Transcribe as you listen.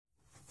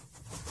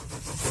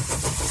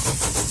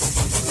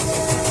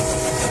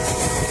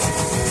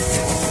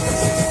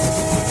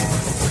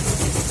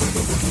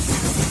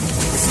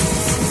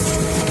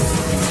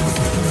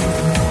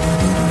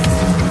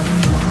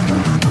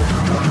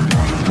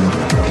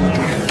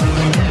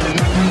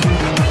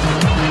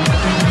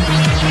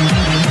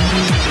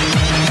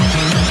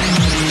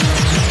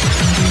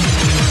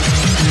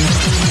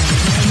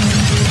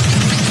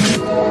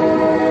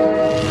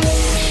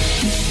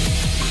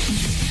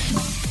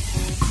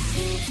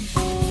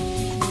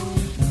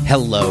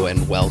Hello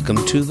and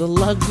welcome to the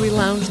Luxury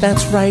Lounge.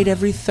 That's right,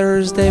 every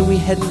Thursday we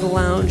head to the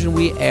lounge and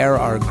we air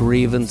our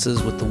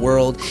grievances with the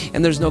world.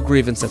 And there's no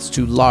grievance that's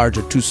too large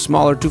or too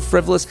small or too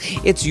frivolous.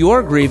 It's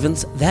your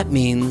grievance. That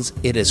means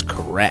it is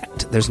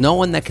correct. There's no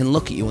one that can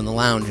look at you in the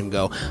lounge and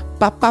go,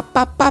 bop, bop,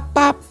 bop, bop,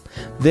 bop.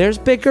 There's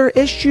bigger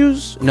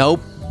issues.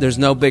 Nope. There's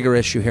no bigger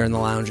issue here in the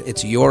lounge.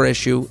 It's your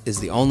issue is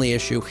the only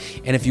issue.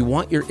 And if you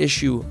want your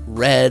issue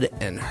read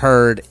and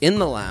heard in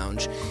the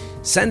lounge,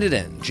 send it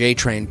in,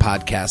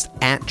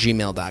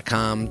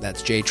 jtrainpodcast@gmail.com.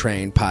 That's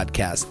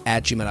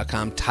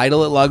jtrainpodcast@gmail.com.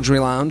 Title it Luxury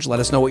Lounge. Let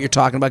us know what you're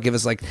talking about. Give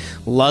us like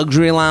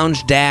Luxury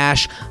Lounge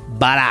dash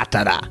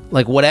baratada.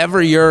 Like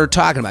whatever you're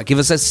talking about. Give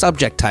us a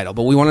subject title.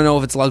 But we want to know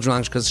if it's Luxury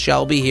Lounge because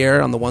Shelby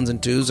here on the ones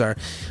and twos, our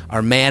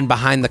man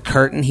behind the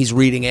curtain, he's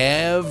reading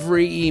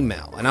every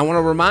email. And I want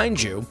to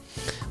remind you,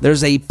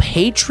 there's a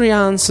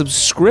Patreon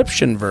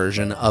subscription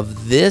version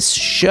of this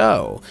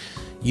show.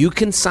 You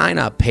can sign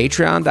up,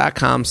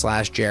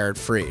 patreon.com/Jared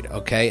Freed,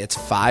 okay? It's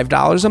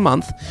 $5 a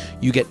month.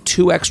 You get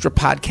 2 extra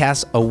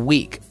podcasts a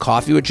week.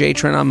 Coffee with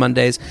J-Train on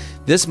Mondays.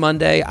 This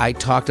Monday, I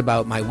talked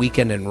about my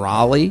weekend in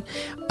Raleigh.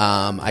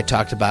 I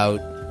talked about,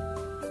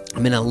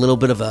 I'm in a little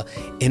bit of a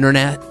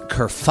internet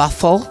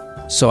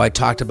kerfuffle, so I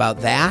talked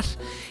about that.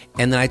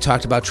 And then I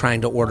talked about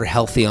trying to order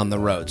healthy on the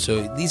road.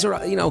 So these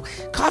are,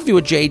 Coffee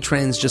with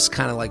J-Train's just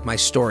kind of like my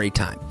story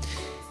time.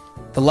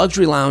 The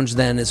Luxury Lounge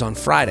then is on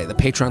Friday, the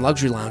Patreon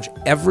Luxury Lounge.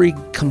 Every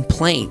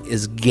complaint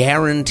is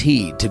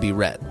guaranteed to be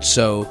read.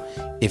 So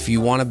if you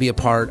want to be a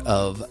part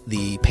of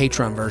the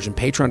Patreon version,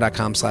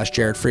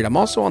 patreon.com/Jared Freed. I'm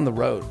also on the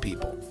road,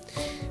 people.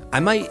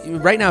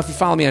 Right now, if you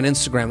follow me on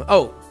Instagram,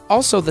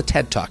 also the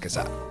TED Talk is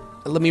out.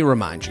 Let me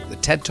remind you, the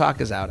TED Talk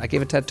is out. I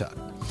gave a TED Talk.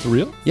 For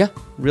real? Yeah,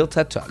 real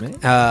TED Talk.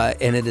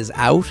 And it is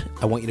out.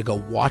 I want you to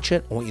go watch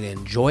it. I want you to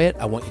enjoy it.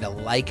 I want you to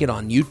like it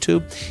on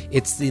YouTube.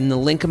 It's in the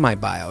link in my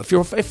bio. If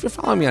you're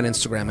following me on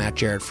Instagram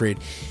 @Jared Freed,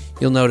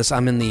 you'll notice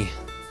I'm in the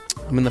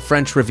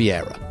French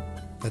Riviera.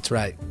 That's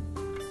right.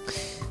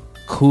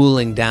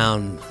 Cooling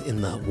down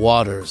in the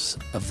waters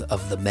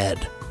of the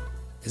Med.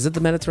 Is it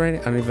the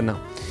Mediterranean? I don't even know.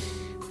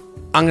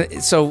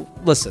 So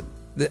listen.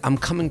 I'm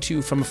coming to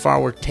you from afar.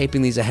 We're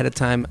taping these ahead of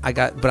time.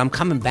 But I'm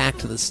coming back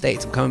to the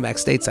States. I'm coming back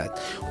stateside.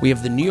 We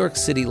have the New York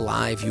City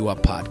Live You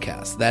Up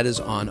podcast. That is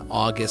on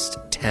August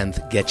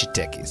 10th. Get your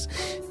tickies.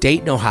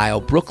 Dayton,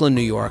 Ohio. Brooklyn,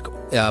 New York.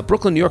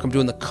 Brooklyn, New York. I'm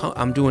doing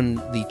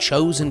the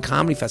Chosen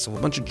Comedy Festival.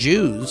 A bunch of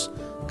Jews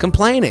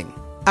complaining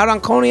out on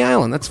Coney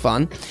Island. That's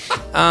fun.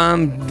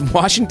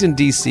 Washington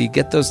D.C.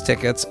 Get those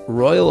tickets.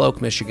 Royal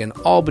Oak, Michigan.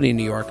 Albany,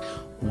 New York.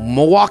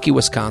 Milwaukee,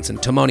 Wisconsin,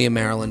 Timonium,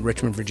 Maryland,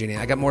 Richmond, Virginia.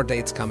 I got more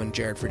dates coming.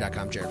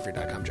 JaredFree.com,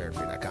 JaredFree.com,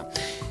 JaredFree.com.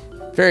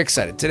 Very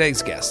excited.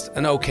 Today's guest,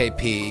 an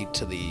OKP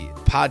to the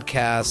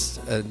podcast,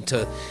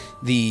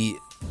 he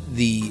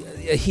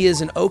is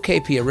an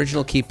OKP,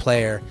 original key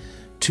player,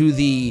 to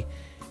the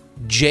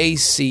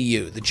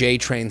JCU, the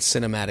J-Train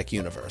Cinematic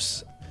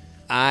Universe.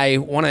 I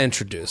want to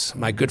introduce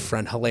my good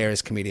friend,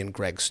 hilarious comedian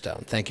Greg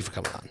Stone. Thank you for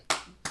coming on.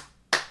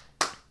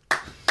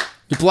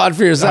 You applaud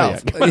for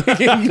yourself. Oh,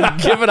 yeah.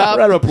 Give it up.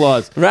 Round of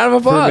applause. Round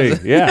of applause.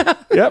 For me. Yeah.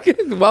 Yep.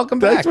 Welcome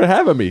back. Thanks for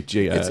having me,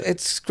 G.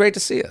 It's great to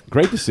see you.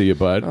 Great to see you,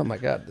 bud. Oh my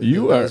God.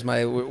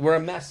 We're a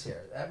mess here.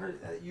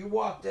 You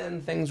walked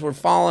in, things were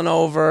falling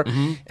over,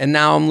 and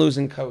now I'm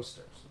losing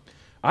coasters.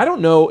 I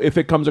don't know if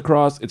it comes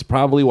across. It's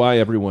probably why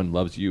everyone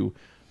loves you.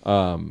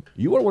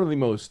 You are one of the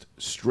most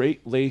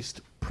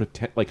straight-laced,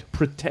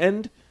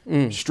 pretend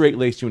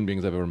straight-laced human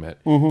beings I've ever met.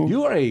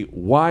 You are a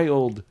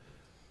wild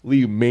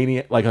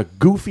maniac, like a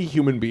goofy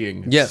human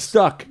being,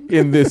 stuck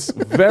in this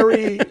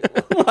very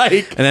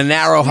in a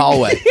narrow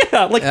hallway.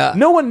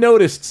 No one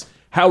noticed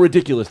how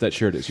ridiculous that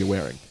shirt is you're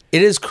wearing.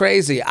 It is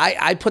crazy.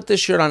 I put this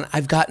shirt on.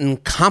 I've gotten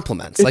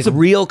compliments,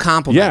 real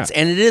compliments,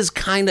 and it is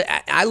kind of.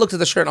 I looked at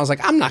the shirt and I was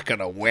like, I'm not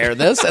gonna wear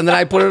this, and then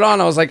I put it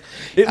on. I was like,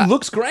 it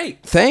looks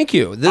great. Thank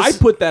you. I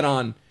put that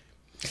on.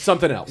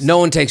 Something else. No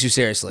one takes you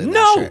seriously. In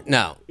that shirt.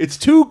 No. It's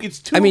too.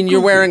 I mean, goofy.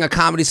 You're wearing a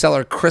Comedy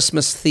Cellar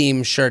Christmas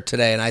themed shirt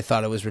today, and I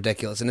thought it was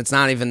ridiculous, and it's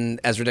not even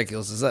as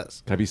ridiculous as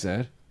this. Can I be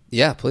sad?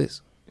 Yeah,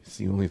 please. It's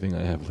the only thing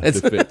I have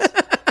left to fit.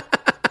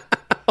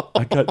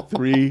 I got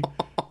 3.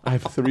 I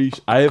have 3.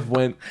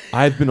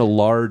 I've been a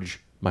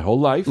large my whole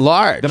life.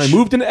 Large. Then I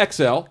moved into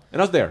XL,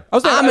 and I was there.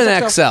 I'm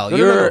an XL.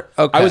 No.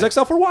 Okay. I was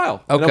XL for a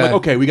while. Okay. And I'm like,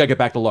 okay, we got to get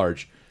back to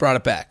large. Brought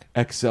it back.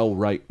 XL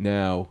right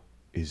now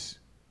is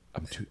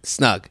I'm too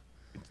snug.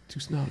 Too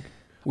snug.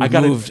 I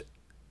moved.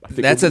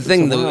 That's the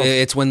thing.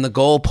 It's when the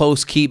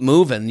goalposts keep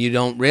moving, you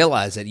don't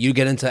realize it. You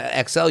get into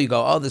XL, you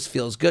go, "Oh, this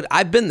feels good."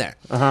 I've been there.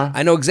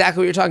 I know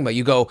exactly what you're talking about.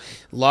 You go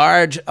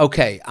large.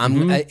 Okay,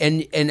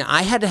 and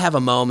I had to have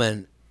a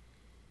moment.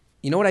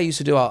 You know what I used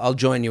to do? I'll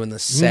join you in the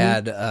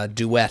sad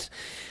duet.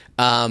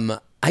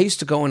 I used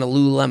to go into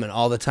Lululemon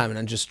all the time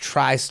and just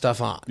try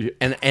stuff on. Yeah.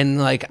 And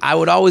like I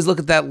would always look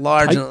at that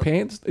large tight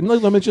pants. Isn't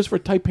Lululemon just for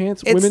tight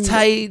pants? It's women?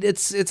 Tight.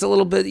 It's a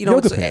little bit,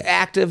 it's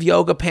active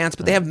yoga pants,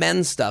 but they have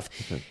men's stuff.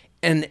 Okay.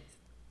 And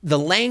the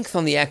length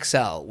on the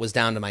XL was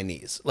down to my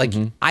knees. Like,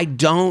 the XL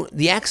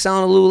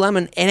in a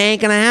Lululemon, it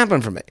ain't going to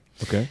happen for me.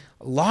 Okay.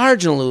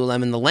 Large in a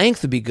Lululemon, the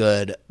length would be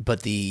good,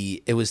 but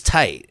it was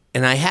tight.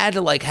 And I had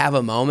to like have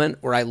a moment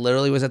where I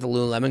literally was at the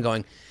Lululemon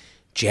going,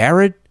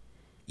 Jared,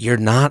 you're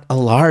not a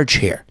large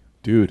here.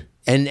 Dude.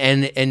 And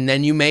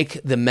then you make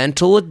the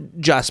mental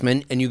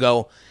adjustment and you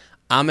go,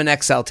 I'm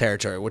in XL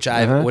territory, which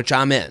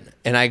I'm in.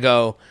 And I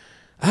go,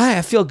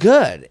 I feel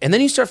good. And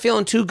then you start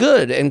feeling too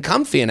good and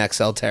comfy in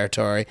XL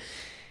territory.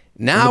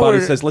 Now the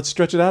body says, let's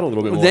stretch it out a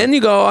little bit more. Then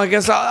you go, I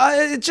guess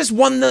just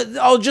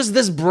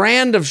this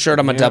brand of shirt,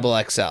 I'm a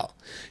double XL.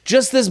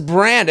 Just this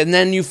brand. And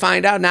then you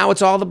find out now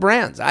it's all the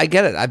brands. I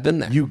get it. I've been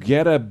there. You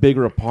get a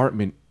bigger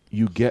apartment,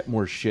 you get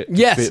more shit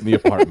to fit in the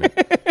apartment.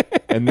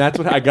 And that's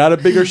what I got, a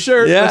bigger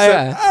shirt.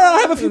 Yeah. I'll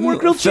have a few more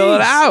grilled cheese. Fill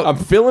it out. I'm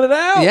filling it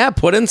out. Yeah,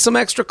 put in some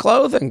extra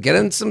clothing. Get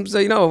in some,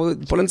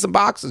 put in some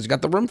boxes. You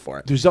got the room for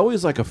it. There's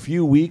always like a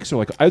few weeks or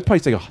like, I'd probably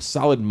say a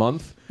solid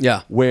month.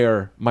 Yeah.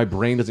 Where my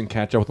brain doesn't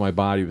catch up with my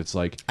body. It's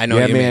like, I know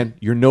what you mean.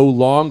 You're no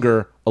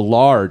longer a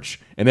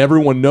large. And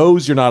everyone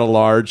knows you're not a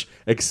large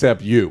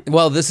except you.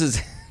 Well, they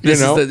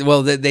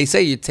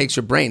say it takes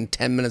your brain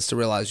 10 minutes to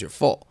realize you're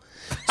full.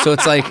 So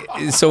it's like,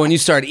 so when you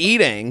start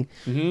eating,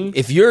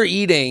 if you're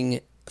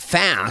eating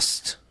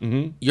fast,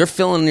 you're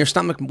filling your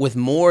stomach with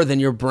more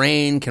than your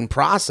brain can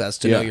process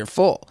to know you're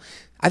full.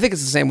 I think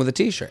it's the same with a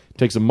t-shirt. It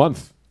takes a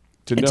month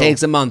to know. It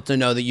takes a month to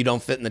know that you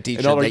don't fit in the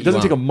t-shirt. It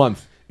doesn't take a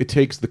month. It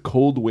takes the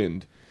cold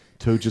wind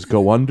to just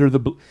go under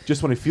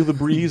just when I feel the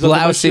breeze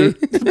blouse under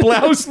my shirt,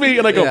 blouse me,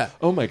 and I go,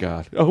 oh my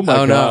God. God.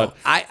 No.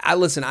 I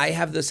listen, I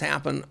have this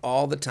happen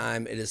all the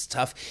time. It is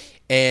tough.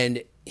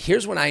 And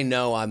here's when I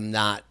know I'm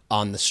not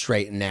on the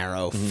straight and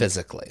narrow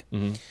physically.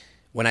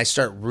 When I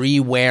start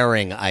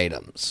re-wearing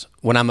items,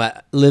 when I'm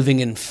living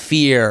in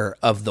fear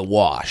of the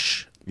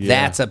wash,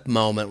 that's a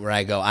moment where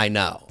I go, I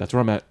know. That's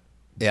where I'm at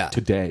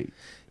today.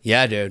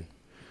 Yeah, dude.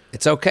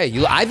 It's okay.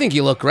 I think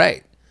you look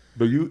great.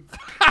 But you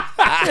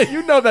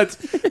know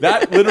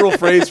that literal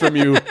phrase from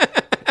you,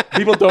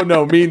 people don't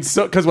know, means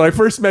so, because when I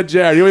first met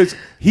Jared,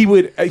 he'd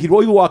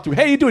always walk through,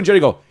 hey, you doing,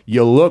 Jared? You go,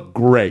 you look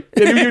great.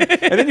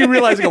 And then you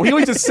realize, he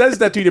always just says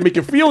that to you to make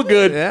you feel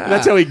good. Yeah. And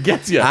that's how he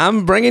gets you.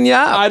 I'm bringing you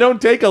up. I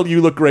don't take a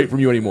you look great from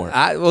you anymore.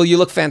 Well, you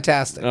look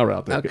fantastic. All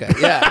right. Okay,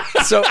 yeah.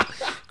 So,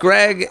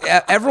 Greg,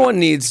 everyone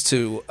needs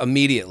to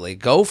immediately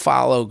go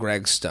follow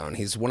Greg Stone.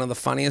 He's one of the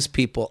funniest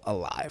people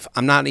alive.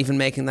 I'm not even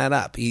making that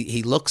up.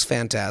 He looks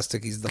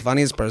fantastic. He's the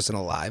funniest person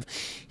alive.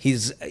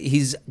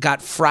 He's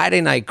got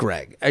Friday Night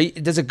Greg.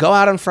 Does it go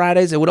out on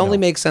Fridays? It would only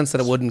make sense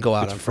that it wouldn't go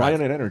out on Friday.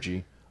 Friday Night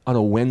Energy on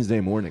a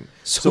Wednesday morning.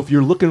 So if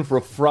you're looking for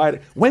a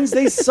Friday,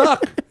 Wednesdays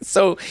suck.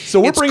 so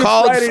we're bringing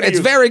Friday to you. It's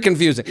very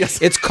confusing.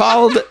 Yes. It's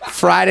called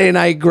Friday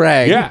Night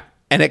Greg. Yeah.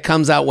 And it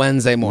comes out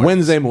Wednesday morning.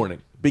 Actually,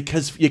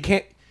 because you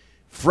can't.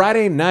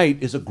 Friday night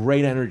is a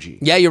great energy.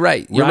 Yeah, you're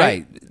right. You're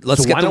right.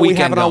 Let's get the weekend we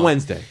have it on going.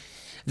 Wednesday?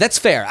 That's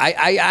fair.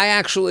 I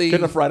actually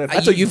getting a Friday.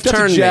 That's you've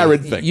turned a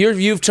Jared me. thing.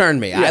 You've turned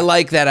me. Yeah. I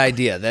like that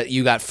idea that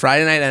you got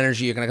Friday night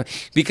energy. You're gonna go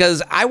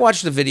because I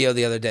watched a video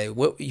the other day.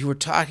 What you were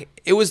talking,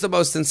 it was the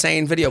most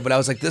insane video. But I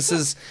was like, this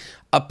is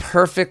a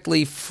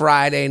perfectly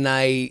Friday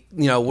night.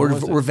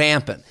 We're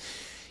vamping.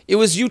 It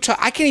was you.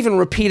 I can't even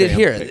repeat it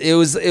here. It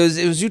was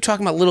you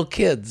talking about little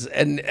kids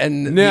and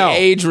the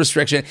age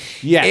restriction.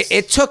 Yes,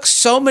 it took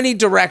so many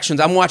directions.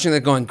 I'm watching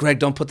that, going, Greg,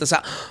 don't put this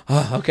out.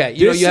 Oh, okay,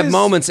 you have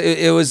moments.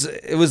 It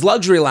was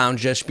luxury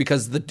lounge-ish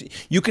because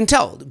you can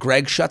tell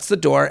Greg shuts the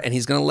door and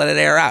he's going to let it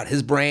air out.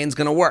 His brain's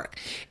going to work,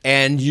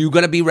 and you're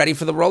going to be ready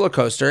for the roller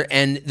coaster.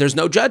 And there's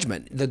no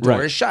judgment. The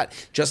door is shut,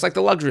 just like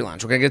the luxury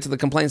lounge. We're going to get to the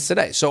complaints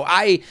today. So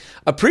I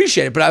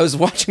appreciate it. But I was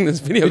watching this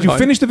video. Did you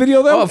finish the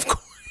video though? Oh, of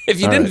course. If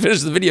you didn't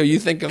finish the video, you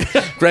think of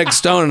Greg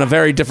Stone in a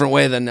very different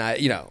way than,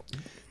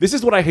 This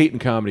is what I hate in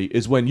comedy,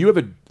 is when you have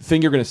a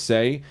thing you're going to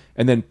say,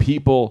 and then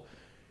people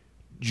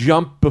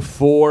jump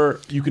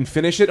before you can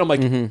finish it. I'm like,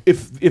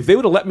 if they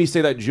would have let me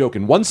say that joke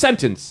in one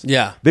sentence,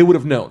 they would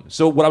have known.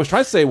 So what I was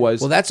trying to say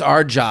was... Well, that's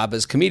our job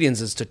as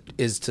comedians and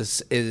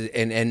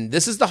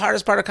this is the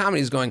hardest part of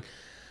comedy, is going,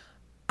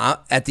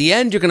 at the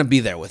end, you're going to be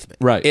there with me.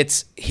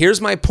 Right.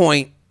 Here's my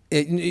point.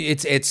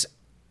 It's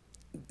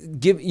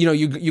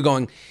you're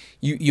going...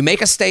 You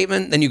make a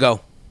statement, then you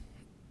go,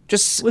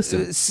 just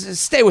listen.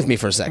 Stay with me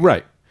for a second.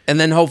 Right. And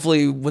then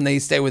hopefully when they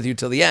stay with you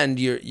till the end,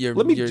 you're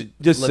Let me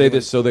just say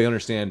this so they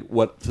understand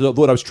what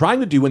I was trying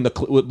to do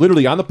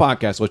literally on the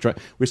podcast.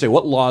 We say,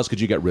 what laws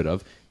could you get rid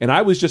of? And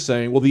I was just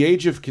saying, well, the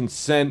age of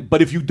consent,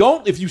 but if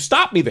you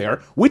stop me there,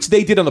 which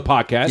they did on the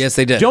podcast. Yes,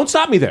 they did. Don't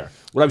stop me there.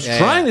 What I was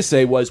trying to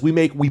say was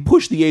we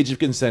push the age of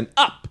consent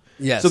up.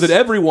 Yes. So that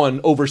everyone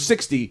over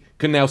 60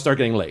 can now start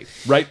getting laid,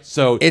 right?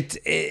 So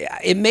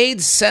it made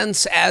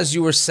sense as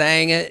you were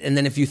saying it, and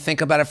then if you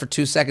think about it for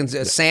 2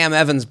 seconds, Sam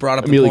Evans brought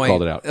up the point.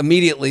 Called it out.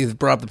 Immediately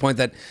brought up the point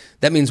that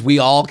means we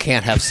all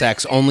can't have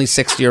sex. Only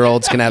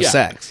 60-year-olds can have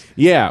sex.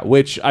 Yeah,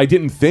 which I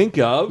didn't think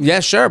of.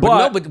 Yeah, sure,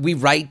 but we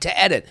write to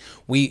edit.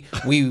 We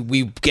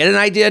get an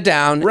idea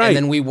down, Right. and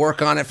then we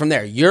work on it from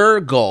there.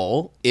 Your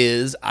goal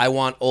is, I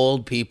want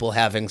old people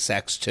having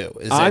sex too.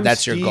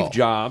 That's your goal. Steve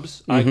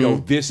Jobs. I go,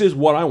 this is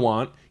what I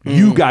want.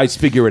 You guys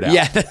figure it out.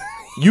 Yeah.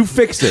 You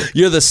fix it.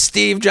 You're the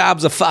Steve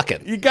Jobs of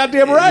fucking. You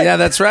goddamn right. Yeah,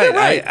 that's right. You're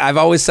right. I've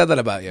always said that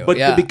about you. But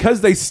yeah.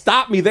 because they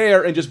stopped me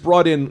there and just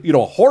brought in,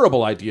 a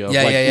horrible idea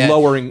of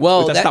lowering.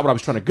 Well, that's not what I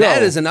was trying to go.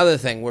 That is another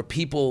thing where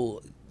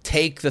people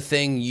take the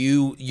thing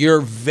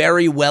your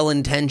very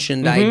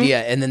well-intentioned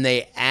idea, and then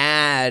they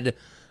add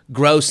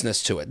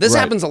grossness to it. This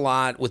happens a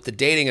lot with the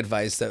dating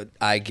advice that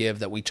I give,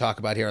 that we talk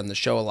about here on the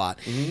show a lot.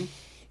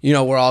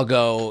 Where I'll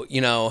go,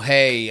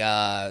 hey,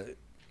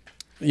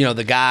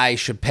 the guy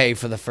should pay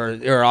for the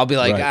first, or I'll be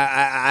like,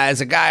 I, as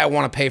a guy, I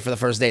want to pay for the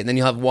first date. And then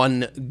you'll have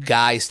one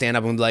guy stand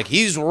up and be like,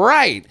 he's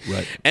right.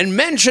 And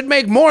men should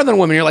make more than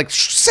women. You're like,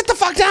 sit the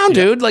fuck down,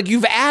 dude. Like,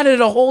 you've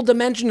added a whole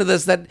dimension to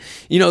this that,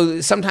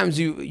 sometimes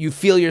you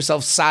feel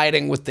yourself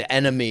siding with the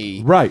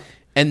enemy. Right.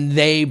 And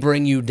they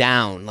bring you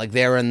down, like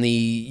they're in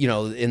the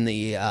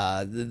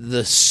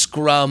the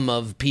scrum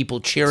of people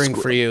cheering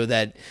for you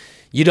that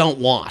you don't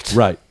want.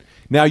 Right.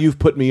 Now you've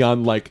put me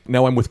on,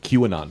 now I'm with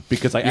QAnon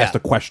because I asked a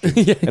question.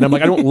 And I'm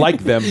like, I don't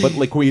like them, but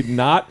can we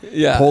not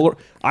polar?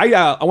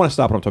 I want to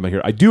stop what I'm talking about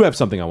here. I do have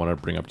something I want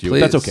to bring up to you.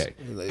 If that's okay.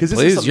 Because this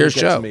is something that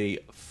gets me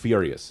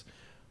furious.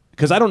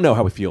 Because I don't know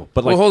how we feel.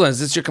 But well, hold on. Is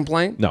this your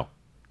complaint? No.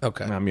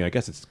 Okay. I mean, I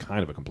guess it's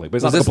kind of a complaint, but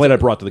it's not a complaint I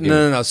brought to the game.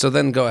 No. So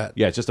then go ahead.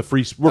 Yeah, it's just a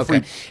free. We're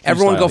free.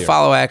 Everyone go here.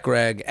 follow at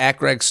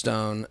Greg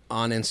Stone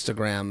on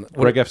Instagram.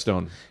 Greg F.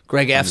 Stone.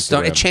 Greg F.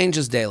 Stone. It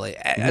changes daily.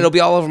 It'll be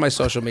all over my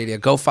social media.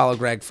 Go follow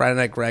Greg, Friday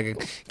Night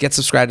Greg. Get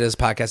subscribed to his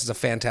podcast. It's a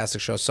fantastic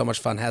show. So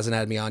much fun. Hasn't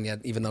had me on yet,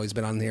 even though he's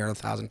been on here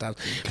 1,000 times.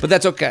 But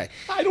that's okay.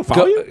 I don't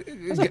follow you.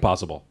 That's not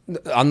possible.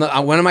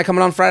 When am I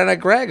coming on Friday Night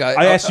Greg?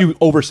 I asked you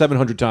over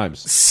 700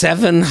 times.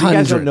 700. You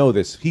guys don't know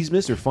this. He's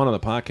Mr. Fun on the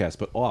podcast,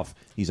 but off.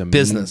 He's a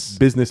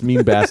business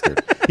mean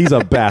bastard. He's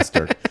a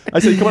bastard. I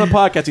said, come on a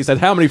podcast. He said,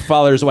 how many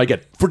followers do I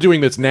get for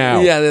doing this now?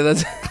 Yeah,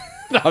 that's.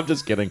 No, I'm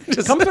just kidding.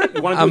 Come through.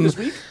 You want to do it this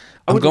week?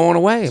 I'm going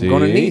away. I'm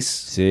going to Nice.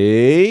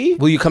 See?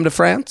 Will you come to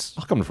France?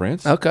 I'll come to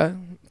France. Okay.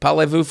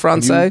 Parlez-vous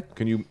français?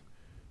 Can you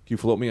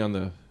float me on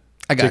the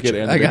I got ticket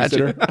you. and I the got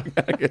you.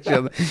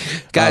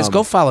 babysitter? Guys,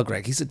 go follow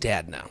Greg. He's a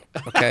dad now.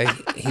 Okay,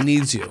 he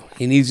needs you.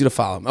 He needs you to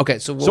follow him. Okay,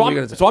 so what are we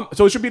gonna do?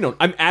 So it should be known.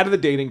 I'm out of the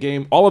dating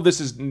game. All of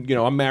this is,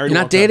 I'm married. You're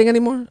not dating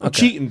anymore. I'm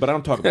cheating, but I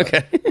don't talk about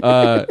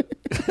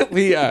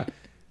it.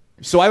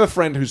 So I have a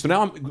friend who's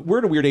we're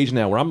at a weird age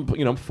now where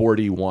I'm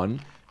 41,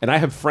 and I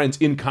have friends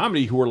in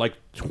comedy who are like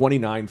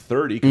 29,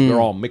 30 because they're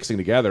all mixing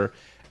together,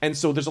 and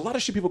so there's a lot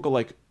of shit people go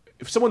like,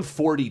 if someone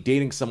 40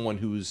 dating someone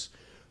who's,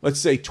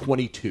 let's say,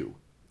 22.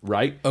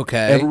 Right?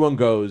 Okay. Everyone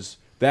goes,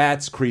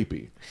 that's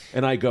creepy.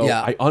 And I go,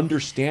 I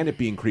understand it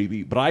being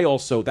creepy, but I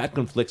also, that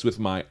conflicts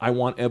with I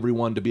want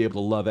everyone to be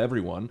able to love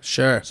everyone.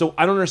 Sure. So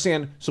I don't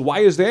understand. So why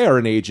is there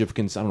an age of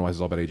consent? I don't know why this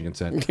is all about age of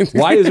consent.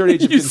 Why is there an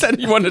age of consent? You said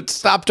you wanted to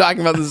stop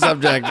talking about the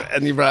subject,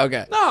 and you brought,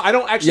 okay. No, I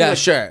don't actually. Yeah,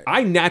 sure.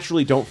 I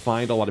naturally don't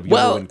find a lot of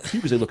young women cute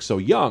because they look so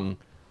young.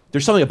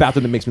 There's something about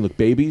them that makes me look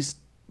babies.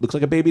 Looks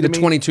like a baby to me. The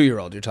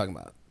 22-year-old you're talking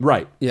about.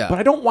 Right. Yeah. But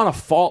I don't want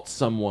to fault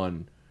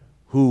someone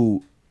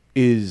who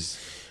is...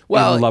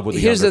 in love with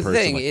here's the person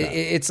thing. Like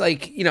it's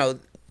like,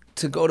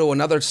 to go to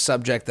another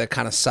subject that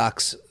kind of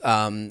sucks,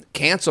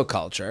 cancel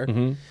culture.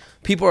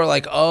 People are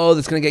like, oh,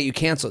 that's going to get you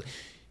canceled.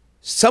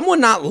 Someone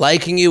not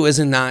liking you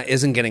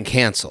isn't getting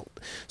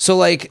canceled. So,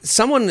 like,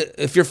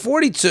 if you're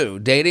 42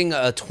 dating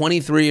a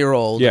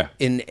 23-year-old,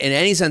 in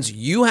any sense,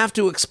 you have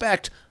to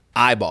expect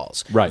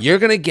eyeballs. Right. You're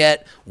gonna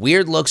get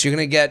weird looks. You're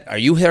gonna get, are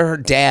you her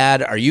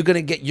dad?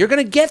 You're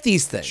gonna get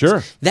these things.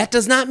 Sure. That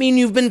does not mean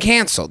you've been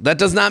canceled. That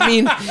does not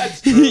mean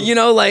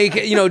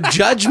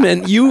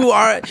judgment.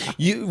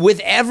 You with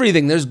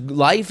everything.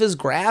 Life is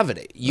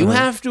gravity. You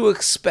have to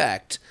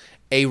expect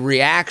a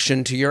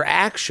reaction to your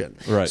action.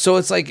 Right. So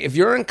it's like, if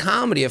you're in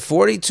comedy at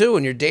 42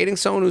 and you're dating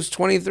someone who's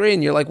 23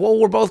 and you're like, well,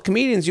 we're both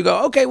comedians, you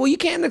go, okay, well, you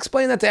can't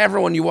explain that to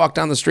everyone you walk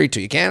down the street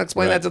to. You can't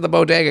explain that to the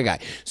bodega guy.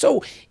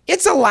 So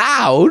it's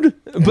allowed,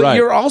 but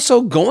you're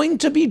also going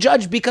to be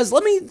judged, because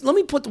let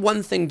me put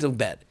one thing to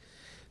bed.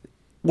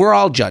 We're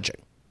all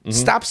judging.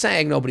 Stop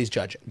saying nobody's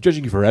judging.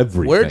 Judging you for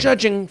everything. We're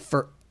judging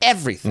for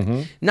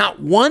everything.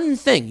 Not one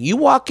thing. You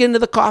walk into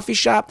the coffee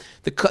shop,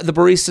 the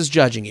barista's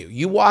judging you.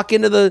 You walk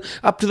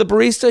up to the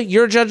barista,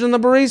 you're judging the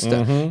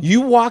barista.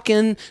 You walk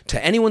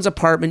into anyone's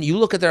apartment, you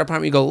look at their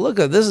apartment, you go, look,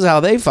 this is how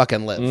they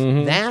fucking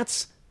live.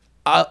 That's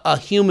a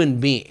human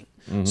being.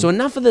 So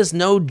enough of this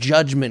no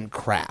judgment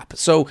crap.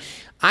 So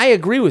I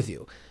agree with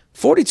you.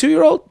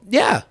 42-year-old,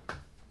 yeah.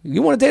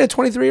 You want to date a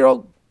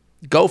 23-year-old?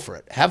 Go for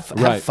it. Have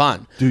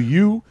fun. Do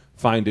you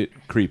find it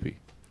creepy?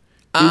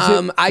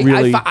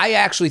 I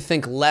actually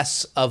think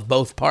less of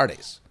both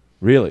parties.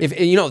 Really? If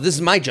this is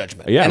my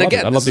judgment. Yeah, and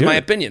again, this is my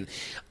opinion.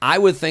 I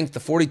would think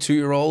the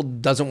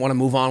 42-year-old doesn't want to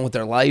move on with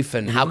their life,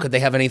 and how could they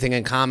have anything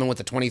in common with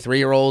the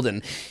 23-year-old?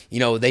 And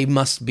they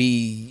must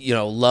be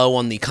low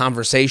on the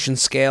conversation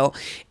scale.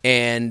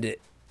 And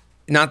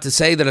Not to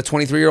say that a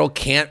 23-year-old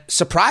can't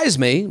surprise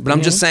me, but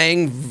I'm just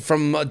saying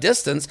from a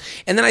distance.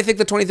 And then I think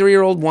the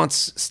 23-year-old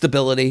wants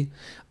stability,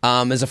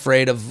 is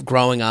afraid of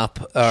growing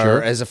up,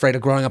 or is afraid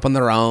of growing up on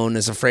their own,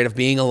 is afraid of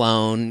being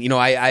alone. You know,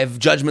 I have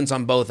judgments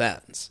on both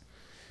ends.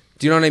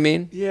 Do you know what I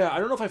mean? Yeah, I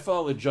don't know if I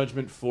follow the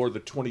judgment for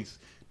the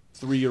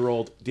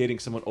 23-year-old dating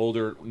someone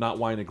older, not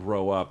wanting to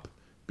grow up.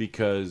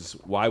 Because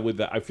why would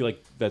that? I feel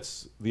like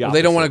that's the opposite. Well,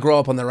 they don't want to grow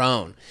up on their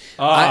own.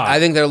 I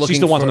think they're looking. She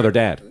still wants for another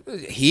dad.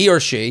 He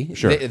or she,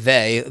 sure.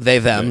 they,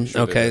 them.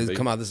 Sure, okay, they.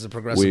 Come on, this is a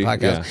progressive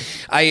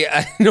podcast. Yeah.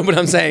 I know, but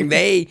I'm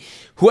saying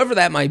whoever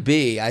that might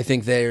be, I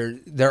think they're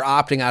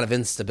opting out of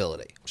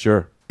instability.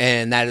 Sure,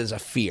 and that is a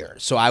fear.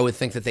 So I would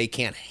think that they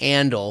can't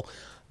handle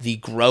the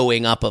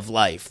growing up of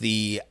life.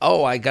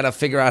 I got to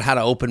figure out how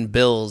to open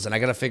bills, and I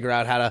got to figure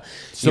out how to.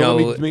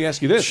 Let me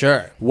ask you this: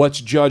 Sure, what's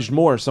judged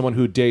more, someone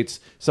who dates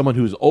someone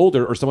who's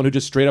older, or someone who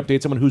just straight up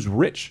dates someone who's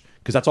rich?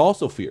 Because that's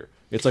also fear.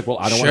 It's like, well,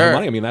 I don't want to have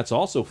money. I mean, that's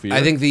also fear.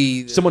 I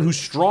think someone who's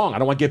strong. I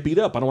don't want to get beat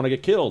up. I don't want to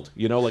get killed.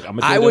 You know, like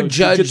I would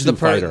judge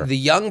the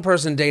young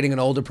person dating an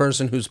older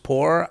person who's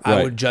poor. Right.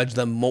 I would judge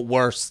them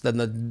worse than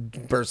the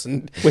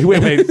person.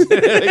 Wait.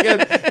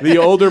 Again, the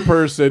older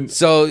person.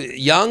 So,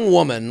 young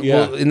woman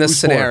in this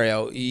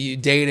scenario, you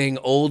dating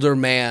older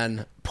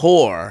man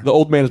poor. The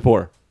old man is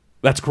poor.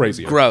 That's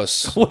crazy.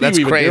 Gross. That's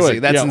crazy.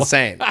 That's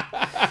insane.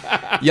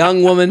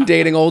 Young woman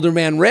dating older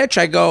man rich.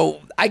 I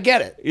go, I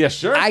get it. Yeah,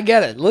 sure. I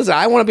get it. Listen,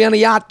 I want to be on a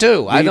yacht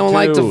too. I don't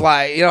like to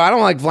fly. You know, I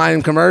don't like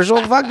flying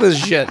commercial. Fuck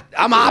this shit.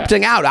 I'm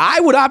opting out.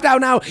 I would opt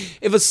out now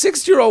if a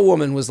 60-year-old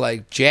woman was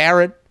like,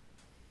 Jared,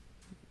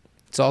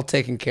 it's all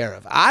taken care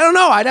of. I don't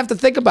know. I'd have to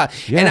think about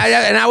it.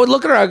 Yes. And I would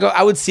look at her.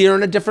 I would see her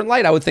in a different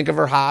light. I would think of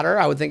her hotter.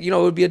 I would think, it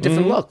would be a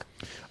different look.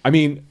 I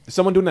mean,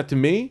 someone doing that to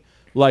me,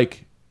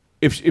 like,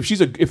 if she's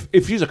a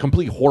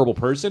complete horrible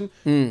person,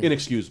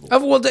 inexcusable.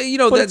 Well,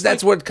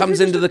 that's what comes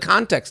into the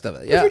context of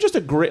it. Yeah. If you're just a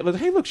great, like,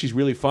 hey, look, she's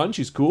really fun,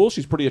 she's cool,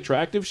 she's pretty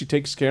attractive, she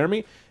takes care of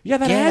me. Yeah,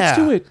 that adds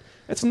to it.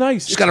 That's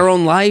nice. She's got her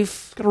own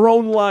life. She's got her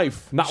own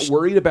life. Not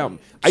worried about.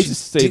 I used to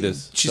say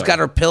this. She's got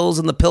her pills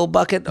in the pill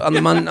bucket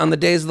on on the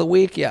days of the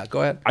week. Yeah,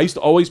 go ahead. I used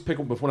to always pick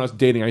when I was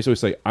dating. I used to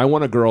always say, I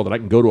want a girl that I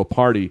can go to a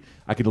party,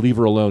 I could leave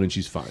her alone, and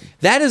she's fine.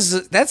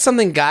 That's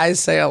something guys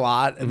say a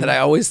lot, and that I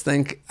always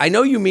think. I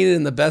know you mean it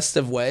in the best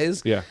of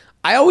ways. Yeah.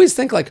 I always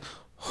think like,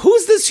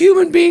 who's this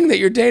human being that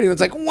you're dating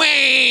that's like, wah,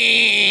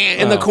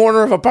 in the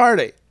corner of a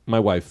party? My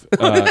wife.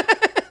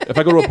 If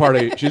I go to a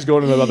party, she's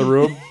going in another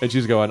room, and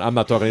she's going, I'm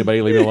not talking to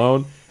anybody, leave me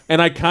alone.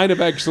 And I kind of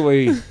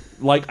actually,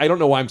 like, I don't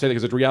know why I'm saying it,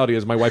 because the reality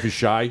is my wife is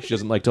shy. She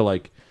doesn't like to,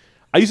 like,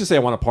 I used to say I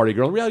want a party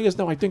girl. The reality is,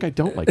 no, I think I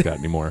don't like that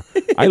anymore.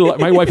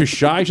 My wife is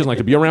shy. She doesn't like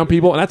to be around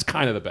people, and that's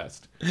kind of the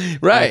best.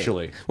 Right.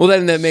 Actually. Well,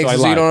 then that makes it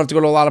so you don't have to go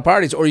to a lot of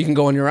parties, or you can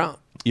go on your own.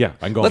 Yeah,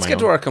 I can go Let's on my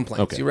get own. to our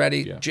complaints. Okay. You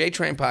ready? Yeah.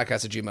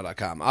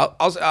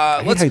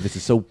 jtrainpodcast@gmail.com. Hey, this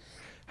is so...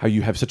 How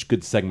you have such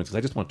good segments, because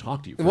I just want to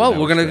talk to you. Well,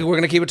 we're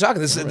gonna keep it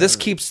talking. This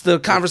keeps the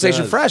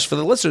conversation fresh for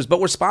the listeners. But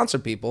we're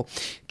sponsored, people.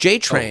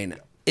 JTrain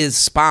is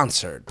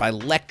sponsored by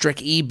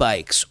Electric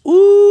E-Bikes.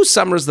 Ooh,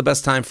 summer's the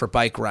best time for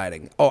bike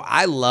riding.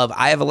 I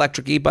have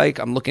electric e-bike.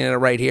 I'm looking at it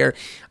right here.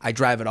 I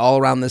drive it all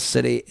around this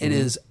city. It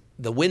is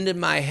the wind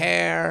in my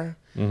hair,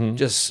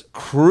 just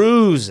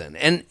cruising,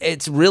 and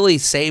it's really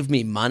saved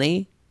me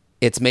money.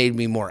 It's made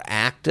me more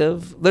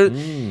active.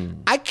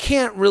 I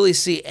can't really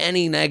see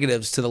any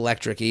negatives to the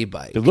electric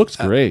e-bike. It looks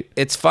great.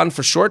 It's fun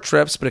for short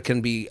trips, but it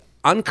can be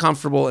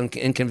uncomfortable and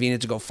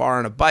inconvenient to go far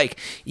on a bike.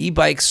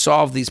 E-bikes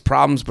solve these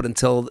problems, but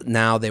until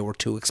now they were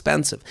too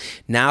expensive.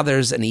 Now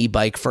there's an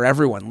e-bike for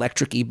everyone.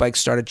 Electric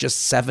e-bikes start at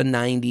just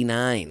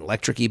 $7.99.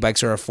 Electric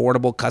e-bikes are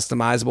affordable,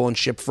 customizable, and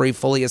ship-free,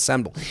 fully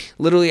assembled.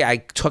 Literally, I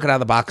took it out of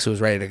the box. It was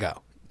ready to go.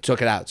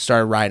 Took it out,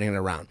 started riding it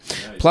around.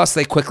 Nice. Plus,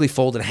 they quickly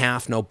fold in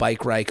half. No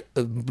bike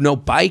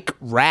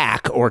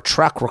rack or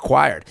truck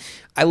required.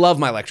 I love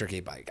my electric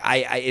e-bike.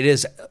 It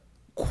is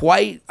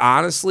quite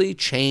honestly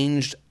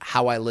changed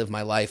how I live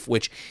my life,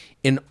 which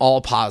in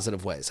all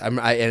positive ways.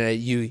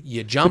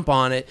 You jump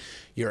on it.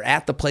 You're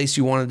at the place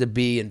you wanted to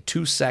be in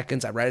 2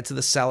 seconds. I ride it to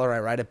the cellar. I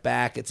ride it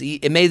back.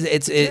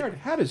 Jared,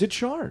 how does it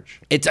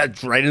charge? It's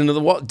right into the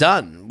wall.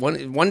 Done.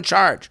 One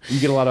charge. You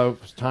get a lot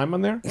of time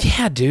on there?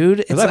 Yeah,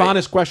 dude. I have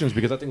honest questions,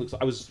 because that thing looks.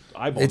 I was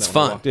eyeballing. It's that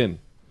fun. When I walked in.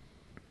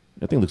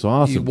 That thing looks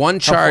awesome. One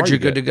charge, you're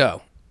good to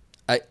go.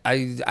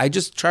 I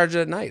just charge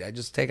it at night. I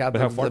just take out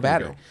the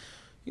battery.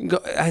 You can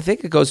go, I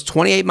think it goes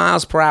 28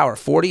 miles per hour,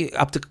 40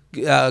 up to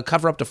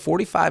cover up to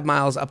 45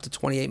 miles, up to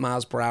 28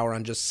 miles per hour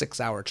on just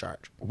 6-hour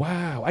charge.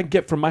 Wow, I can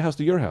get from my house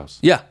to your house.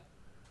 Yeah,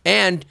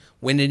 and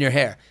wind in your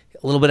hair.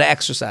 A little bit of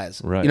exercise,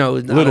 right?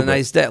 On a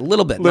nice day, a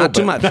little bit, not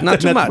too much,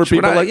 not too much. For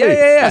people like,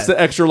 yeah. That's the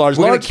extra large.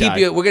 We're gonna keep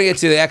you. We're gonna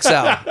get you the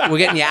XL. We're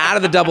getting you out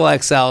of the double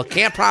XL.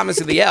 Can't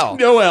promise you the L.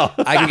 No L.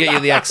 I can get you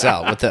the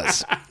XL with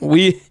this.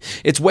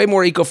 It's way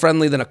more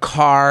eco-friendly than a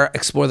car.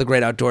 Explore the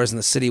great outdoors in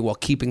the city while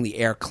keeping the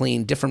air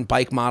clean. Different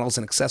bike models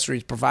and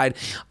accessories provide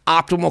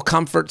optimal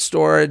comfort,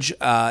 storage,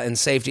 and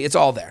safety. It's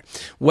all there.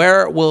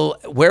 Where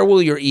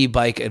will your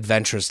e-bike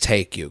adventures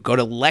take you? Go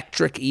to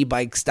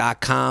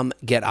electricebikes.com.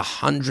 Get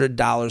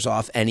 $100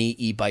 off any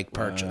e-bike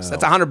purchase.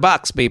 That's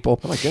 $100, people.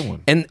 I might get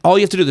one. And all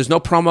you have to do, there's no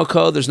promo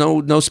code, there's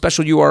no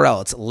special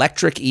URL. It's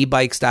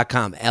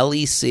electricebikes.com,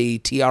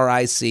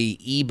 LECTRIC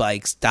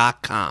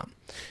ebikes.com.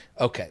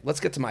 Okay, let's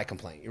get to my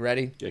complaint. You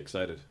ready? Get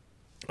excited.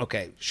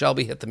 Okay,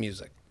 Shelby, hit the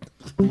music.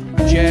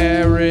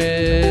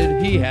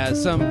 Jared, he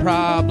has some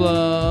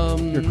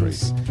problems. You're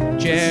crazy.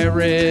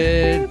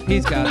 Jared,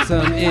 he's got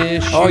some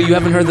issues. Oh, you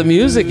haven't heard the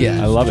music yet?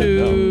 I love it.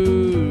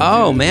 No.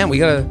 Oh, man, we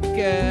gotta...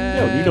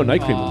 You know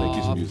Night Cream will make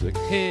you some music.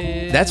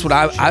 That's what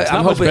I'm not much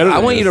hoping. better I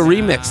than want you to this.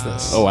 remix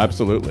this. Oh,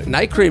 absolutely.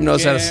 Night Cream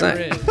knows how to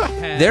sing.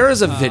 There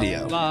is a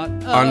video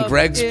on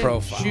Greg's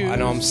profile. I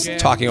know I'm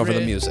talking over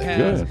the music.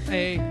 Good.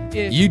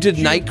 You did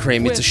Night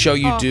Cream. It's a show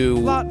you do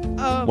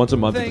Once a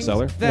month at the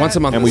Cellar. once a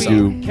month. And at we the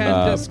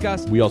Cellar.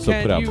 do. We also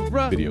put out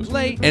videos.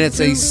 And it's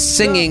a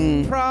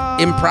singing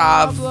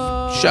improv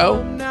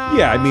show.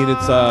 Yeah, I mean,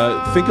 it's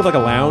think of like a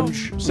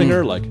lounge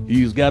singer. Like,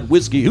 he's got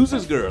whiskey. Who's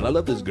this girl? I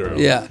love this girl.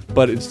 Yeah.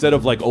 But instead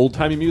of like old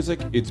timey music,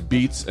 it's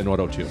beats and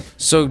auto tune.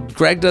 So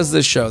Greg does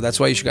this show. That's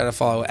why you should got to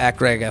follow at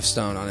Greg F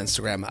Stone on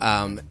Instagram.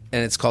 And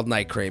it's called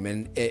Night Cream.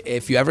 And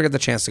if you ever get the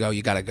chance to go,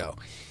 you got to go.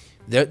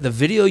 The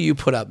video you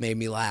put up made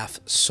me laugh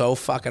so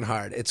fucking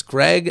hard. It's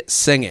Greg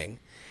singing,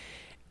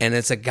 and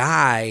it's a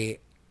guy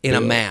in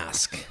a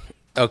mask.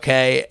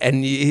 Okay,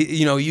 and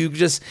you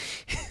just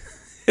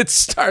it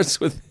starts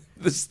with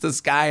this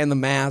guy in the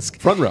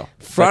mask, Front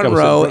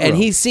row, and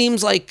he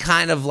seems like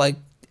kind of like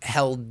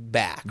held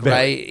back,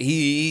 right?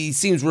 He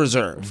seems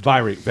reserved,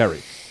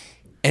 very.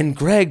 And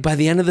Greg, by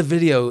the end of the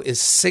video, is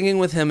singing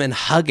with him and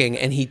hugging,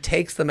 and he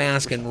takes the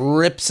mask and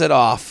rips it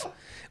off.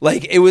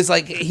 Like, it was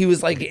like, he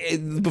was like,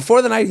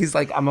 before the night, he's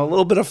like, I'm a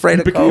little bit afraid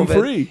of became COVID.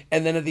 free.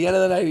 And then at the end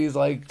of the night, he's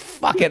like,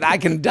 fuck it, I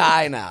can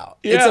die now.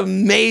 Yeah. It's an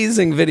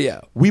amazing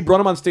video. We brought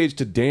him on stage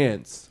to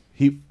dance.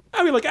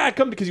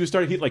 Come because he was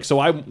starting. So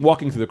I'm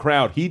walking through the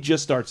crowd. He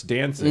just starts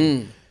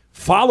dancing,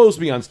 follows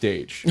me on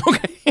stage.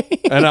 Okay.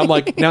 And I'm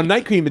like, now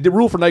Night Cream, the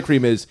rule for Night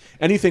Cream is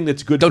anything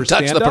that's good Don't for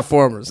touch stand-up. the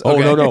performers. Oh,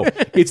 Okay. no.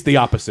 It's the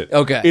opposite.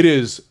 Okay. It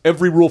is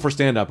every rule for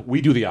stand-up,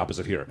 we do the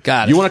opposite here.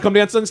 Got it. You want to come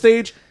dance on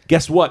stage?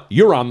 Guess what?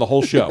 You're on the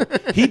whole show.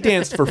 He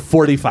danced for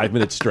 45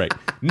 minutes straight.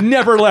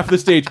 Never left the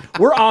stage.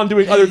 We're on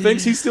doing other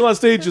things. He's still on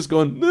stage just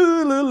going, la,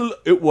 la, la.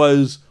 It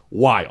was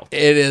wild.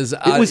 It is.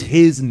 It was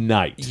his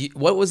night.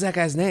 What was that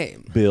guy's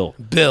name? Bill.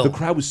 Bill. The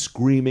crowd was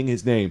screaming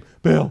his name.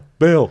 Bill.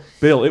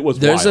 It was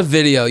There's a wild.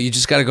 video. You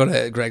just got to go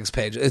to Greg's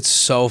page. It's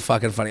so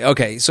fucking funny.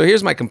 Okay, so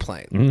here's my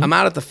complaint. I'm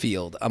out at the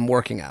field. I'm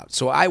working out.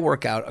 So I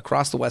work out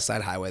across the West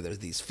Side Highway. There's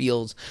these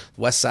fields,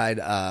 West Side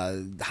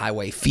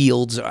Highway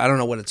fields. I don't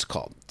know what it's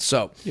called.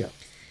 So Yeah.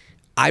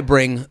 I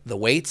bring the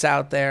weights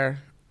out there.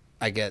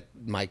 I get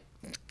my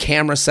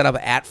camera set up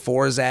at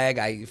Forzag.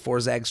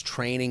 Forzag's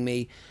training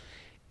me.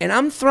 And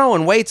I'm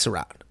throwing weights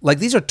around. Like,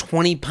 these are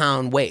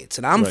 20-pound weights.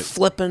 And I'm Right.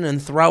 flipping and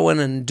throwing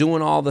and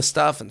doing all the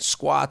stuff and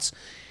squats.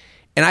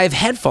 And I have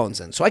headphones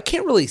in, so I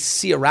can't really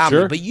see around me.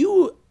 Sure. But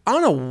you,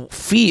 on a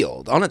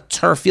field, on a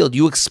turf field,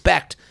 you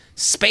expect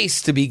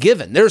space to be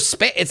given. There's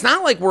space. It's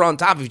not like we're on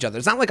top of each other.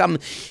 It's not like I'm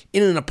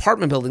in an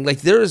apartment building.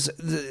 Like, this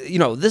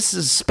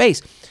is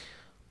space.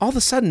 All of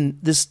a sudden,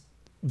 this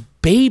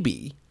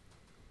baby,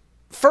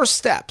 first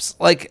steps,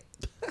 like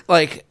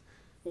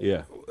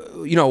Yeah.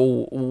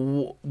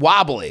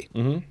 wobbly,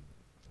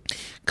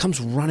 comes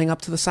running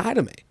up to the side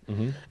of me.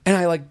 And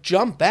I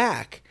jump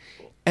back,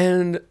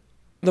 and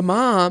the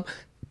mom,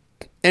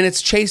 and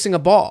it's chasing a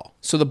ball.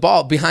 So the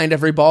ball, behind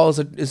every ball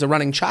is a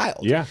running child.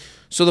 Yeah.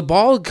 So the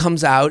ball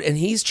comes out, and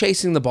he's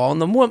chasing the ball,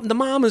 and the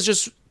mom is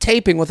just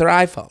taping with her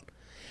iPhone.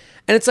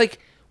 And it's like,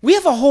 we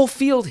have a whole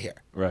field here.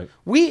 Right.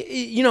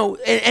 We,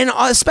 and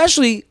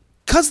especially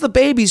because the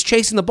baby's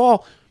chasing the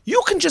ball,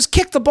 you can just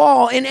kick the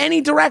ball in any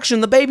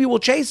direction. The baby will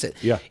chase it.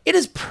 Yeah. It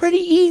is pretty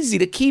easy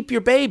to keep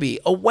your baby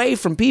away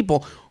from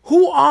people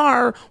who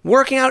are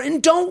working out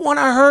and don't want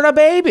to hurt a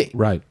baby.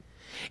 Right.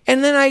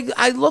 And then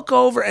I look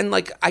over and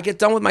I get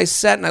done with my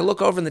set and I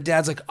look over and the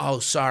dad's like, oh,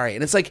 sorry.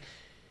 And it's like,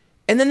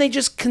 and then they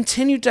just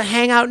continue to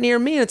hang out near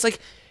me. And it's like,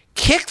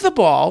 kick the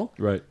ball.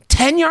 Right.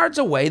 10 yards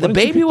away. The Why didn't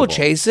you baby kick will the ball?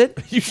 chase it.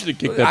 You should have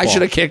kicked that ball. I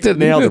should have kicked it.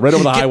 Nailed it right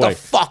over the highway. Get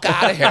the fuck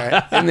out of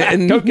here.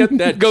 And Go get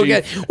that, Go Chief.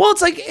 get. Well,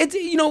 it's like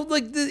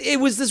it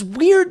was this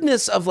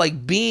weirdness of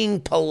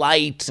being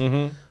polite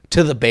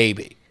to the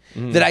baby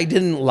that I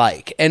didn't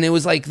like, and it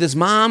was like this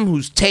mom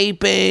who's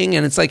taping,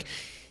 and it's like,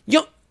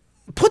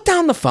 put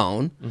down the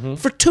phone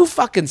for 2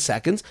 fucking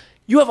seconds.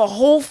 You have a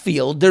whole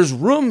field. There's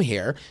room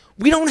here.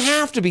 We don't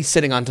have to be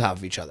sitting on top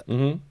of each other.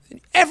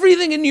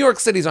 Everything in New York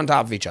City is on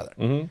top of each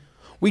other.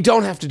 We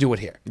don't have to do it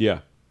here. Yeah.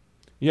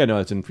 Yeah, no,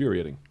 it's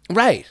infuriating.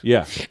 Right.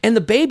 Yeah. And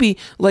the baby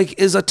like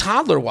is a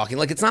toddler walking.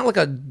 Like it's not like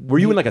a. Were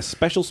you in like a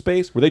special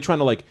space? Were they trying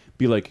to like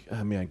be like,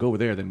 oh, man, go over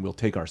there, then we'll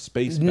take our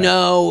space back.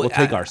 No, we'll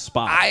take our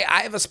spot.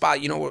 I have a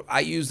spot. You know,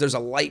 there's a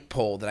light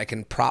pole that I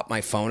can prop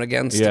my phone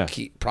against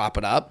to prop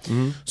it up.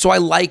 So I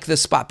like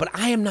this spot, but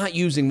I am not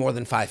using more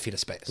than 5 feet of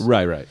space.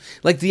 Right.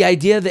 Like the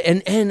idea that,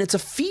 and it's a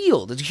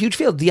field. It's a huge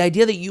field. The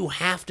idea that you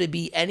have to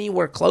be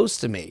anywhere close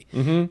to me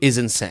is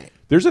insane.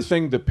 There's a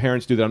thing that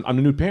parents do that I'm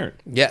a new parent.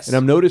 Yes. And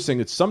I'm noticing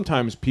that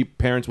sometimes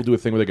parents will do a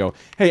thing where they go,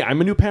 hey, I'm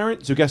a new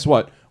parent, so guess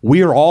what?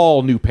 We are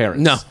all new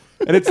parents. No.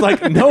 And it's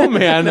like, no,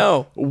 man.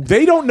 No.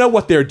 They don't know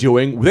what they're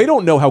doing. They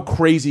don't know how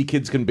crazy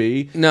kids can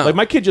be. No. Like,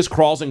 my kid just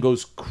crawls and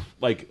goes,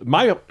 like,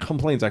 my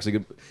complaint's actually,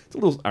 it's a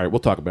little, all right,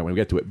 we'll talk about it when we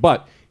get to it.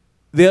 But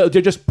they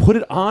just put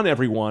it on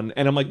everyone.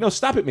 And I'm like, no,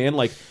 stop it, man.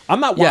 Like, I'm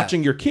not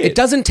watching your kid. It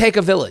doesn't take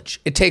a village.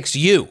 It takes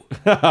you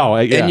yeah.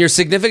 and your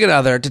significant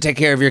other to take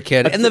care of your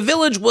kid. And the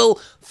village will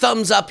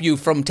thumbs up you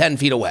from 10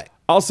 feet away.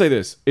 I'll say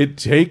this: it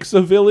takes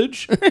a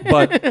village,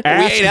 but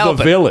ask the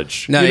helping.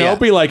 village. No,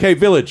 be like, "Hey,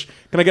 village,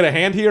 can I get a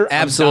hand here?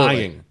 Absolutely. I'm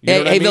dying." You know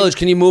what I Hey, mean? village,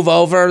 can you move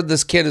over?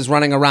 This kid is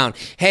running around.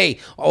 Hey,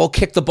 I'll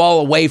kick the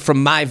ball away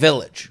from my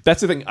village. That's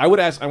the thing. I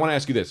want to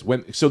ask you this: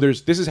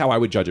 this is how I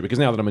would judge it, because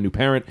now that I'm a new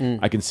parent,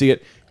 I can see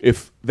it.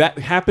 If that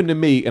happened to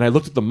me, and I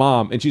looked at the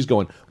mom, and she's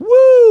going,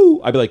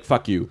 "Woo," I'd be like,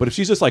 "Fuck you." But if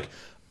she's just like,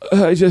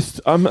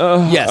 Yes, I'm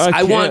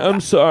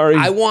sorry.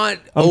 I want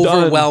I'm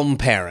overwhelmed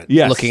parent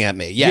Yes. looking at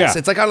me. Yes, Yeah.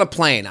 it's like on a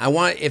plane. I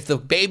want, if the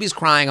baby's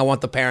crying, I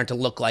want the parent to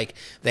look like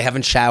they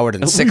haven't showered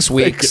in 6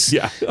 weeks.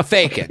 Yeah.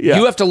 Fake it. Yeah.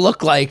 You have to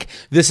look like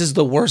this is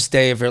the worst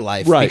day of your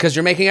life, Right. because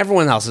you're making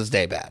everyone else's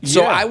day bad.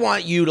 So Yeah. I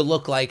want you to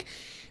look like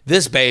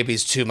this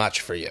baby's too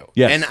much for you.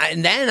 Yes.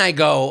 And then I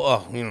go,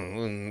 oh,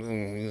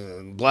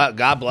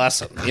 God bless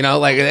them.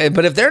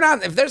 But if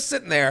they're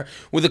sitting there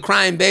with a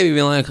crying baby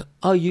being like,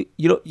 oh, you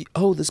don't,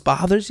 oh, this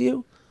bothers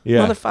you?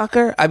 Yeah.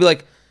 Motherfucker. I'd be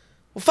like,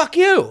 well, fuck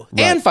you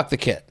and fuck the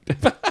kid.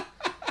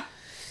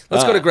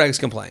 Let's go to Greg's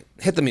complaint.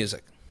 Hit the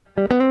music.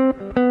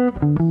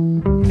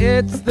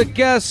 It's the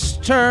guest's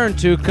turn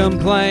to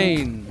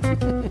complain.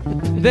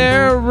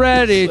 They're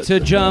ready to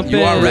jump in.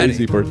 You are ready.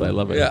 Crazy person. I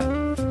love it. Yeah.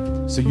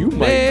 So you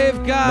might They've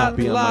not got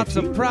be on lots my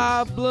of team.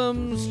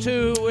 problems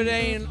too. It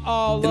ain't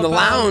all In the about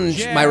lounge,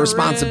 Jared. my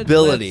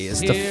responsibility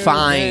Let's is to hear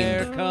find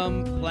their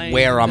complaint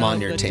where I'm on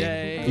of your the team.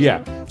 day.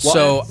 Yeah.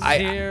 So Let's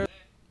hear-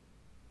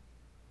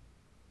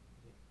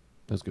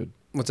 That's good.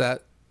 What's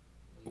that?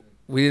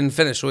 We didn't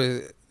finish.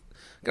 We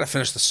gotta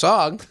finish the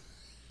song.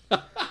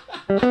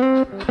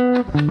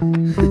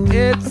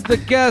 It's the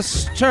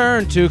guest's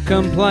turn to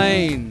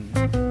complain.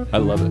 I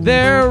love it.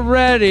 They're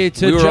ready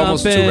to We were jump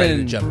almost in. too ready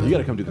to jump You in. got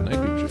to come do the night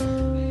creep show.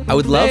 I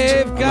would love to.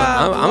 They've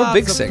got I'm a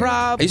big lots of singer.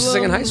 I used to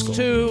sing in high school.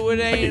 problems, too. It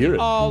ain't hear it.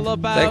 all Thank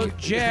about you.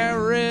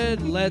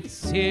 Jared.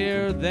 Let's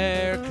hear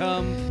their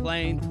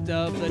complaint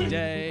of the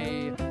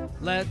day.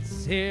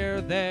 Let's hear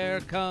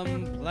their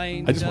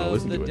complaint I just wanna of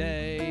listen the to it.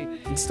 day.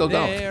 And still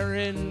don't. They're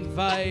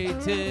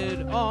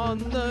invited on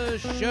the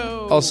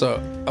show. Also,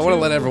 I want to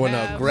let everyone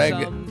know, have Greg,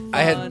 some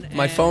I had fun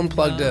my phone and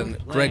plugged in.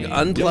 Greg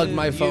complain unplugged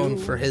my with phone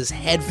you. for his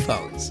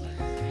headphones.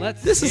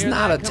 Let's This is hear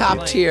not a that top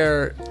complaint.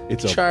 tier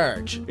It's a-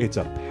 charge. It's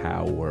a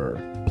power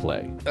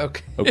play.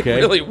 Okay. Okay. It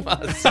really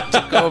was. It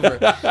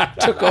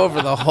took over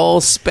the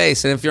whole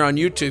space. And if you're on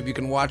YouTube, you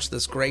can watch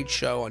this great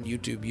show on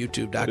YouTube,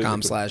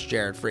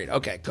 youtube.com/Jared Freed.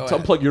 Okay, go To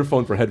ahead. unplug your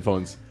phone for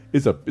headphones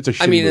is a shitty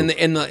I mean, move.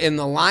 in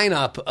the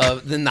lineup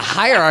of in the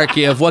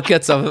hierarchy of what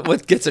gets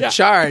a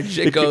charge,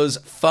 it goes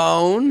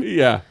phone.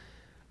 yeah.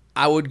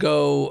 I would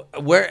go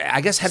where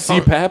I guess headphone.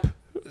 CPAP.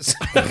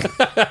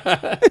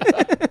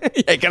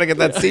 Yeah, you gotta get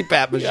that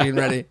CPAP machine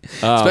ready,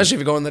 especially if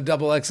you go in the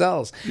double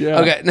XLs. Yeah.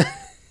 Okay.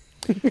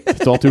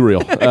 It's all too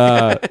real.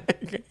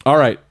 All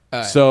right.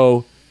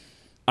 So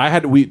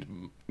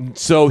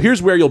So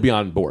here's where you'll be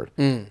on board.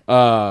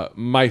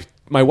 My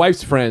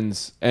wife's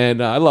friends,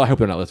 and I hope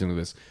they're not listening to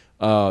this.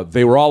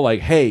 They were all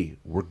like, "Hey,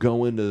 we're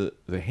going to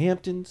the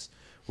Hamptons.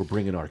 We're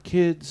bringing our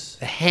kids.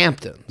 The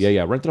Hamptons.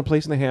 Yeah, renting a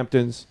place in the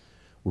Hamptons.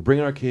 We're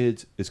bringing our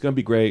kids. It's gonna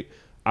be great."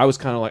 I was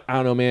kind of like, I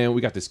don't know, man. We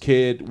got this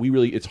kid.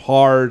 It's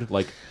hard.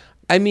 Like,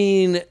 I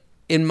mean,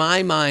 in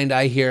my mind,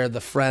 I hear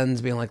the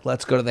friends being like,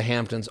 "Let's go to the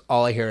Hamptons."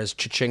 All I hear is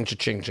cha-ching,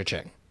 cha-ching,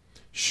 cha-ching.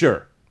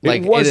 sure,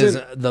 Like it it is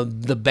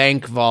wasn't. the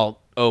bank vault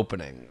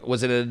opening.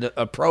 Was it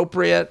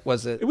appropriate?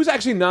 Was it? It was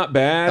actually not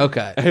bad.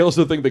 Okay. I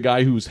also think the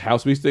guy whose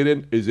house we stayed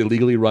in is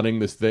illegally running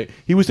this thing.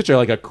 He was such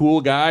a cool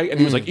guy, and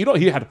he was like,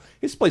 he had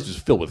his place was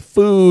filled with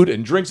food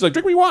and drinks. He's like,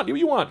 drink what you want, do what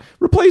you want.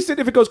 Replace it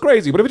if it goes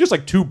crazy. But if it's just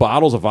like 2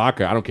 bottles of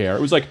vodka, I don't care.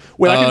 It was like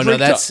when I can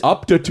drink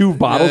up to 2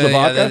 bottles of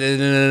vodka.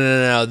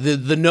 No.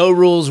 The no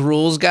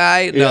rules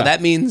guy. No, Yeah.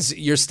 that means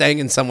you're staying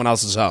in someone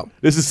else's home.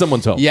 This is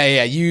someone's home.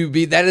 Yeah.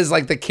 That is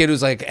like the kid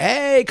who's like,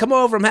 "Hey, come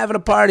over, I'm having a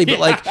party," but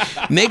like,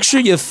 make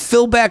sure you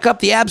fill back up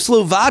the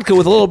absolute vodka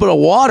with a little bit of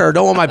water.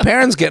 Don't want my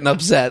parents getting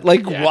upset.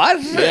 Like,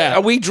 what? Yeah.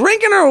 Are we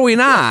drinking or are we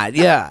not?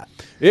 Yeah.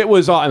 It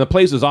was, and the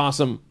place was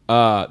awesome.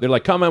 They're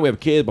like, come on, we have a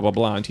kid, blah, blah,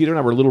 blah. And Tita and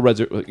I were a little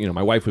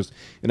my wife was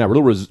and I were a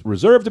little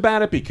reserved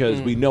about it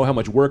because we know how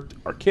much work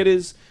our kid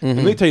is. And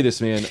let me tell you this,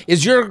 man.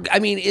 Is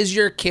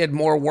your kid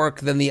more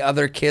work than the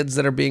other kids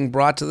that are being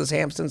brought to this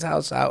Hamptons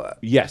house? How?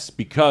 Yes,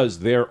 because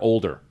they're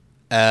older.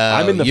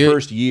 I'm in the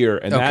first year,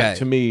 and that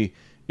to me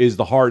is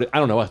the hardest. I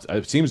don't know.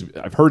 It seems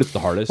I've heard it's the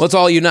hardest. Well, it's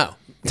all you know.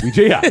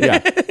 Yeah.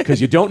 Because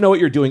you don't know what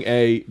you're doing,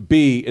 A.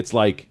 B, it's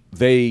like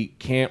they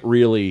can't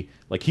really,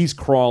 like he's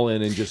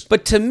crawling and just...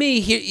 But to me,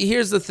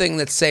 here's the thing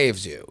that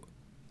saves you.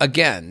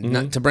 Again,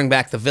 not to bring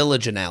back the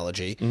village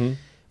analogy,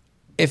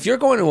 if you're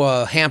going to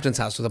a Hamptons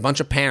house with a bunch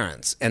of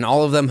parents and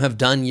all of them have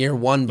done year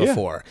one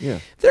before,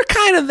 they're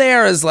kind of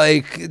there as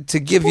like to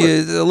give you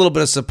a little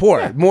bit of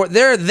support. Yeah. More,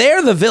 they're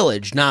the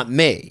village, not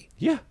me.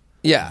 Yeah.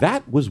 Yeah.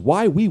 That was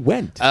why we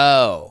went.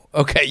 Oh,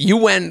 okay. You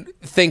went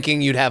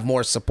thinking you'd have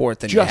more support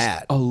than just you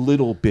had. A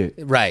little bit.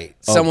 Right.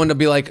 Someone to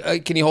be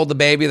like, can you hold the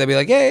baby? They'd be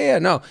like, yeah,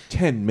 no.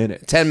 10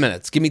 minutes. 10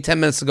 minutes. Give me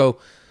 10 minutes to go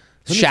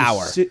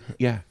shower.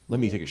 Let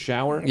me take a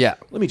shower. Yeah.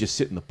 Let me just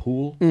sit in the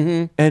pool.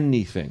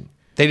 Anything.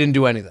 They didn't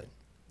do anything.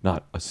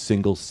 Not a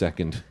single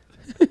second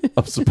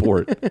of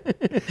support.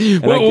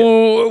 Wait,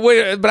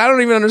 but I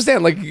don't even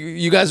understand. Like,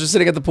 you guys are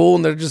sitting at the pool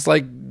and they're just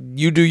like,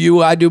 you do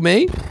you, I do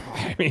me?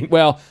 I mean,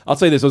 well, I'll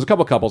say this. There's a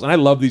couple couples, and I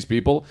love these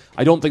people.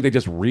 I don't think they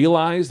just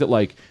realize that,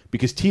 like,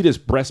 because Tita's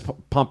breast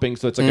pumping,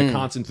 so it's like a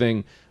constant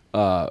thing.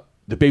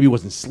 The baby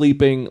wasn't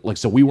sleeping, like,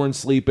 so we weren't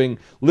sleeping.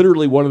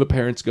 Literally, one of the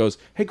parents goes,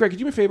 "Hey, Greg, could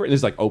you do me a favor?" And this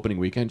is like opening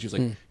weekend. She's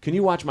like, "Can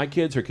you watch my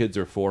kids?" Her kids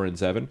are 4 and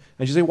 7.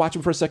 And she's like, "Watch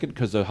them for a second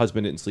because the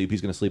husband didn't sleep.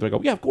 He's going to sleep." And I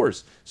go, "Yeah, of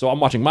course." So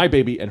I'm watching my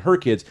baby and her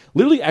kids.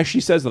 Literally, as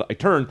she says that, I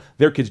turn,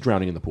 their kid's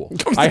drowning in the pool.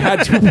 I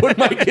had to put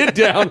my kid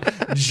down,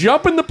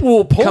 jump in the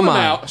pool, pull him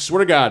out. I swear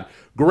to God.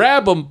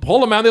 Grab him,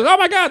 pull him out. They're like, "Oh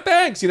my God,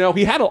 thanks!" You know,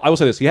 I will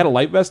say this: he had a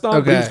life vest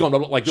on, but he was going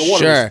like the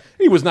water.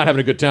 He was not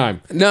having a good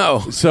time. No.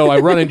 So I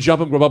run and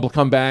jump him, grab up,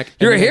 come back.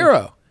 You're a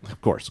hero.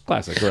 Of course,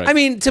 classic. Right. I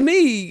mean, to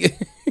me,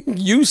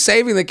 you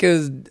saving the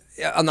kid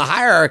on the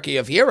hierarchy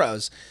of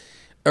heroes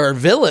or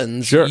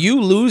villains, you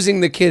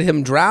losing the kid,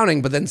 him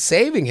drowning, but then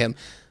saving him.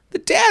 The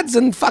dad's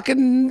in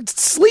fucking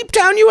Sleep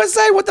Town,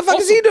 USA. What the fuck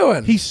is he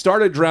doing? He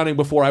started drowning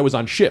before I was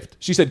on shift.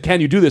 She said, "Can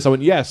you do this?" I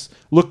went, "Yes."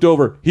 Looked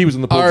over. He was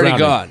in the pool already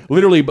drowning. Gone.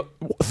 Literally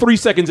 3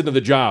 seconds into the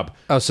job.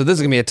 Oh, so this is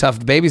going to be a tough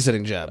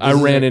babysitting job. I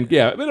ran in.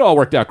 Yeah, it all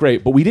worked out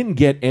great. But we didn't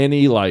get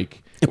any,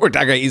 like... It worked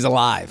out great. He's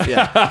alive.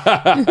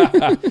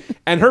 Yeah.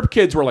 And her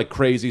kids were, like,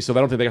 crazy, so I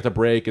don't think they got to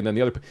break. And then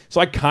the other... So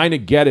I kind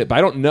of get it. But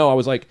I don't know. I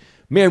was like,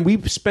 man,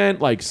 we've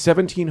spent, like,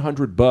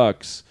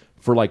 $1,700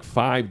 for like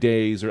 5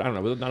 days, or I don't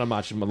know, not a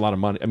lot of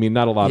money. I mean,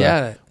 not a lot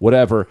of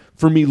whatever.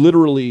 For me,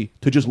 literally,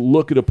 to just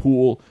look at a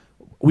pool,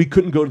 we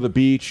couldn't go to the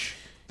beach.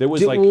 There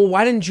was well,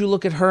 why didn't you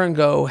look at her and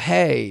go,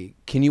 "Hey,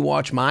 can you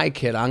watch my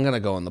kid? I'm going to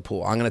go in the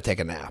pool. I'm going to take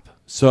a nap."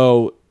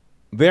 So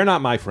they're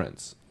not my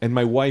friends, and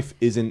my wife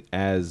isn't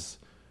as.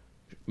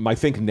 I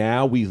think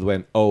now we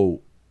went,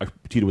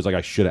 Tita was like,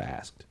 "I should have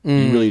asked.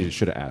 You really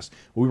should have asked."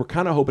 We were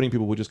kind of hoping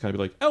people would just kind of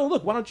be like, "Oh,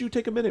 look, why don't you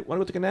take a minute? Why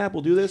don't we take a nap?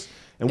 We'll do this."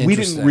 And we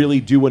didn't really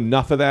do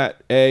enough of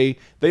that. They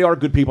are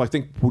good people. I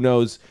think, who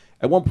knows?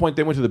 At one point,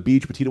 they went to the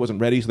beach, but Tita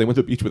wasn't ready, so they went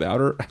to the beach without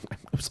her.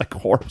 It was like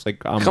horrible. It was like,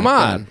 come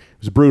on. It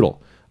was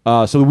brutal.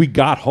 So we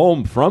got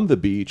home from the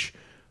beach,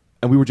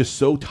 and we were just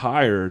so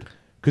tired.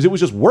 Because it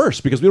was just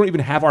worse because we don't even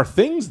have our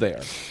things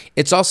there.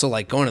 It's also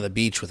like going to the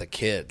beach with a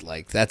kid.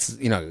 Like that's,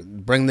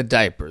 bring the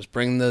diapers,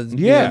 bring the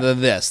the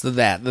this, the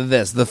that, the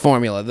this, the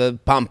formula, the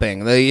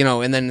pumping,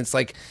 and then it's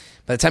like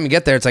by the time you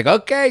get there, it's like,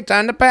 okay,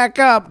 time to pack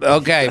up.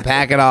 Okay,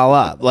 pack it all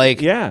up.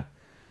 Like, yeah.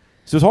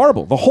 So it was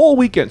horrible. The whole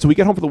weekend. So we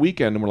get home for the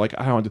weekend and we're like,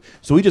 I don't want to.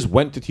 So we just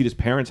went to Tita's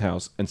parents'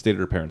 house and stayed at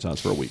her parents'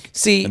 house for a week.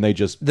 See, and they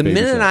just the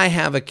minute I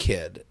have a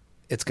kid,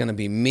 it's going to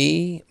be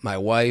me, my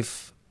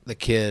wife, the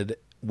kid.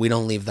 We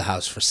don't leave the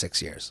house for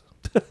 6 years.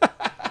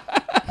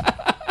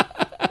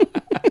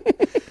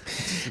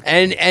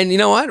 and you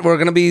know what? We're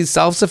going to be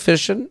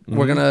self-sufficient.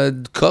 We're going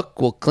to cook.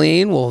 We'll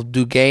clean. We'll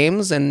do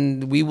games.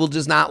 And we will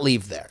just not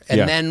leave there.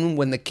 And then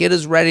when the kid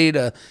is ready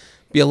to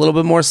be a little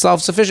bit more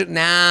self-sufficient,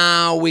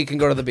 now we can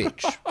go to the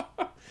beach.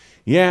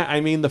 Yeah, I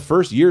mean, the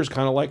first year is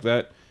kind of like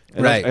that.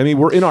 And right. I mean,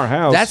 we're in our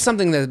house. That's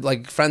something that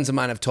like friends of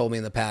mine have told me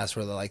in the past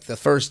where they're like, the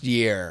first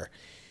year...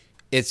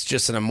 it's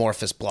just an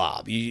amorphous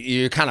blob.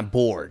 You're kind of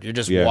bored. You're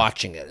just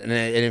watching it. And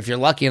if you're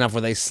lucky enough where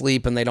they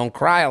sleep and they don't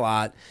cry a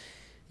lot,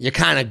 you're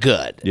kind of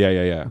good.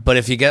 Yeah. But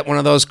if you get one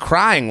of those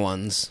crying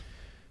ones...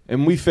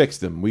 And we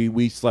fixed him.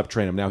 We slept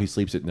train him. Now he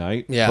sleeps at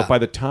night. Yeah. But by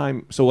the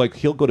time... So, like,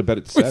 he'll go to bed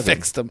at 7. We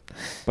fixed him.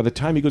 By the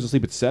time he goes to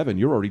sleep at 7,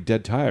 you're already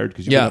dead tired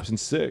because you've been up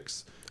since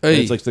 6. And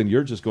it's like, then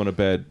you're just going to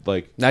bed,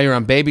 like... Now you're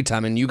on baby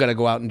time and you got to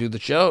go out and do the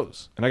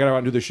shows. And I got to go out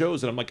and do the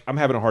shows. And I'm like, I'm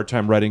having a hard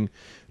time writing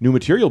new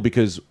material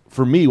because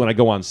for me, when I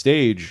go on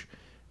stage...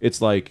 It's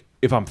like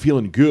if I'm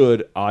feeling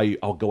good,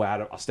 I'll go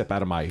out. I'll step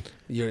out of my.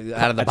 You're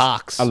out of the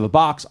box. Out of the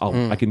box.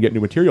 I can get new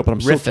material. But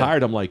I'm so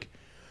tired. I'm like,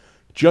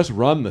 just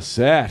run the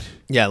set.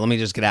 Yeah, let me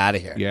just get out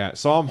of here. Yeah.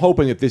 So I'm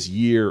hoping that this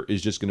year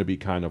is just going to be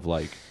kind of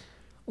like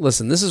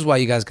Listen, this is why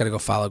you guys got to go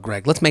follow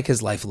Greg. Let's make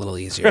his life a little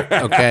easier,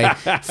 okay?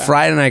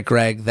 Friday Night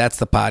Greg, that's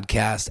the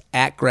podcast.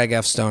 At Greg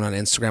F. Stone on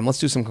Instagram. Let's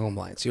do some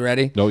complaints. You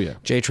ready? Oh, yeah.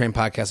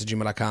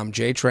 JTrainPodcast@gmail.com.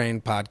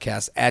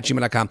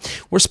 JTrainPodcast@gmail.com.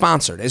 We're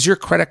sponsored. Is your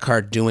credit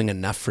card doing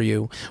enough for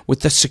you? With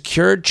the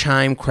secured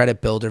Chime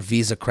Credit Builder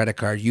Visa credit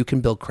card, you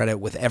can build credit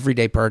with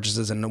everyday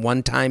purchases and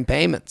one-time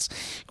payments.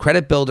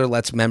 Credit Builder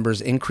lets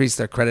members increase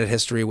their credit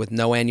history with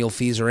no annual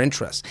fees or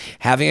interest.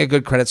 Having a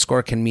good credit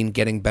score can mean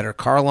getting better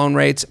car loan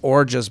rates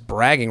or just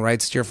bragging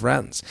rights to your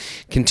friends.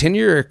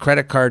 Continue your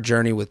credit card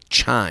journey with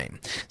Chime.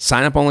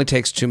 Sign up only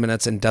takes 2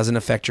 minutes and doesn't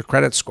affect your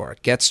credit score.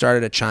 Get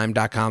started at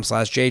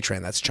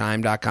chime.com/JTrain. That's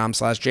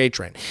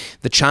chime.com/JTrain.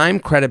 The Chime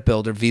Credit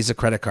Builder Visa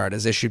credit card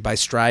is issued by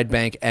Stride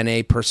Bank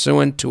NA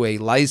pursuant to a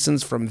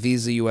license from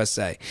Visa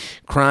USA.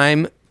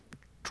 Chime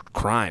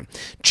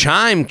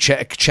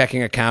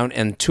checking account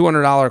and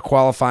 $200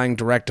 qualifying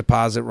direct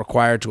deposit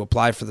required to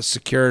apply for the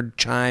secured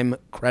Chime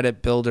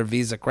Credit Builder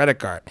Visa credit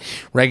card.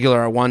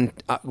 Regular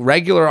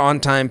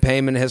on-time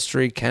payment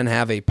history can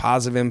have a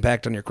positive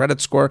impact on your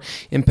credit score.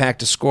 Impact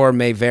to score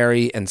may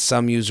vary, and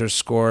some users'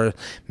 score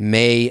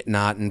may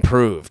not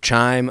improve.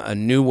 Chime, a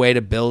new way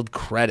to build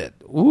credit.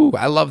 Ooh,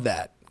 I love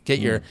that.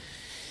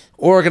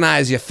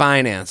 Organize your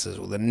finances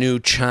with a new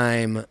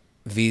Chime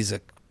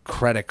Visa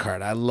credit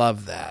card. I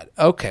love that.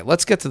 Okay,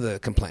 let's get to the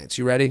complaints.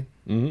 You ready?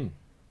 Mm-hmm.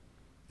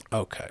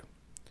 Okay.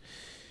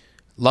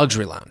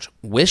 Luxury Lounge.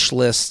 Wish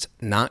list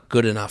not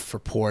good enough for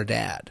poor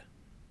dad.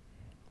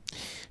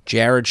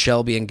 Jared,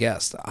 Shelby, and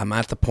guest. I'm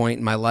at the point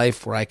in my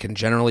life where I can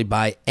generally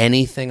buy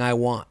anything I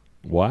want.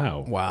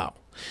 Wow.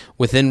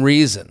 Within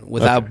reason,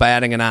 without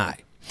batting an eye.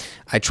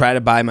 I try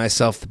to buy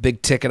myself the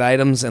big ticket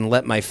items and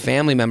let my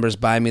family members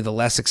buy me the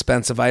less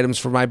expensive items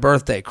for my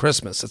birthday,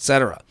 Christmas,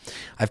 etc.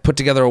 I've put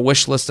together a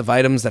wish list of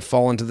items that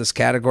fall into this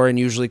category and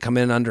usually come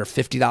in under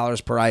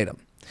 $50 per item.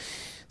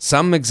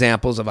 Some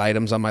examples of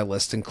items on my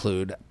list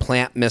include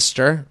Plant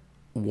Mister,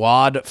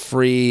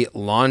 wad-free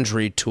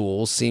laundry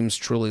tool, seems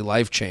truly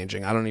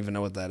life-changing. I don't even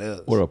know what that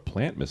is. What a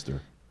Plant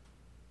Mister?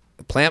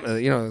 Plant,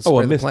 spray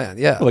the plant,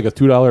 yeah. Like a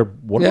 $2 water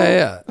bottle?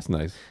 Yeah. That's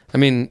nice. I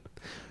mean,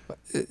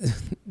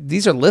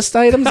 these are list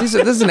items? This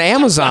is an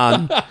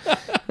Amazon.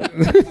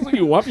 What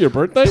you want for your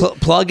birthday?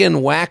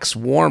 Plug-in wax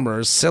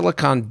warmers,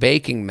 silicone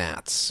baking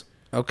mats.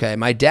 Okay,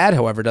 my dad,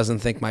 however, doesn't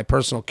think my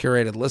personal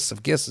curated list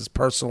of gifts is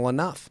personal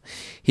enough.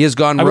 He has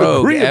gone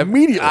rogue.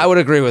 I would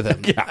agree with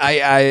him.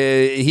 Yeah.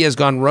 He has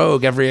gone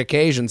rogue every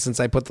occasion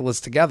since I put the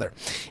list together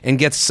and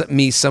gets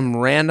me some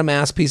random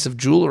ass piece of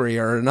jewelry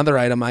or another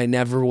item I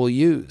never will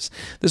use.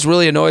 This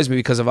really annoys me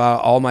because of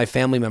all my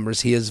family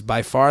members. He is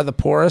by far the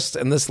poorest,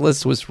 and this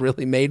list was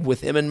really made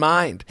with him in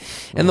mind.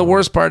 And the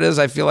worst part is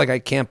I feel like I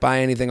can't buy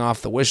anything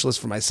off the wish list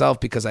for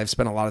myself because I've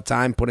spent a lot of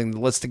time putting the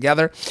list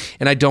together,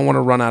 and I don't want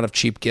to run out of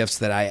cheap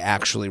gifts that I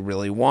actually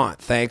really want.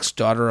 Thanks,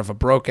 daughter of a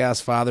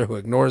broke-ass father who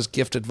ignores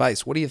gift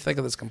advice. What do you think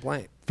of this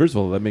complaint? First of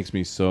all, that makes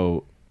me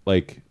so,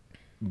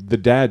 the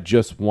dad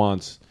just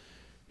wants,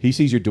 he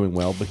sees you're doing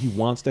well, but he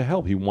wants to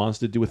help. He wants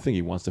to do a thing.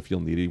 He wants to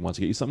feel needed. He wants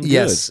to get you something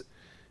good.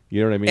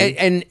 You know what I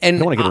mean?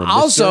 And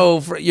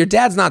also, your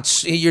dad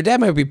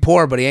might be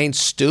poor, but he ain't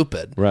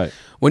stupid. Right.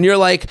 When you're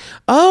like,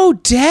 oh,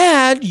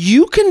 Dad,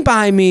 you can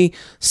buy me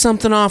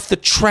something off the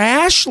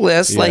trash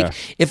list. Yeah. Like,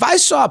 if I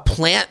saw a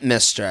Plant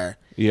Mister...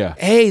 Yeah.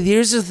 Hey,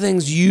 these are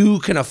things you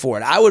can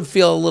afford. I would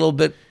feel a little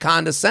bit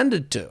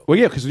condescended to. Well,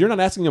 yeah, because you're not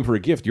asking him for a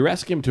gift. You're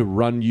asking him to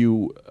run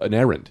you an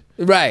errand.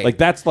 Right.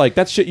 That's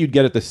shit you'd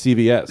get at the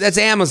CVS. That's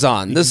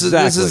Amazon. This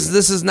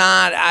is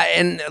not.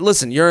 And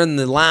listen, you're in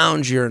the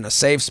lounge. You're in a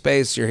safe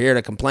space. You're here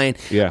to complain.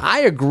 Yeah.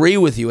 I agree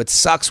with you. It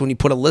sucks when you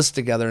put a list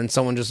together and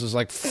someone just was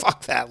like,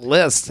 "Fuck that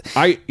list,"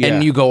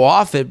 and you go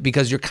off it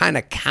because you're kind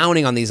of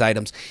counting on these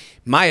items.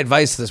 My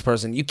advice to this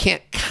person: you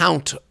can't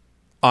count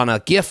on a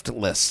gift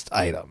list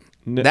item.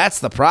 No. That's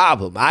the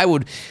problem.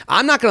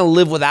 I'm not going to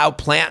live without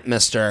Plant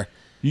Mister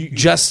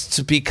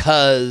just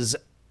because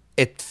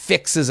it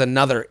fixes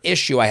another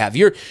issue I have.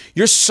 You're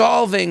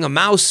solving a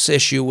mouse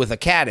issue with a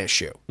cat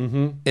issue,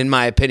 in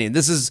my opinion.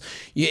 This is,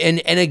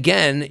 and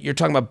again, you're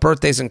talking about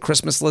birthdays and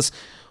Christmas lists.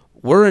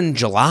 We're in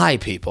July,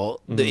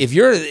 people.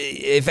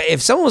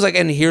 If someone was like,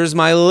 and here's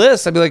my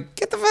list, I'd be like,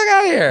 get the fuck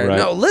out of here. Right.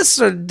 No,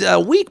 lists are a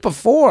week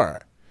before.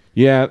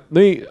 Yeah, let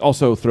me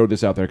also throw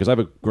this out there because I have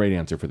a great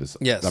answer for this.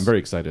 Yes. I'm very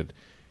excited.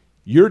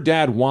 Your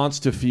dad wants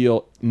to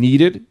feel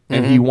needed,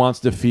 and he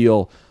wants to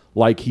feel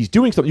like he's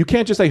doing something. You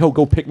can't just say, oh,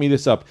 go pick me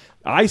this up.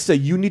 I say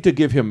you need to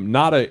give him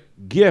not a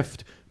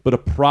gift, but a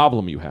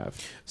problem you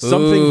have.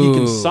 Something he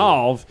can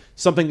solve,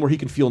 something where he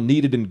can feel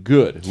needed and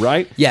good,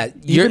 right? Yeah.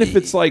 Even if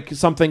it's like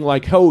something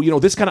like, oh,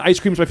 this kind of ice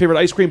cream is my favorite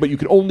ice cream, but you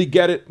can only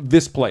get it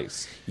this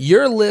place.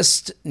 Your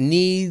list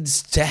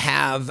needs to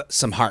have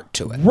some heart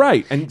to it.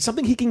 Right. And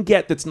something he can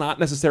get that's not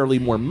necessarily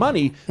more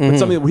money, but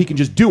something where he can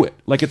just do it.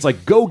 Like it's like,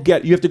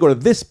 you have to go to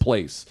this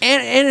place.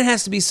 And it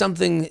has to be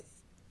something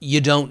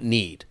you don't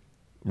need.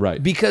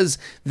 Right. Because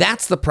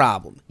that's the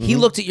problem. He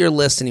looked at your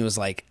list and he was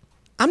like,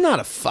 I'm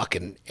not a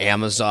fucking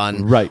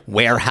Amazon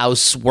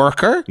warehouse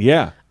worker.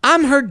 Yeah.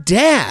 I'm her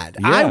dad.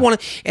 Yeah. I want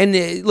to. And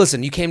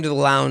listen, you came to the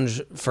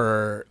lounge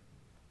for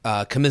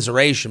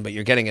commiseration, but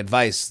you're getting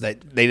advice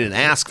that they didn't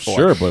ask for.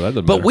 Sure, but that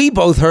doesn't But matter. we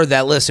both heard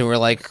that list and we were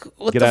like,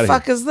 what Get the outta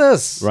fuck here. is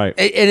this? Right.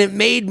 And it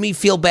made me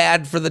feel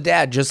bad for the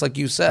dad, just like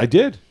you said. I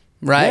did.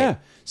 Right. Yeah.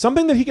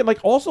 Something that he can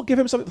also give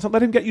him something.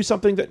 Let him get you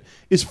something that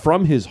is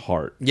from his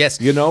heart. Yes.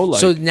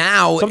 So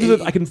now something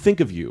that I can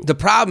think of you. The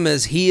problem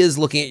is he is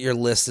looking at your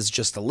list as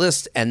just a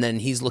list, and then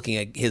he's looking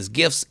at his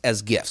gifts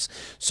as gifts.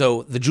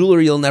 So the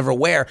jewelry you'll never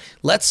wear,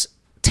 let's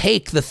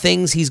take the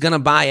things he's going to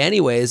buy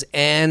anyways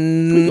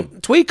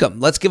and tweak them.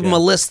 Let's give him a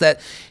list that,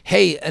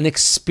 hey, an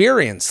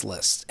experience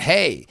list.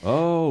 Hey,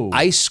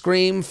 ice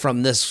cream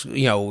from this,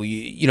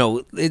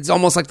 it's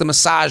almost like the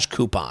massage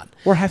coupon.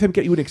 Or have him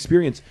get you an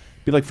experience.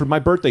 Be like, for my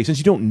birthday, since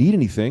you don't need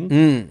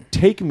anything,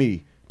 take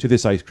me to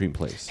this ice cream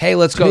place. Hey,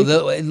 let's go.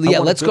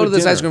 wanna Let's go go to to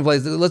this dinner. ice cream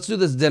place. Let's do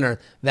this dinner.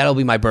 That'll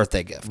be my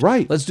birthday gift.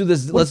 Right. Let's do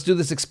this. Let's do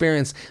this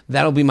experience.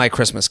 That'll be my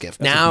Christmas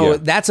gift. yeah.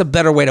 That's a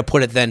better way to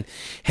put it than,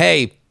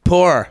 hey,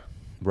 poor.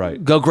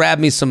 Right. Go grab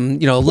me some,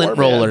 lint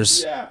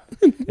rollers. Yeah.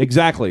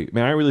 Exactly.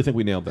 Man, I really think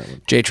we nailed that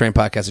one.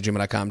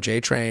 JTrainPodcast@gmail.com.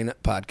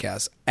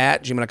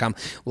 JTrainPodcast@gmail.com.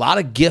 A lot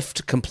of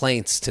gift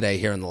complaints today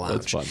here in the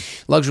lounge. That's fun.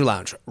 Luxury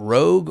Lounge.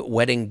 Rogue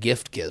wedding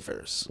gift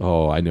givers.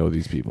 Oh, I know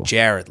these people.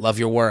 Jared, love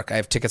your work. I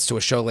have tickets to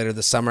a show later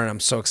this summer, and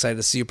I'm so excited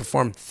to see you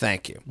perform.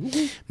 Thank you.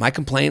 My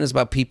complaint is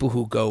about people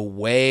who go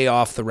way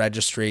off the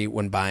registry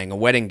when buying a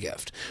wedding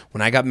gift.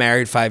 When I got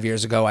married 5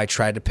 years ago, I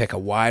tried to pick a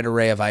wide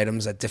array of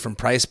items at different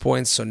price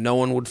points so no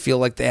one would feel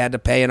like they had to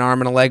pay an arm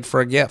and a leg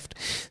for a gift.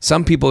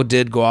 Some people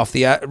did go off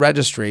the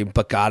registry,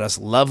 but got us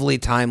lovely,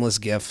 timeless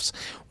gifts,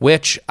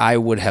 which I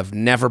would have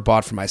never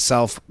bought for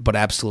myself, but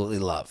absolutely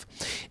love.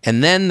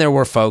 And then there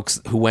were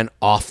folks who went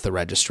off the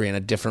registry in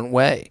a different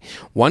way.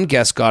 One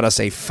guest got us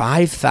a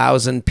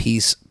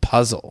 5,000-piece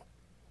puzzle.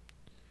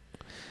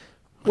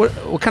 What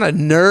kind of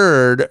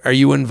nerd are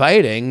you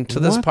inviting to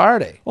this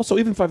party? Also,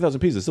 even 5,000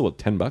 pieces is still, what,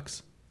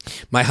 $10?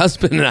 My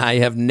husband and I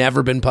have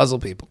never been puzzle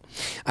people.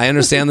 I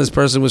understand this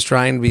person was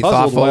trying to be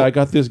Puzzled thoughtful. why I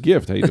got this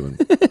gift. How you doing?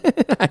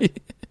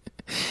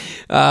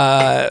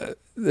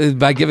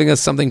 By giving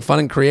us something fun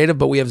and creative,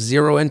 but we have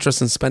zero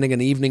interest in spending an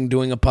evening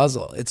doing a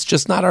puzzle. It's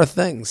just not our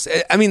things.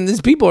 I mean,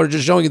 these people are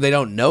just showing you they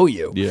don't know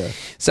you. Yeah.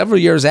 Several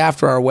years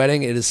after our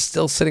wedding, it is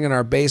still sitting in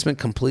our basement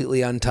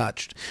completely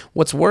untouched.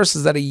 What's worse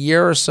is that a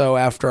year or so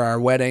after our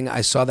wedding, I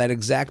saw that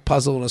exact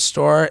puzzle in a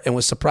store and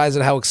was surprised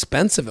at how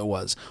expensive it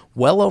was.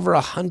 Well over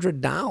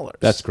 $100.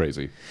 That's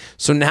crazy.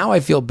 So now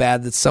I feel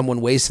bad that someone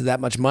wasted that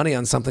much money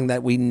on something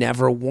that we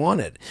never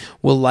wanted.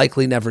 We'll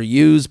likely never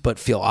use, but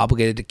feel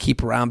obligated to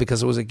keep around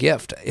because it was a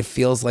gift. It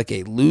feels like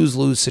a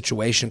lose-lose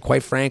situation.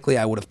 Quite frankly,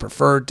 I would have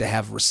preferred to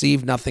have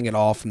received nothing at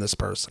all from this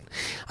person.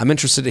 I'm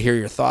interested to hear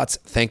your thoughts.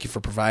 Thank you for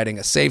providing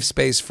a safe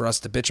space for us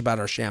to bitch about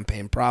our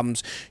champagne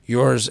problems.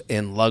 Yours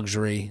in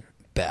luxury,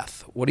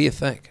 Beth. What do you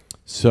think?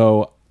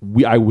 So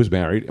I was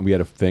married, and we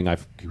had a thing.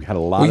 We had a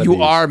lot of You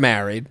these. are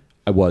married.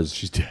 I was.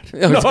 She's dead.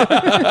 No,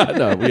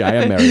 yeah, I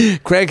am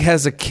married. Greg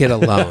has a kid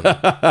alone.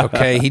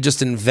 Okay, he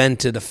just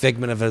invented a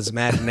figment of his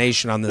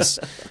imagination on this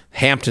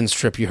Hamptons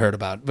trip you heard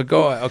about. But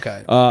go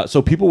okay.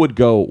 So people would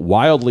go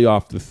wildly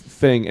off the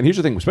thing, and here's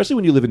the thing: especially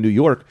when you live in New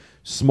York,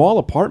 small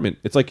apartment.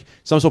 It's like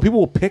so people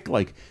will pick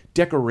like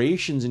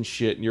decorations and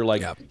shit, and you're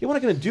like, Yep. "Yeah, what am I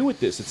going to do with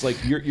this?" It's like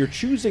you're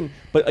choosing,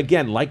 but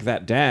again, like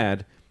that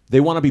dad. They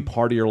want to be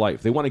part of your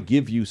life. They want to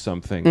give you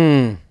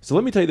something. So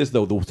let me tell you this,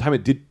 though. The time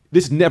it did,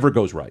 this never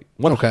goes right.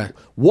 One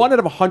out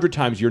of 100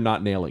 times, you're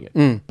not nailing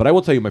it. But I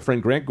will tell you, my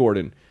friend Grant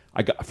Gordon,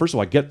 first of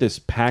all, I get this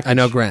package. I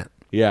know Grant.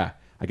 Yeah.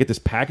 I get this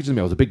package in the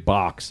mail. It was a big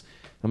box.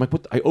 I'm like,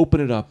 what? I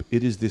open it up.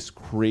 It is this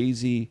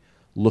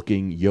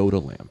crazy-looking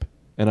Yoda lamp.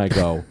 And I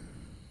go,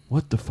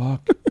 what the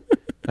fuck?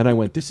 And I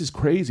went, this is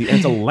crazy. And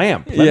it's a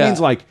lamp. That means,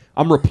 like,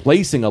 I'm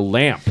replacing a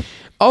lamp.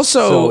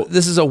 Also,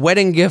 this is a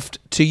wedding gift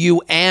to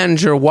you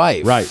and your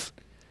wife. Right.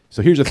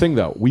 So here's the thing,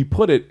 though. We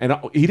put it, and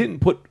he didn't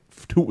put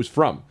who it was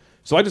from.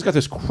 So I just got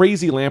this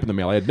crazy lamp in the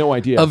mail. I had no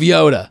idea. Of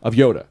Yoda.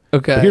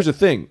 Okay. But here's the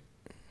thing.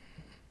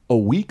 A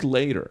week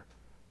later,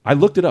 I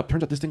looked it up.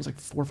 Turns out this thing's like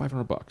 $400 or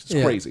 $500.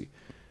 It's crazy.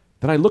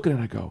 Then I look at it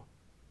and I go,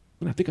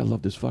 man, I think I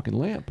love this fucking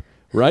lamp.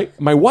 Right?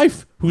 My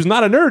wife, who's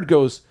not a nerd,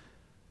 goes,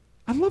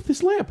 I love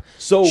this lamp.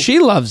 So she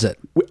loves it.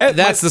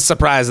 That's the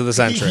surprise of the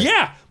century.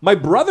 Yeah. My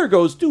brother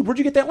goes, dude, where'd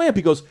you get that lamp?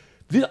 He goes,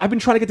 I've been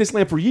trying to get this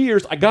lamp for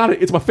years. I got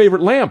it. It's my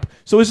favorite lamp.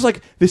 So it's just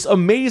like this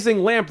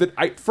amazing lamp that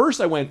I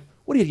went,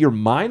 what are you, your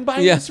mind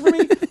buying this for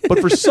me? But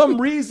for some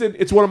reason,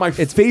 it's one of my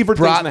favorite things in the house.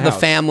 Brought the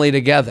family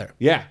together.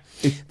 Yeah.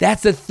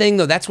 That's the thing,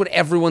 though. That's what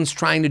everyone's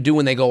trying to do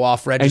when they go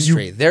off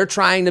registry. They're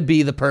trying to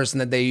be the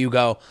person that you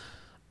go,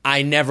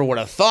 I never would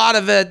have thought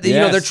of it. You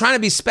know, they're trying to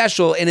be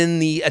special, and in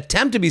the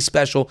attempt to be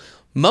special,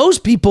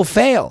 most people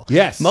fail.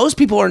 Yes. Most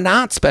people are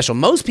not special.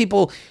 Most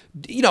people,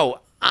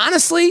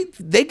 honestly,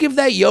 they give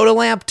that Yoda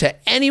lamp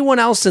to anyone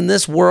else in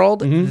this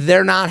world,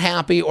 they're not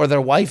happy or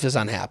their wife is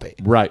unhappy.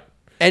 Right.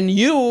 And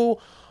you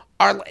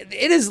are,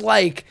 it is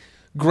like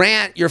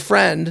Grant, your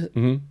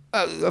friend,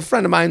 a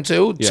friend of mine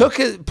too,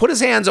 put his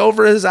hands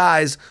over his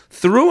eyes,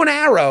 threw an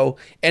arrow,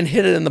 and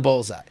hit it in the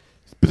bullseye.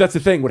 But that's the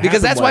thing.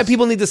 Because that's why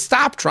people need to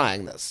stop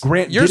trying this.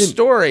 Grant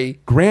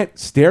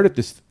stared at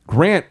this.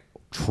 Grant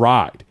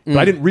tried, but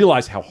I didn't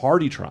realize how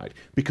hard he tried.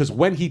 Because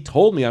when he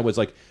told me, I was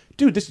like,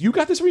 dude, you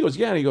got this? He goes,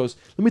 yeah. And he goes,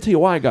 let me tell you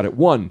why I got it.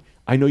 One,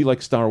 I know you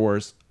like Star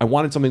Wars. I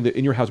wanted something that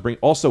in your house bring.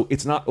 Also,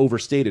 it's not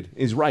overstated.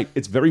 He's right.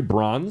 It's very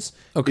bronze.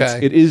 Okay.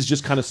 It is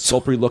just kind of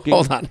sultry looking.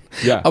 Hold on.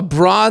 Yeah. A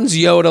bronze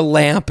Yoda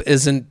lamp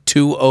isn't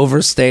too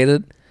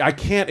overstated. I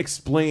can't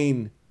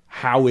explain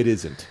how it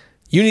isn't.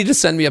 You need to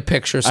send me a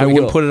picture so we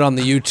can put it on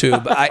the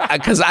YouTube.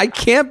 Because I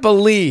can't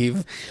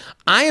believe.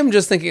 I am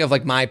just thinking of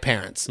like my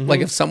parents.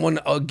 Like if someone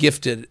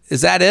gifted.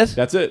 Is that it?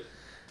 That's it.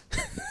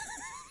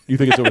 You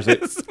think it's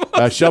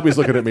overstated? Shelby's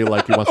looking at me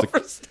like he wants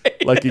to,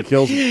 like he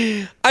kills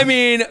me. I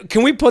mean,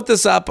 can we put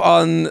this up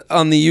on the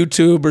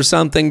YouTube or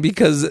something?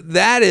 Because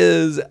that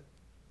is,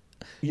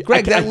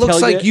 Greg, that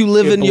looks like you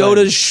live in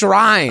Yoda's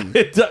shrine.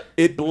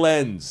 It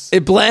blends.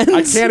 It blends?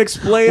 I can't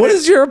explain it. What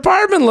does your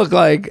apartment look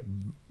like?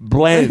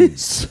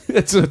 Blends.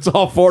 It's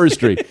all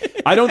forestry.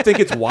 I don't think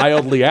it's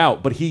wildly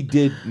out, but he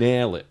did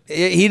nail it.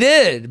 He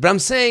did. But I'm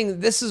saying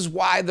this is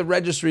why the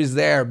registry is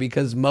there,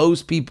 because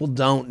most people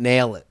don't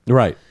nail it.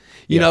 Right.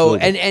 You know,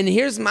 and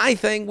here's my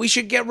thing. We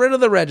should get rid of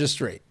the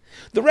registry.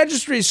 The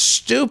registry is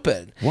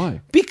stupid.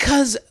 Why?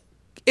 Because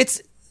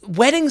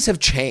weddings have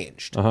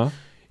changed.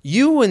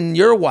 You and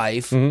your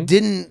wife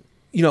didn't,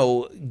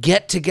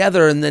 get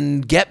together and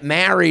then get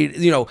married.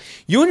 You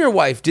and your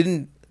wife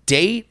didn't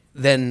date,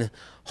 then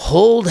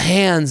hold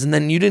hands, and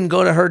then you didn't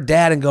go to her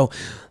dad and go,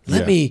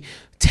 let me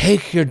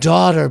take your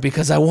daughter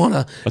because I want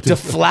to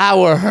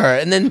deflower her.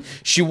 And then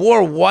she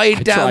wore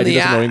white down the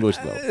aisle. He doesn't know English,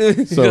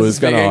 though. So it's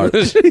kind of hard.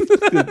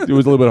 It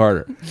was a little bit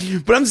harder.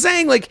 But I'm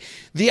saying, like,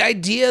 the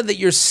idea that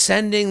you're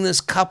sending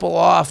this couple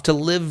off to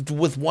live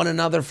with one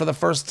another for the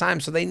first time,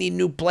 so they need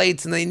new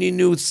plates and they need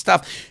new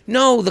stuff.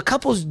 No, the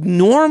couples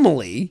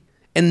normally,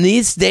 in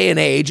this day and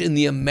age, in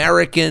the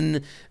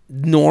American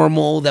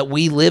normal that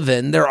we live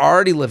in, they're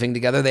already living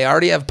together. They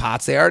already have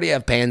pots. They already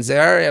have pans. They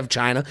already have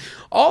china.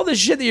 All the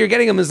shit that you're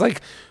getting them is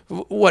like,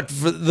 what,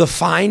 for the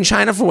fine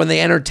china for when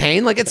they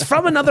entertain? Like, it's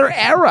from another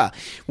era.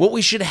 What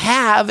we should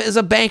have is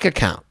a bank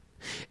account.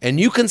 And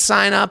you can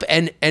sign up,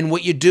 and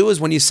what you do is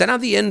when you send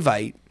out the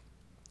invite,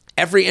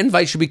 every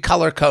invite should be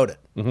color-coded.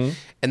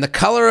 And the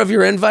color of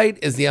your invite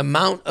is the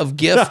amount of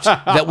gift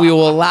that we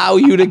will allow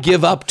you to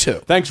give up to.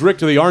 Thanks, Rick,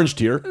 to the orange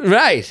tier.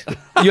 Right.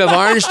 You have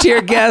orange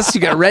tier guests,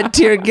 you got red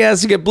tier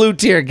guests, you get blue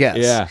tier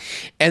guests. Yeah.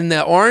 And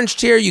the orange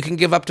tier, you can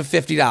give up to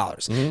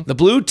 $50. The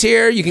blue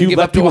tier, you can give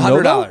up to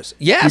 $100.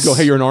 Yes. You go,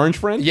 hey, you're an orange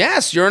friend?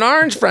 Yes, you're an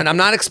orange friend. I'm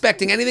not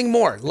expecting anything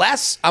more.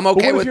 Less, I'm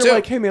okay with you're too.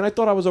 Like, hey, man, I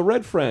thought I was a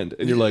red friend.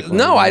 And you're like,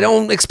 no, I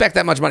don't expect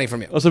that much money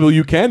from you. I said, well,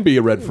 you can be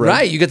a red friend.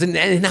 Right. You get to,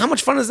 and how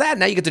much fun is that?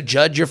 Now you get to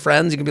judge your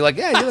friends. You can be like,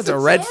 yeah, that's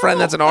a red friend,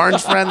 that's an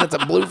orange friend, that's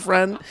a blue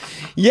friend.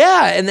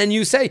 Yeah, and then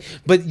you say,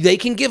 but they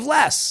can give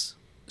less.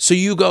 So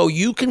you go,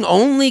 you can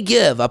only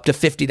give up to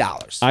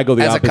 $50. I go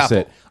the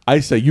opposite. I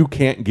say you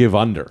can't give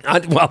under.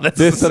 Well, that's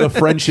this sort of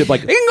friendship.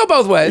 Like, it can go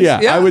both ways. Yeah,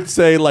 I would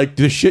say, like,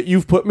 the shit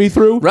you've put me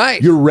through,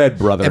 right? You're red,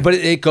 brother. But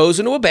it goes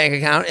into a bank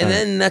account, and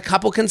then the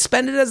couple can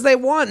spend it as they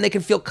want, and they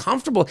can feel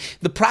comfortable.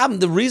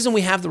 The reason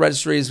we have the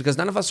registry is because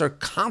none of us are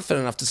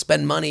confident enough to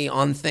spend money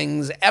on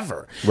things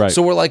ever. Right.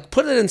 So we're like,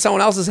 put it in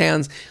someone else's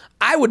hands.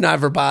 I would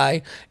never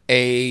buy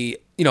a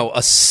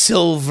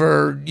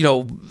silver,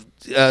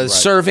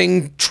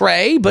 serving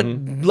tray, but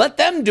let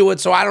them do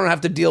it so I don't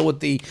have to deal with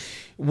the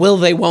will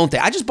they, won't they.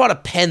 I just bought a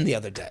pen the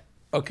other day.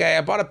 Okay,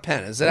 I bought a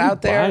pen. Is it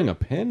out there? Buying a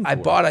pen? I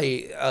bought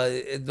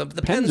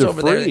the pen's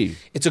over free. there.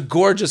 It's a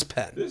gorgeous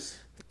pen.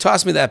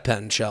 Toss me that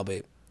pen,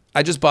 Shelby.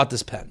 I just bought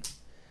this pen.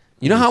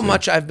 You know how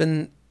much I've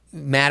been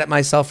mad at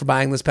myself for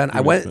buying this pen? I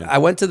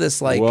went to this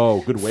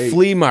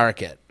flea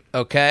market.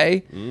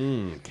 Okay,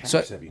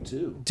 Caps heavy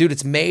too, dude.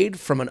 It's made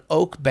from an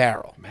oak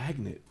barrel,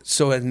 magnet.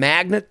 So a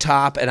magnet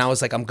top, and I was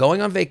like, I'm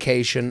going on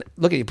vacation.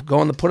 Look at you,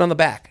 put on the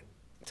back,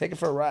 take it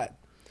for a ride.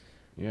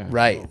 Yeah,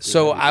 right.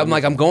 So I'm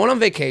like, I'm going on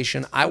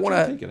vacation. I want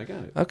to. I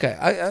got it. Okay,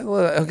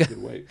 okay.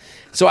 Good wait.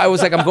 So I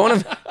was like, I'm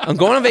going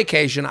on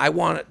vacation. I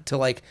want to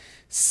like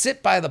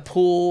sit by the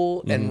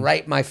pool and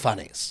write my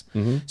funnies.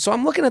 So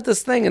I'm looking at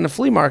this thing in the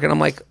flea market. I'm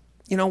like,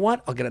 you know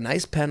what? I'll get a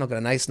nice pen. I'll get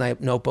a nice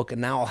notebook,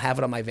 and now I'll have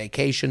it on my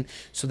vacation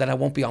so that I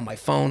won't be on my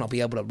phone. I'll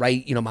be able to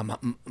write,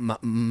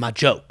 my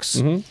jokes.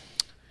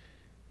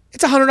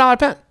 It's $100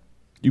 pen.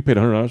 You paid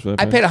 $100 for that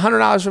pen? I paid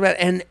 $100 for that,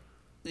 and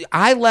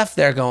I left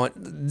there going,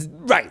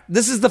 right,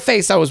 this is the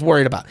face I was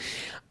worried about.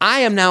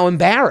 I am now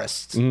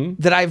embarrassed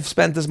that I've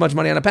spent this much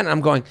money on a pen. And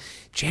I'm going,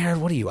 Jared,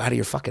 what are you, out of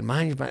your fucking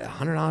mind? You spent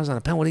 $100 on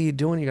a pen. What are you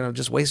doing? You're going to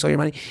just waste all your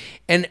money.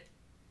 And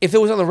if it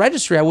was on the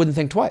registry, I wouldn't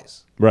think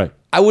twice. Right.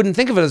 I wouldn't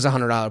think of it as a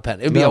 $100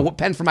 pen. It would be a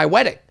pen for my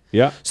wedding.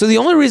 Yeah. So the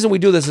only reason we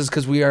do this is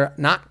because we are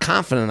not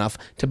confident enough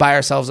to buy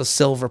ourselves a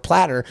silver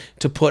platter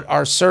to put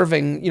our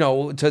serving,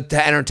 to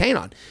entertain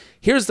on.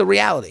 Here's the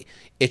reality.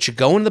 It should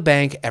go into the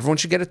bank. Everyone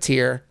should get a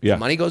tier. Yeah. The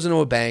money goes into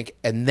a bank,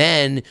 and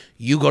then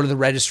you go to the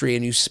registry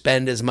and you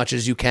spend as much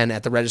as you can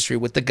at the registry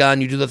with the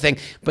gun. You do the thing,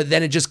 but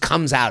then it just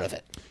comes out of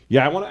it.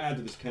 Yeah, I want to add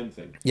to this pen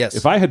thing. Yes.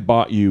 If I had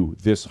bought you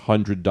this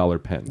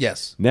 $100 pen,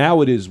 yes,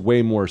 now it is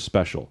way more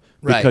special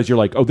because right. you're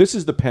like, oh, this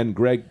is the pen,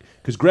 Greg,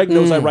 because Greg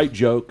knows I write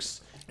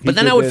jokes. But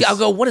then I'll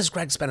go, what is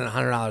Greg spending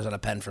 $100 on a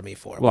pen for me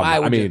for? Well, Why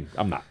would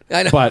I'm not.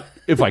 I know. But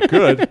if I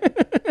could,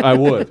 I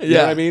would. You know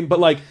Yeah. what I mean? But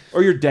like,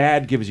 or your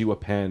dad gives you a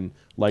pen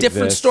like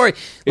different this. story.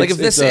 Like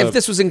It's if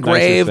this was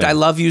engraved, nicer thing. I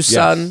love you,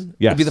 son.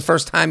 Yes. It'd be the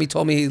first time he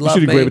told me he You loved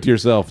should me. engrave it to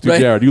yourself. Dude, Right.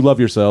 Jared, you love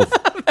yourself.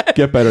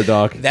 Get better,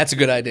 dog. That's a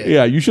good idea.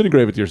 Yeah, you should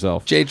engrave it to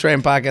yourself.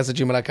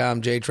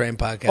 JTrainPodcast@gmail.com.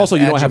 JTrainPodcast. Also,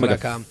 you know I have like a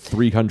gmail.com.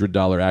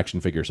 $300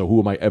 action figure, so who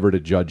am I ever to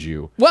judge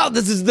you? Well,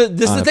 this is the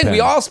a thing. We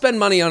pen. all spend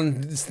money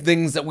on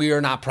things that we are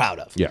not proud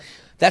of. Yeah.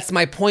 That's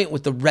my point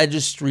with the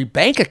registry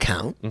bank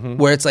account, Mm-hmm.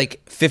 where it's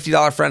like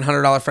 $50 friend,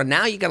 $100 friend.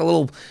 Now you got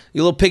your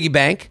little piggy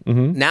bank.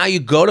 Mm-hmm. Now you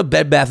go to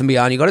Bed Bath &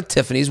 Beyond, you go to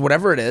Tiffany's,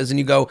 whatever it is, and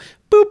you go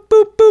boop,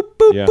 boop, boop,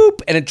 boop, Yeah.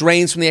 boop, and it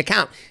drains from the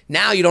account.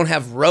 Now you don't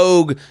have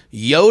rogue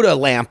Yoda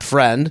lamp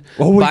friend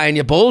buying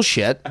you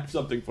bullshit. I have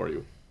something for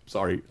you.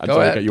 Sorry. I'm Go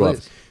sorry ahead, to cut you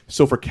please. off.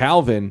 So for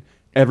Calvin,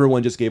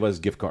 everyone just gave us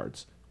gift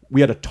cards. We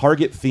had a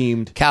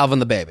Target-themed... Calvin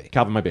the baby.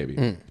 Calvin, my baby.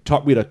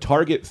 Mm. We had a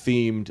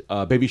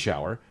Target-themed baby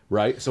shower,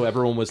 right? So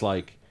everyone was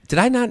like... Did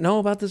I not know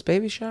about this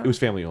baby shower? It was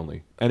family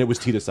only. And it was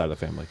Tita's side of the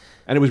family.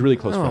 And it was really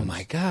close Oh, friends.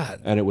 my God.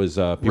 And it was...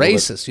 people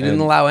Racist. You didn't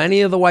and- allow any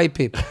of the white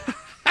people.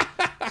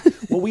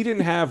 Well, we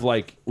didn't have,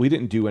 like... We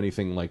didn't do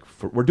anything, like...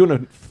 we're doing a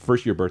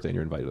first-year birthday, and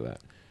you're invited to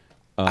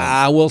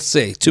that. We'll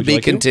see. To Would you be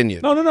like to?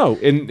 continued. No.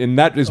 And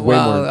that is way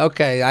Well, more...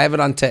 okay. I have it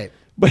on tape.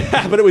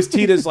 But it was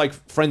Tita's like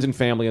friends and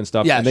family and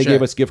stuff. Yeah, and they sure.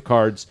 gave us gift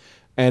cards.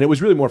 And it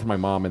was really more for my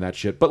mom and that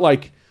shit. But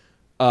like,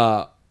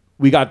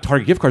 we got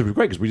Target gift cards, which was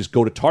great because we just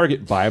go to Target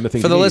and buy them the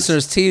things For the he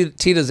listeners,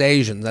 Tita's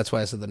Asian. That's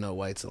why I said the no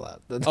whites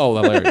allowed. Oh,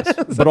 hilarious.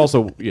 But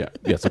also,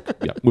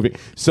 moving.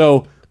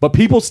 So, but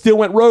people still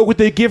went rogue with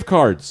their gift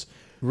cards.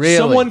 Really?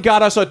 Someone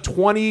got us a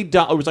 $20,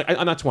 it was like,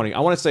 not 20, I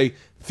want to say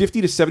 $50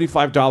 to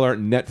 $75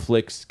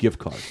 Netflix gift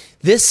card.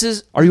 This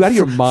is... Are you out of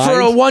your mind? For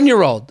a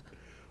 1-year-old.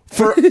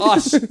 For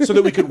us, so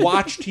that we could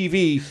watch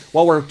TV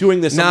while we're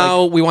doing this.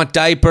 No, we want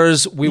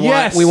diapers. We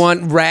Yes.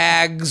 want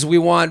rags. We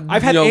want...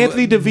 I've had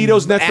Anthony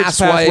DeVito's Netflix ass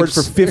password wipes.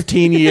 for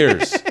 15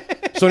 years.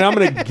 So now I'm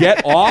going to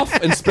get off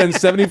and spend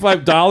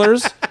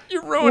 $75?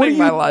 You're ruining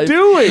my life. What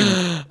are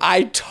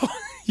you doing?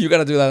 You got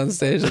to do that on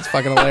stage. That's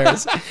fucking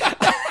hilarious.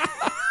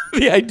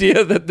 The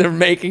idea that they're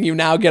making you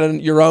now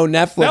get your own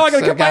Netflix. Now I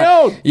gotta get my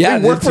account. own. Yeah,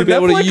 They work to for be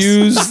able to Netflix?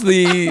 use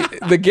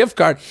the gift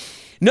card.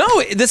 No,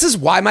 this is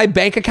why my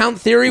bank account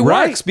theory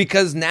Right. works,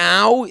 because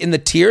now in the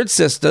tiered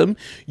system,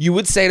 you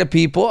would say to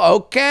people,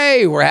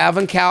 okay, we're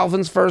having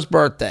Calvin's first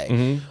birthday.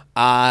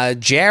 Mm-hmm.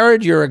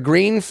 Jared, you're a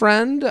green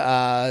friend,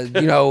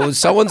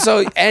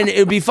 so-and-so. And it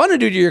would be fun to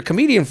do to your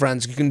comedian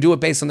friends. You can do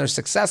it based on their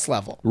success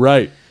level.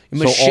 Right. So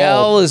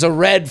Michelle is a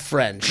red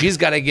friend. She's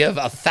got to give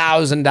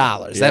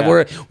 $1,000. Yeah.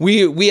 That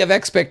we have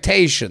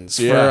expectations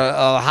for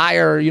Yeah. a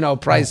higher,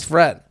 priced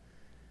friend.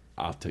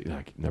 I'll tell you.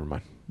 Never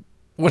mind.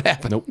 What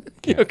happened? Nope.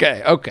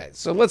 Okay.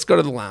 So let's go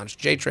to the lounge.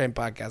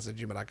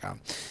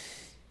 JTrainPodcast@gmail.com.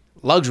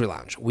 Luxury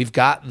Lounge. We've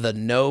got the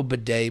No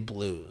Bidet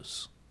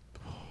Blues.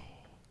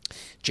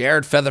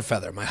 Jared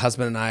Feather, my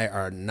husband and I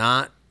are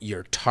not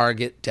your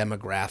target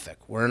demographic.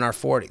 We're in our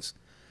 40s.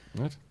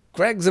 What?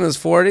 Greg's in his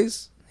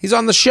 40s. He's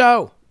on the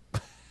show.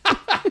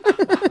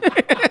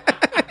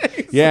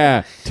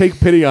 Yeah. Take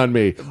pity on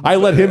me. I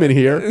let him in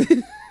here.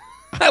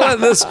 I let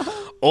this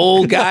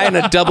old guy in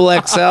a double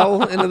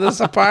XL into this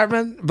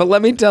apartment. But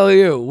let me tell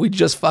you, we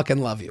just fucking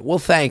love you. Well,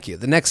 thank you.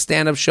 The next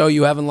stand-up show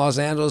you have in Los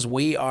Angeles,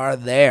 we are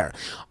there.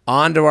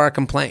 On to our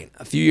complaint.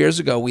 A few years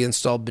ago, we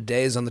installed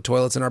bidets on the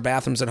toilets in our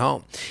bathrooms at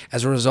home.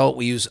 As a result,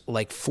 we use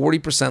like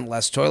 40%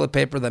 less toilet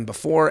paper than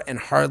before and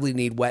hardly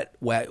need wet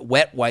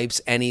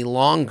wipes any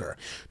longer.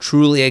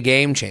 Truly a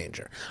game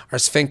changer. Our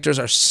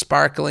sphincters are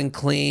sparkling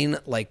clean,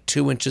 like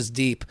 2 inches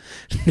deep.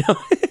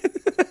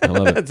 I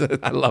love it.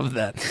 I love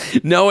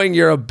that. Knowing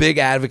you're a big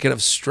advocate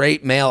of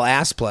straight male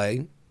ass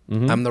play,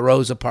 I'm the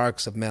Rosa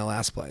Parks of male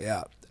ass play,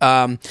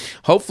 yeah.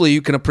 Hopefully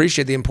you can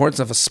appreciate the importance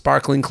of a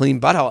sparkling clean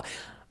butthole.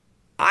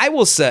 I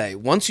will say,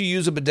 once you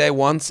use a bidet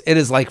once, it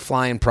is like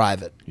flying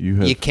private.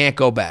 You can't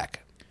go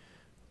back.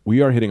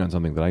 We are hitting on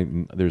something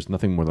that there's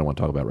nothing more that I want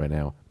to talk about right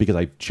now because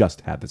I just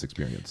had this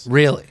experience.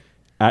 Really?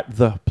 At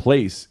the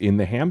place in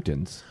the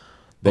Hamptons,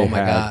 they my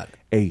had God.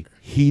 a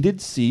heated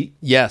seat.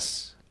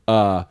 Yes.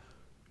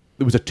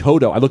 It was a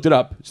Toto. I looked it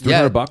up. It's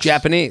 $300.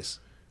 Japanese.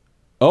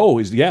 Oh,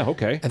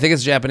 okay. I think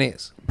it's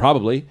Japanese.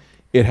 Probably.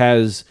 It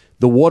has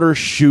the water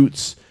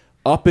shoots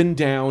up and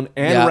down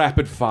and Yep.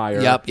 rapid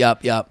fire.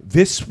 Yep.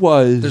 This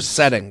was... There's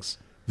settings.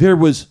 There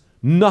was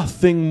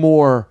nothing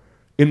more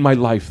in my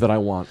life that I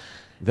want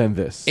than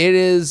this. It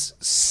is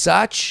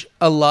such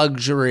a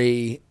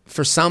luxury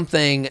for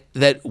something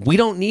that we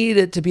don't need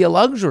it to be a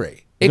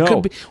luxury. It No,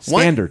 could be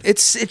standard. It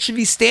should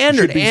be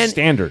standard. It should be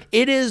standard.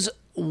 It is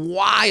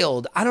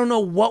wild. I don't know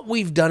what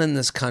we've done in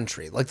this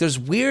country. Like, there's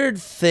weird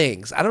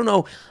things. I don't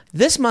know.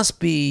 This must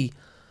be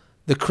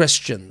the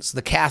Christians,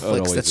 the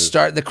Catholics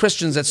the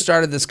Christians that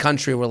started this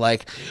country were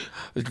like,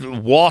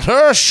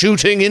 water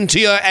shooting into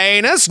your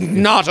anus,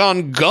 not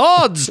on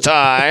God's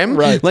time.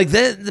 Right. Like,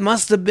 that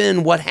must have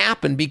been what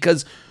happened,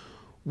 because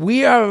we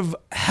have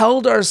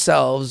held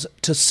ourselves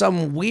to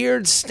some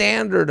weird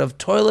standard of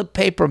toilet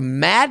paper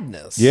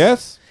madness.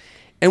 Yes.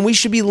 And we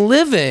should be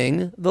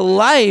living the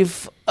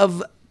life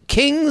of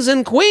kings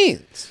and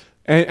queens.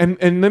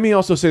 And let me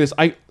also say this.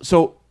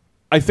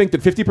 I think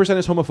that 50%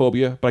 is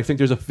homophobia, but I think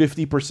there's a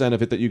 50%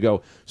 of it that you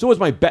go, so is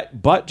my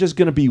butt just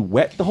going to be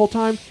wet the whole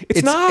time?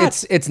 It's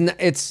not.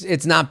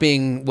 It's not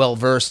being well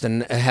versed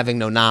and having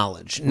no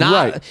knowledge.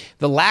 Right.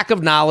 The lack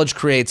of knowledge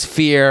creates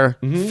fear.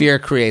 Mm-hmm. Fear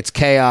creates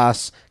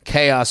chaos.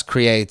 Chaos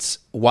creates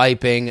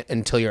wiping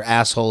until your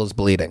asshole is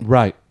bleeding.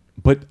 Right.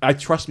 But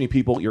trust me,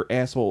 people, your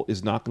asshole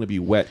is not going to be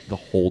wet the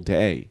whole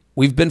day.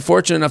 We've been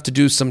fortunate enough to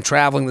do some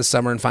traveling this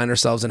summer and find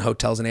ourselves in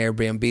hotels and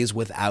Airbnbs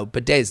without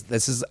bidets.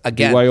 This is,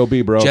 again,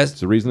 BYOB, bro. It's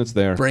the reason it's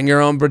there. Bring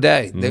your own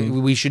bidet.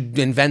 We should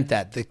invent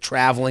that, the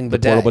traveling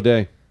bidet. Portable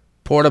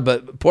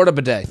bidet. Porta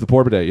bidet. The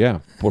poor bidet, yeah.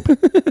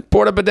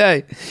 Porta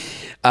bidet.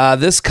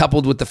 This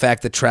coupled with the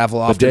fact that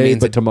travel often bidet, means...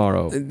 but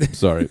tomorrow.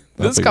 Sorry.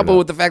 This coupled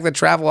with the fact that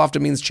travel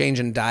often means change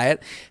in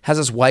diet has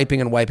us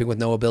wiping with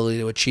no ability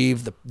to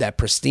achieve that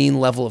pristine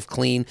level of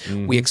clean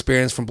we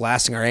experience from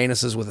blasting our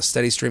anuses with a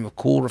steady stream of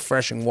cool,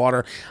 refreshing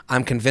water.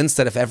 I'm convinced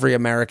that if every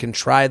American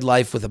tried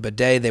life with a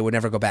bidet, they would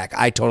never go back.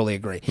 I totally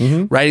agree.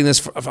 Writing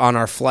this on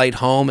our flight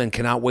home and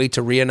cannot wait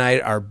to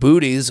reunite our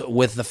booties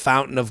with the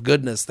fountain of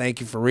goodness. Thank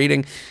you for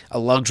reading. A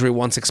luxury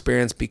once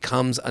experienced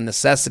becomes a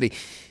necessity.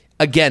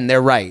 Again,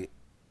 they're right.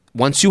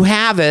 Once you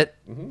have it,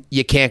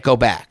 you can't go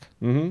back.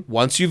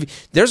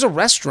 There's a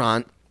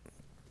restaurant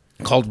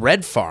called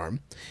Red Farm,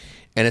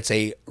 and it's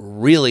a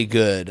really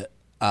good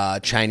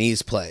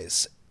Chinese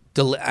place.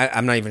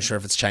 I'm not even sure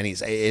if it's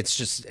Chinese. It's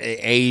just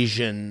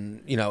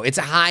Asian. It's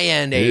a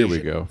high-end Asian. Here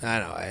we go. I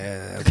know.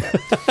 Okay.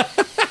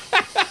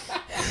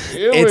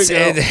 Here we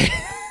go.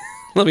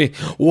 Let me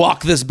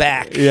walk this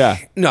back. Yeah.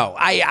 No,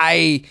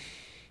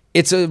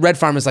 it's a Red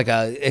Farm is like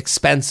a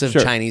expensive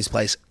Chinese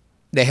place.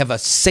 They have a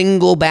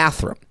single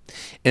bathroom.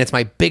 And it's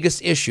my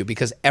biggest issue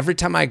because every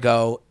time I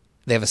go,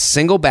 they have a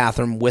single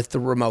bathroom with the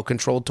remote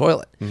controlled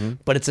toilet.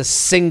 But it's a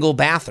single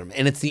bathroom,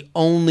 and it's the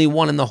only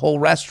one in the whole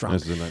restaurant.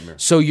 This is a nightmare.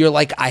 So you're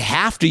like, I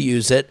have to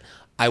use it.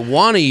 I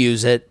want to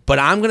use it, but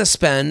I'm going to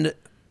spend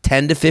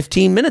 10 to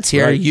 15 minutes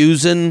here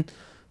using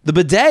the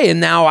bidet. And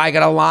now I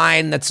got a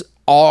line that's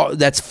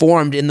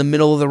formed in the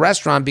middle of the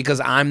restaurant because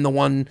I'm the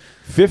one.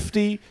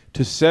 50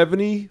 to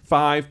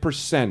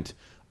 75%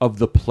 of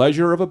the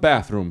pleasure of a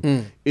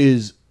bathroom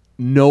is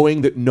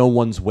knowing that no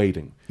one's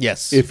waiting.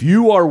 Yes. If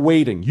you are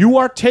waiting, you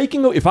are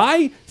taking... If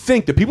I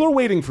think that people are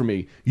waiting for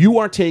me, you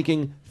are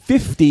taking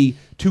 50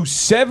 to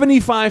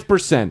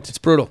 75%. It's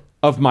brutal.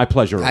 Of my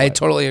pleasure. I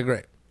totally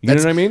agree. You know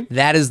what I mean?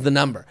 That is the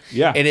number.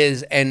 Yeah. It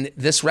is. And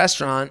this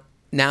restaurant,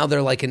 now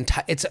they're like...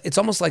 It's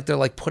almost like they're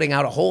like putting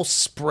out a whole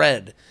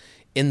spread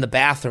in the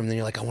bathroom. Then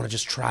you're like, I want to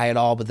just try it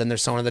all. But then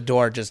there's someone at the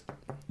door just...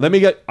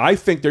 I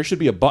think there should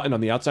be a button on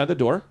the outside of the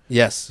door.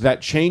 Yes.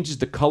 That changes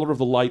the color of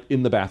the light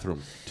in the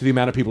bathroom to the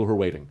amount of people who are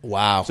waiting.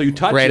 Wow. So you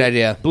touch Great it,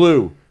 idea.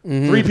 Blue.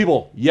 3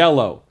 people,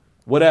 yellow.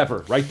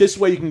 Whatever. Right? This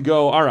way you can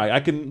go, all right, I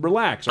can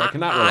relax or I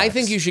cannot relax. I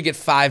think you should get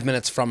 5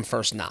 minutes from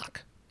first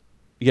knock.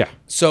 Yeah.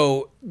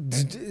 So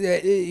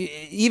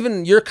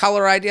even your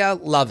color idea,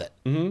 love it.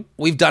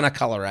 We've done a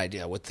color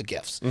idea with the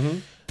gifts.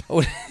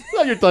 Well,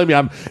 you're telling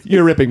me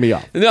you're ripping me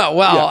off. No,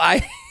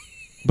 well,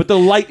 But the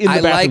light in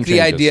the bathroom like the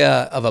changes. idea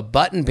of a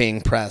button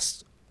being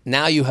pressed.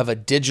 Now you have a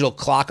digital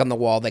clock on the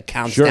wall that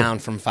counts down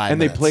from 5 minutes.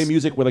 And they play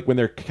music when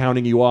they're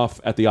counting you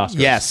off at the Oscars.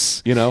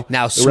 Yes. Wrap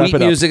Now sweet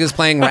it up. music is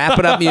playing, wrap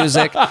it up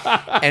music.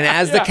 And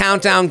as the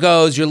countdown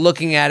goes, you're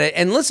looking at it.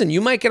 And listen,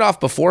 you might get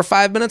off before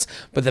 5 minutes,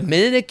 but the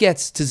minute it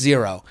gets to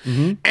 0, he's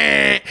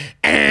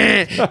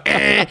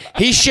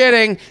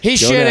shitting,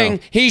 he's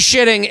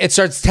shitting. It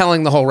starts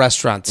telling the whole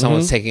restaurant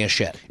someone's taking a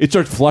shit. It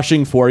starts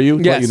flushing for you,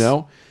 to let Yes. you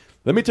know.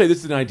 Let me tell you, this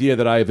is an idea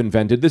that I have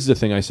invented. This is a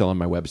thing I sell on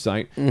my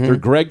website. They're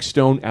Greg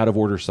Stone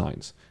out-of-order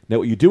signs. Now,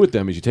 what you do with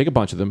them is you take a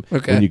bunch of them,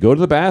 and you go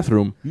to the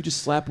bathroom, you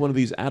just slap one of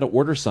these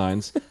out-of-order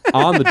signs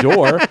on the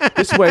door.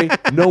 This way,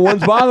 no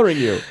one's bothering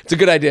you. It's a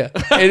good idea.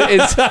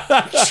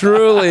 It's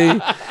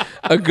truly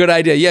a good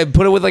idea. Yeah,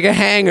 put it with like a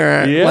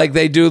hanger, like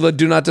they do the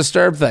do not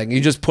disturb thing. You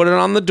just put it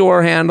on the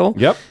door handle.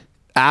 Yep.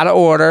 Out of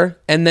order,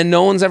 and then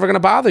no one's ever going to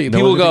bother you.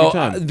 People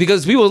go,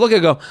 because people look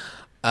and go,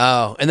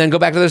 oh, and then go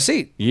back to their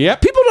seat.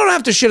 Yep. People don't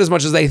have to shit as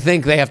much as they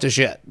think they have to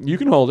shit. You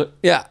can hold it.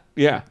 Yeah.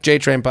 Yeah.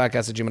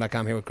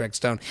 JTrainPodcast@gmail.com here with Greg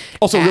Stone.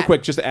 Also, real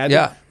quick, just to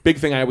add, big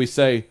thing I always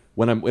say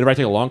whenever I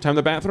take a long time in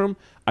the bathroom,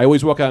 I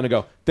always walk out and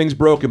go, thing's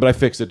broken, but I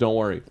fixed it, don't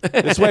worry.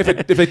 This way,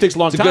 if it takes a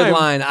long time. It's a good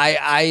line.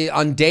 I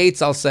on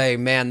dates, I'll say,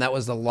 man, that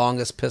was the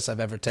longest piss I've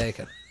ever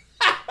taken.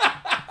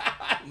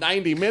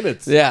 90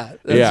 minutes. Yeah,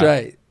 that's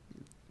right.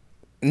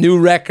 New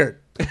record.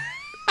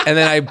 And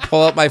then I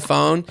pull up my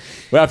phone.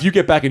 Well, if you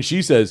get back and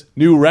she says,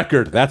 new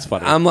record, that's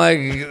funny. I'm like,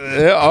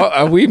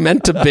 are we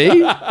meant to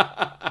be?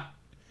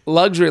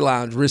 Luxury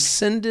Lounge,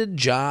 rescinded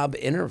job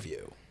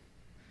interview.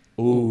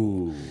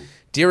 Ooh.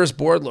 Dearest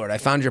Board Lord, I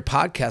found your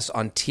podcast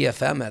on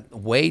TFM at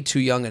way too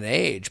young an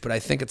age, but I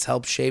think it's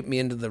helped shape me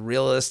into the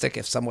realistic,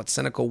 if somewhat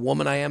cynical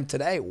woman I am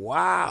today.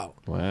 Wow.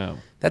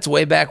 That's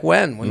way back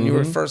when you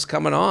were first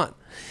coming on.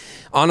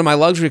 On to my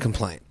luxury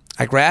complaint.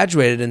 I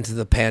graduated into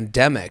the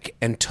pandemic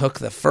and took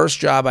the first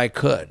job I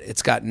could.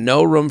 It's got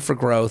no room for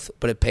growth,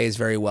 but it pays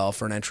very well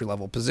for an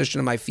entry-level position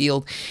in my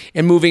field,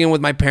 and moving in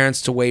with my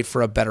parents to wait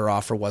for a better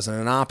offer wasn't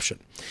an option.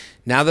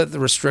 Now that the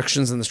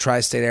restrictions in the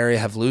tri-state area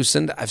have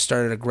loosened, I've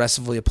started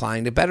aggressively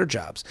applying to better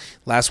jobs.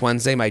 Last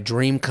Wednesday, my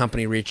dream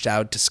company reached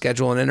out to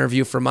schedule an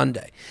interview for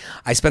Monday.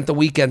 I spent the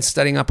weekend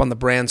studying up on the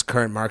brand's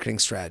current marketing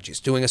strategies,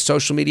 doing a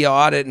social media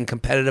audit and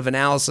competitive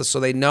analysis so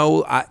they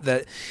know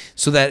that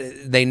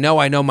they know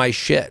I know my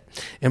shit,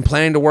 and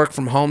planning to work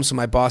from home so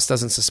my boss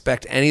doesn't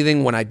suspect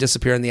anything when I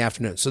disappear in the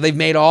afternoon. So they've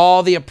made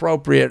all the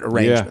appropriate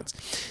arrangements.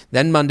 Yeah.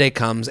 Then Monday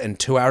comes, and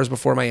 2 hours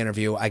before my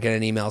interview, I get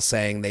an email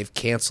saying they've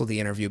canceled the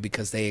interview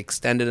because they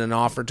extended an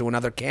offer to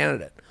another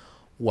candidate.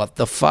 What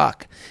the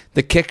fuck?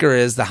 The kicker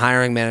is the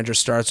hiring manager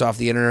starts off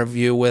the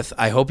interview with,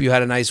 "I hope you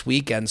had a nice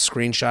weekend,"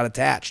 screenshot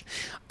attached.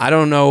 I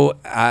don't know.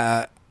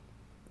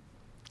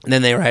 And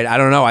then they write, "I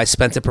don't know. I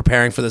spent it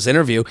preparing for this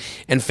interview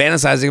and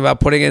fantasizing about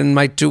putting in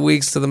my 2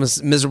 weeks to the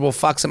miserable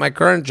fucks at my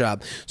current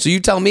job. So you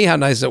tell me how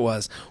nice it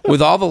was."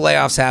 With all the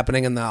layoffs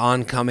happening in the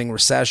oncoming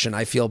recession,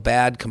 I feel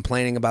bad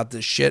complaining about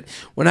this shit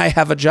when I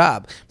have a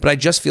job, but I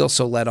just feel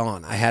so let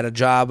on. I had a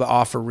job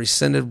offer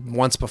rescinded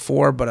once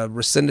before, but a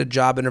rescinded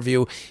job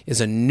interview is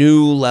a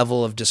new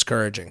level of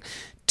discouraging.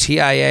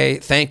 TIA,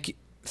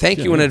 Thank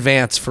you in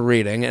advance for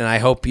reading, and I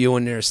hope you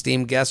and your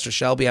esteemed guest or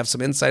Shelby have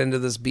some insight into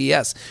this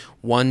BS.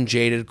 One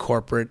jaded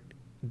corporate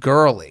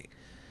girly.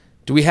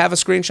 Do we have a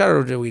screenshot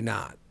or do we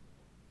not?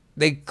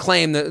 They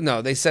claim that,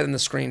 no, they said in the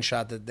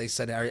screenshot that they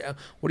said,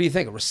 what do you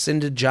think? A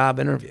rescinded job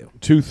interview?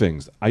 Two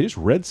things. I just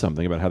read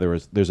something about how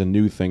there's a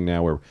new thing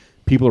now where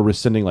people are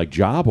rescinding like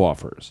job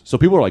offers. So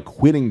people are like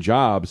quitting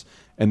jobs.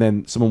 And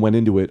then someone went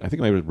into it. I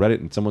think I read it,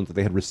 and someone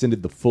they had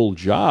rescinded the full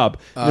job.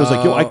 And it was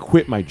like, "Yo, I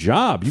quit my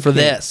job for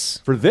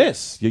this. For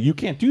this, you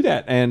can't do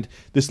that." And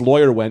this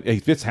lawyer went, "Hey,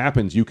 if this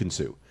happens, you can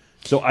sue."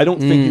 So I don't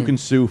think you can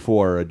sue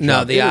for a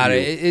job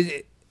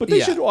interview. But they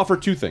should offer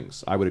two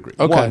things. I would agree.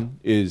 Okay. One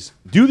is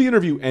do the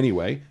interview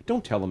anyway.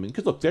 Don't tell them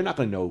because look, they're not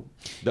going to know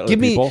the other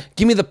people.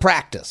 Give me the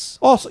practice.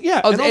 Also, yeah,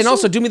 and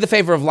also do me the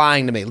favor of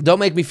lying to me. Don't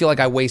make me feel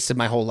like I wasted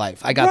my whole life.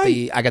 I got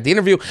the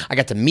interview. I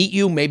got to meet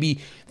you. Maybe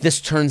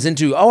this turns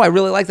into, I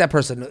really like that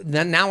person.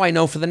 Then now I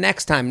know for the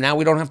next time. Now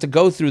we don't have to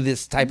go through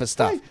this type of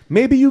stuff. Right.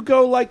 Maybe you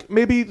go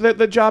maybe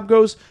the job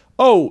goes,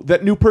 that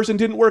new person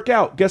didn't work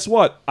out. Guess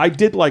what? I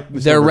did like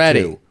this. They're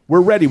ready. Two. We're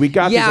ready. We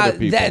got these other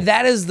people.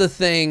 That is the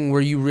thing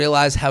where you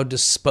realize how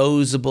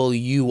disposable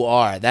you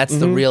are. That's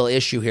the real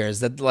issue here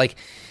is that,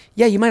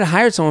 you might have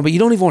hired someone, but you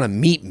don't even want to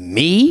meet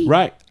me.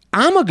 Right.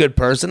 I'm a good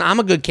person. I'm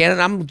a good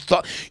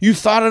candidate. You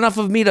thought enough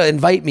of me to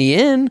invite me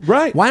in.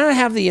 Right. Why not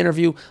have the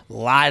interview?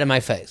 Lie to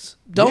my face.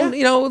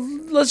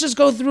 Don't, let's just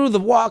go through the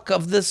walk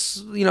of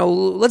this,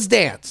 let's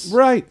dance.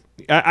 Right.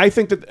 I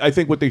think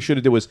what they should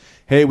have did was,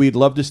 hey, we'd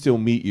love to still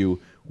meet you.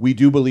 We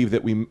do believe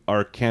that we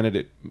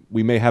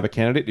may have a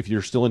candidate. If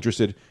you're still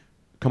interested,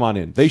 come on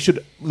in. They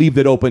should leave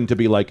it open to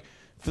be like,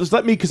 just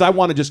let me, because I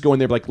want to just go in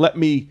there, let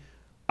me,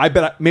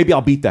 maybe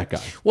I'll beat that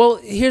guy. Well,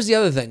 here's the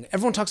other thing.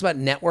 Everyone talks about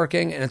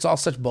networking, and it's all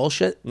such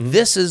bullshit.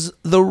 This is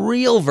the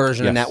real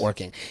version of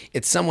networking.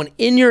 It's someone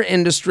in your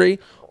industry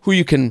who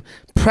you can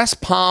press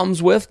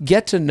palms with,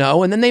 get to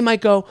know, and then they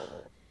might go,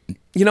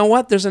 you know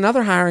what? There's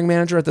another hiring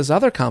manager at this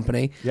other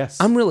company. Yes.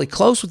 I'm really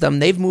close with them.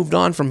 They've moved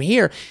on from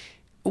here.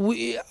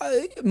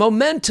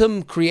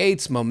 Momentum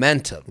creates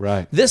momentum.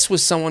 Right. This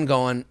was someone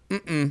going,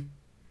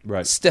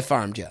 right,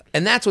 stiff-armed yet.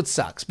 And that's what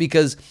sucks,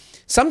 because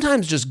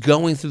sometimes just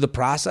going through the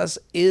process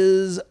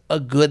is a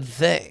good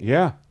thing.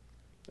 Yeah.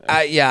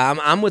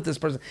 I'm with this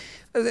person.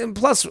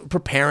 Plus,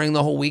 preparing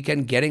the whole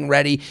weekend, getting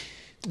ready.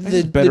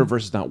 It's better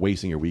versus not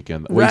wasting your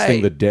weekend,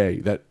 wasting the day.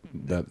 That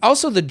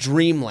also the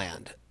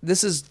dreamland.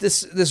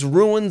 This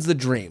ruins the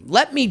dream.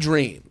 Let me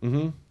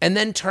dream, and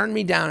then turn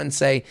me down and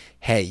say,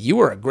 "Hey, you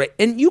were a great,"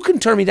 and you can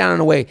turn me down in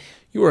a way.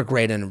 You were a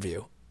great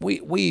interview.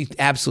 We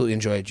absolutely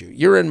enjoyed you.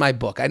 You're in my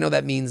book. I know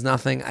that means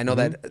nothing. I know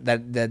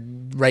that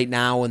right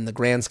now in the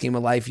grand scheme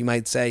of life, you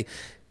might say,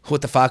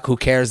 "What the fuck? Who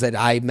cares that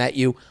I met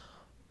you?"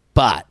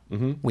 But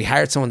we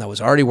hired someone that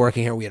was already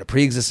working here. We had a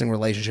pre-existing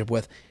relationship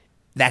with.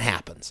 That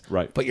happens,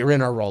 right? But you're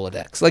in our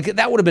Rolodex.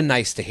 That would have been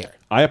nice to hear.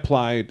 I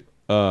applied.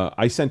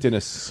 I sent in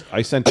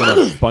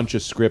a bunch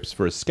of scripts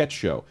for a sketch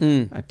show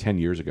 10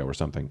 years ago or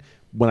something.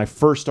 When I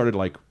first started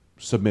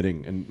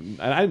submitting, and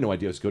I had no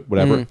idea it was good,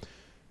 whatever.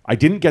 I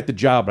didn't get the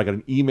job, but I got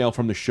an email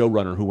from the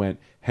showrunner who went,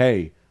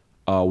 "Hey,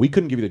 we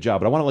couldn't give you the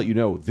job, but I want to let you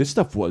know this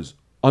stuff was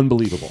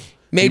unbelievable.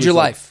 Made your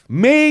life.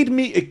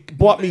 It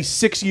bought me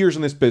 6 years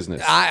in this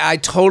business." I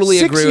totally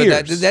agree with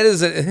that. 6 years.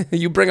 That is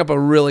you bring up a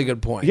really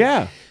good point.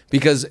 Yeah.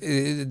 because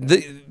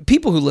the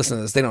people who listen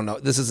to this, they don't know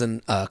this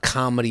isn't a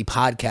comedy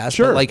podcast.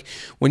 Sure. But like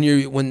when a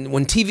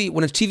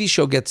TV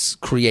show gets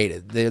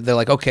created, they're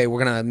like, okay,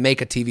 we're gonna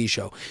make a TV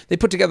show. They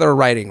put together a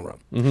writing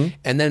room,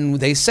 and then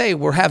they say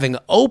we're having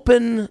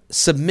open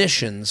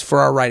submissions for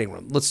our writing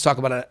room. Let's talk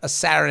about a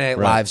Saturday Night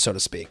Live, so to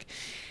speak,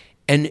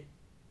 and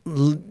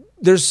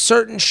there's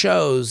certain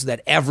shows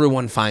that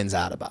everyone finds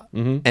out about,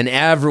 and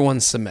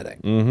everyone's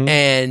submitting,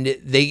 and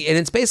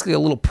it's basically a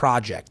little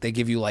project. They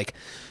give you like.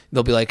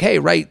 They'll be like, hey,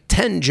 write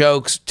 10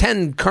 jokes,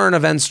 10 current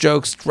events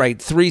jokes,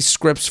 write 3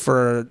 scripts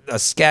for a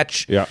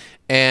sketch,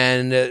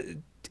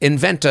 and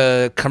invent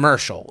a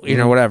commercial,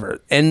 whatever.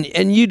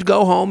 And you'd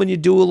go home and you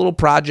do a little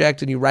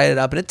project and you write it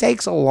up, and it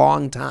takes a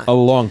long time. A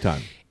long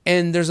time.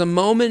 And there's a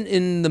moment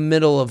in the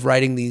middle of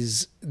writing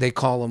these, they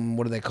call them,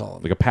 what do they call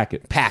them? Like a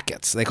packet.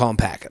 Packets. They call them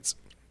packets.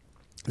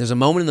 There's a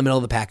moment in the middle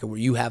of the packet where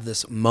you have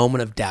this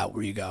moment of doubt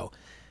where you go,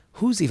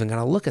 who's even going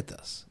to look at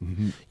this?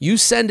 You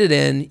send it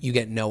in, you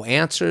get no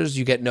answers,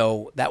 you get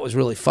no, that was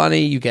really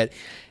funny,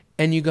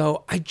 and you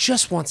go, I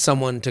just want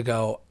someone to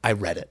go, I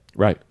read it.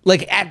 Right.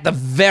 Like at the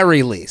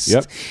very least.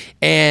 Yep.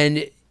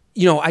 And,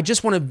 I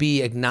just want to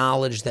be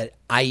acknowledged that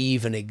I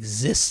even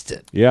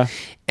existed. Yeah.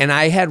 And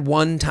I had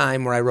one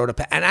time where I wrote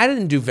and I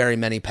didn't do very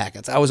many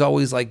packets. I was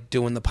always like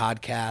doing the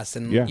podcast,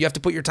 and you have to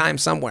put your time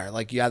somewhere.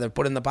 Like you either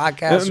put in the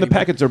podcast. And the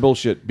packets are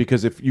bullshit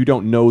because if you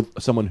don't know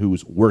someone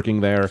who's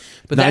working there,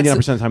 99%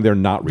 of the time they're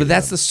not reading. But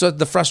that's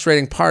the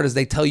frustrating part is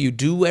they tell you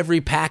do every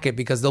packet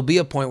because there'll be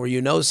a point where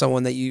you know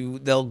someone that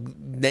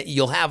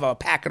you'll have a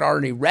packet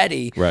already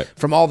ready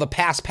from all the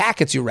past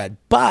packets you read.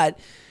 But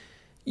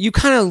you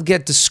kind of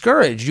get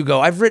discouraged. You go,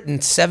 I've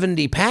written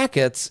 70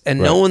 packets and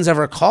no one's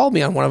ever called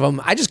me on one of them.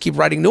 I just keep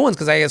writing new ones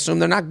because I assume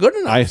they're not good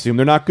enough. I assume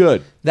they're not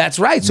good. That's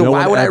right. So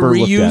why would I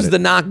reuse the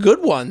not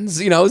good ones?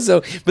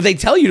 So, but they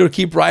tell you to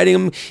keep writing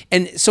them.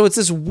 And so it's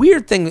this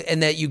weird thing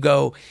and that you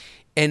go,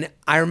 and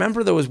I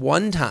remember there was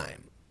one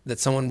time that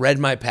someone read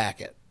my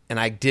packet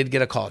and I did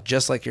get a call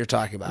just like you're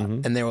talking about.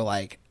 And they were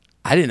like,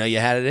 I didn't know you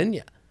had it in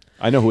you.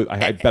 I know who.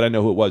 I bet I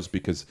know who it was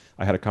because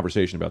I had a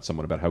conversation about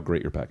someone about how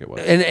great your packet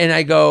was. And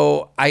I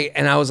go,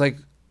 I was like,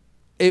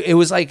 it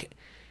was like,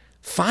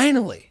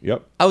 finally.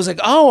 Yep. I was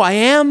like, oh, I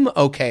am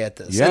okay at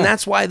this. Yeah. And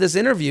that's why this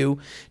interview,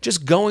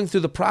 just going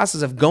through the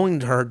process of going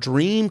to her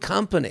dream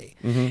company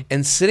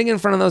and sitting in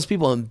front of those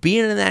people and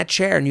being in that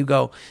chair, and you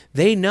go,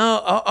 they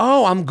know,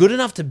 oh, I'm good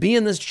enough to be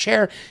in this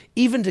chair,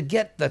 even to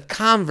get the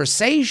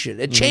conversation.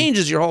 It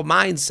changes your whole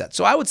mindset.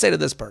 So I would say to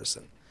this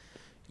person,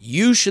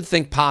 you should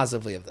think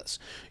positively of this.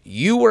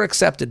 You were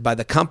accepted by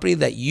the company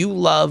that you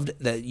loved,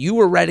 that you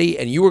were ready,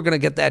 and you were going to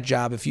get that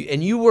job.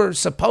 And you were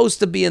supposed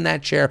to be in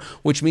that chair,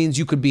 which means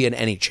you could be in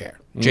any chair.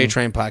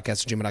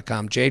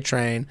 JTrainPodcast@gmail.com.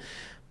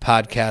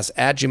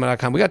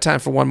 JTrainPodcast@gmail.com. We got time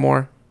for one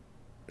more,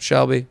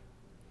 Shelby.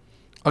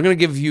 I'm going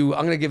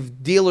to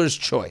give dealer's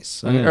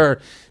choice.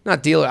 Or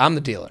not dealer, I'm the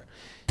dealer.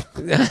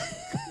 Okay.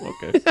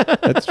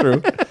 That's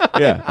true.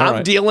 Yeah.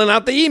 I'm dealing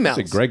out the emails.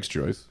 It's Greg's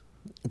choice.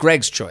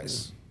 Greg's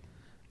choice.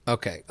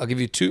 Okay, I'll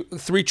give you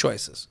 3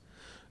 choices.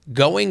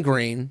 Going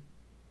green,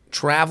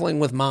 traveling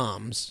with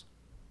moms,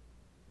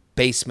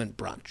 basement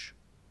brunch.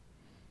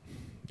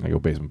 I go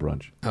basement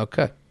brunch.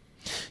 Okay.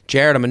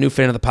 Jared, I'm a new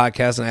fan of the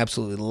podcast, and I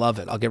absolutely love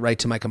it. I'll get right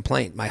to my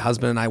complaint. My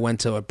husband and I went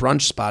to a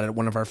brunch spot at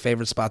one of our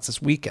favorite spots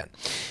this weekend.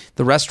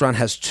 The restaurant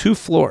has 2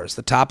 floors.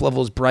 The top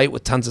level is bright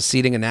with tons of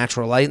seating and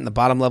natural light, and the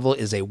bottom level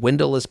is a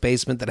windowless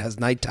basement that has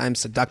nighttime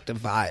seductive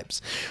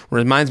vibes. It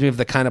reminds me of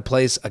the kind of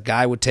place a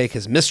guy would take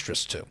his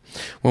mistress to.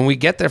 When we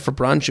get there for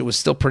brunch, it was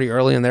still pretty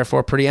early and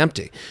therefore pretty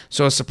empty.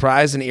 So I was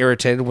surprised and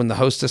irritated when the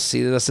hostess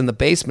seated us in the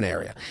basement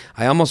area.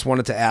 I almost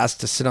wanted to ask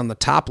to sit on the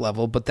top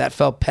level, but that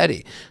felt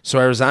petty. So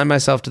I resigned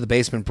myself to the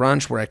basement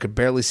brunch where I could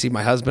barely see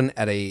my husband.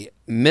 At a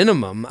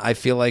minimum, I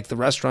feel like the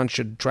restaurant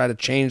should try to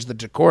change the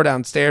decor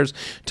downstairs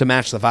to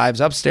match the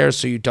vibes upstairs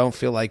so you don't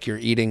feel like you're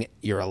eating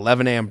your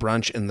 11 a.m.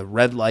 brunch in the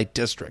red light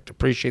district.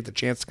 Appreciate the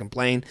chance to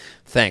complain.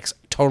 Thanks.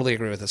 Totally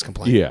agree with this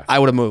complaint. Yeah. I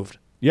would have moved.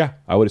 Yeah.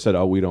 I would have said,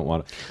 oh, we don't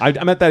want it.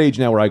 I'm at that age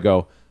now where I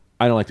go,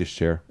 I don't like this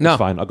chair. No. It's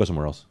fine. I'll go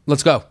somewhere else.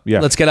 Let's go. Yeah.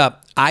 Let's get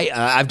up.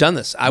 I've done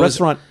this.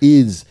 Restaurant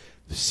is...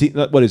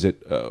 what is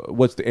it?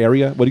 What's the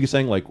area? What are you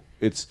saying? Like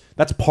that's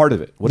part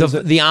of it. What is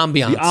it? The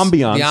ambiance. The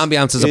ambiance. The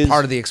ambiance is a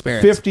part of the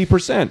experience.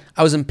 50%.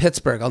 I was in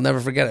Pittsburgh. I'll never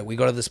forget it. We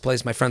go to this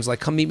place. My friend's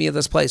like, come meet me at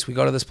this place. We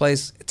go to this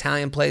place,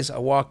 Italian place. I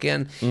walk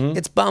in.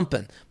 It's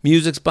bumping.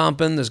 Music's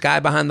bumping. There's a guy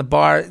behind the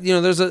bar.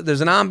 There's an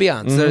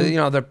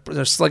ambiance.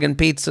 They're slugging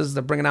pizzas.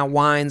 They're bringing out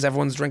wines.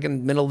 Everyone's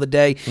drinking middle of the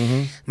day.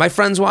 My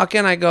friends walk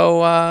in. I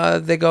go, I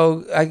look at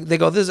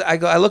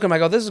them. I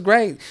go, this is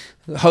great.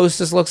 The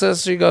hostess looks at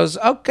us. She goes,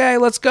 okay,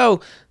 let's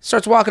go.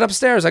 Starts walking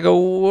upstairs. I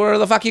go, where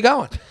the fuck you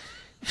going?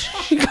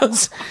 She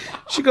goes,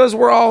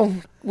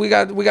 we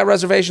got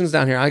reservations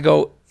down here. I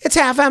go, it's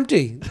half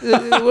empty.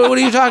 What are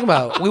you talking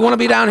about? We want to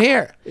be down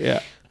here.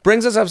 Yeah.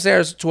 Brings us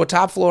upstairs to a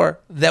top floor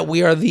that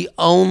we are the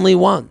only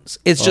ones.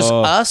 It's just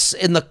us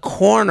in the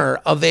corner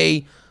of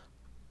a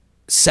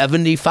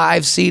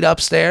 75 seat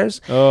upstairs.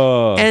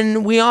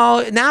 And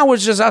now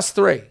it's just us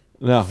 3.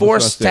 No,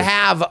 forced to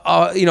have,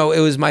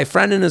 it was my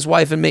friend and his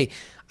wife and me.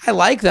 I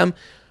like them,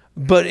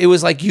 but it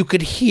was like you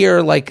could hear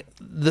like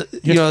the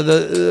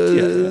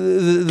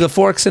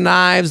forks and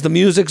knives, the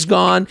music's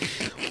gone.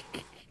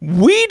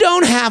 We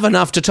don't have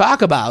enough to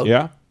talk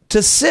about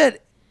to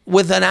sit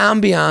with an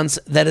ambiance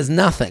that is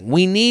nothing.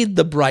 We need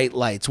the bright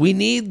lights. We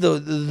need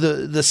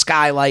the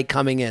skylight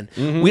coming in.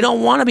 Mm-hmm. We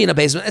don't want to be in a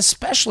basement,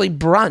 especially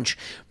brunch.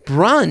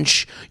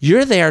 Brunch,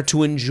 you're there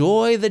to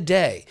enjoy the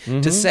day,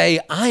 to say,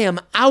 I am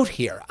out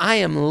here. I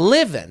am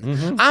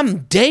living. I'm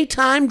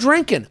daytime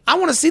drinking. I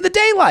want to see the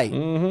daylight.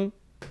 And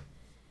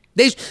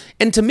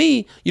to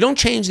me, you don't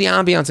change the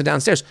ambiance of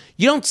downstairs.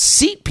 You don't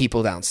seat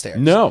people downstairs.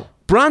 No.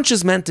 Brunch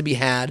is meant to be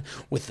had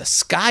with the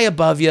sky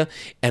above you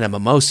and a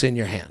mimosa in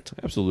your hand.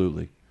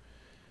 Absolutely.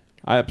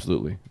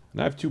 And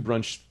I have 2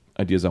 brunch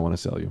ideas I want to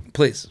sell you.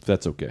 Please. If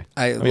that's okay.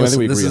 I think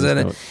we agree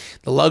on this.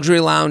 The luxury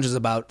lounge is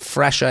about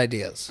fresh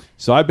ideas.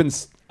 So I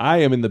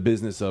am in the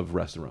business of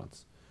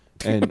restaurants.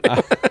 And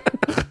that's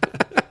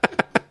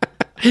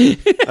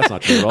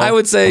not true at all. I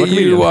would say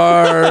you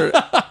are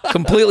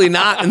completely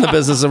not in the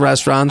business of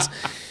restaurants.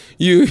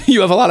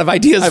 You have a lot of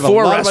ideas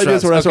for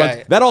restaurants.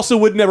 Okay. That also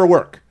would never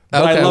work.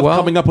 But I love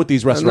coming up with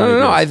these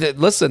restaurant ideas.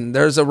 Listen,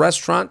 there's a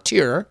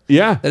restaurateur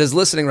that is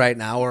listening right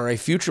now, or a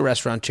future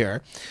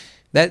restaurateur,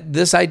 that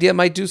this idea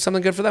might do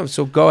something good for them.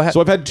 So go ahead.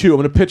 So I've had 2. I'm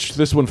going to pitch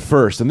this one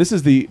first. And this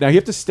is now you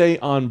have to stay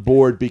on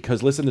board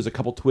because, listen, there's a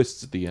couple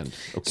twists at the end.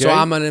 Okay? So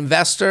I'm an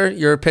investor.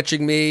 You're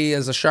pitching me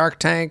as a Shark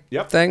Tank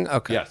thing?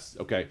 Okay. Yes.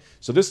 Okay.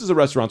 So this is a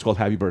restaurant. It's called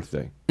Happy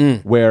Birthday,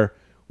 where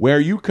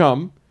you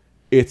come,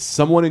 it's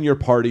someone in your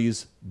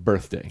party's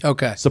birthday.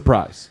 Okay.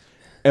 Surprise.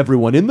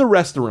 Everyone in the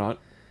restaurant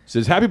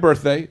says, happy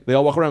birthday. They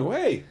all walk around and go,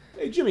 hey,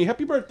 Jimmy,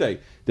 happy birthday.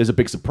 There's a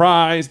big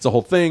surprise. It's a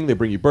whole thing. They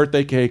bring you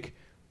birthday cake,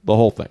 the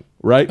whole thing,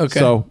 right? Okay.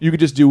 So you could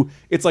just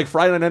it's like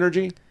Friday Night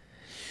Energy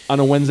on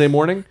a Wednesday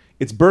morning.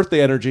 It's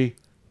birthday energy,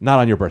 not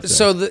on your birthday.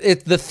 So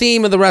the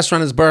theme of the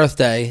restaurant is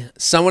birthday.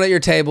 Someone at your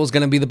table is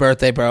going to be the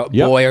birthday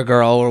boy or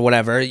girl or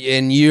whatever,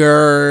 and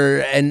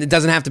it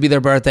doesn't have to be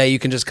their birthday. You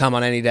can just come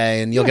on any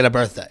day and you'll get a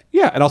birthday.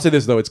 Yeah, and I'll say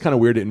this, though. It's kind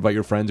of weird to invite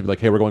your friends and be like,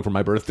 hey, we're going for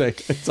my birthday.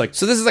 It's like,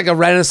 so this is like a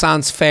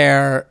Renaissance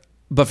fair,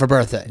 but for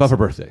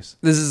birthdays.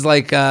 This is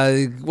like,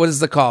 what is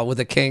the call with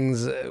the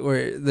kings,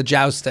 where the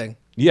jousting?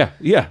 Yes.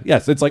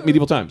 It's like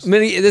medieval times.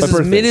 This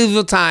is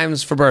medieval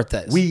times for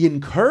birthdays. We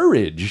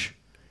encourage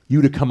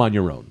you to come on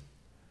your own,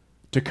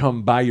 to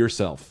come by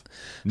yourself,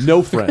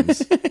 no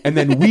friends, and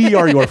then we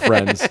are your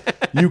friends.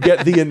 You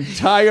get the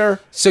entire...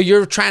 So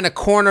you're trying to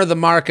corner the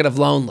market of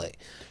lonely.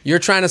 You're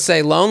trying to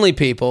say, lonely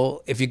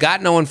people, if you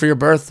got no one for your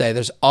birthday,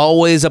 there's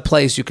always a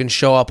place you can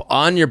show up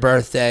on your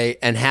birthday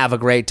and have a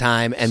great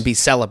time and be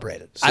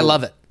celebrated. I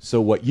love it.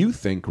 So what you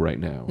think right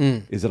now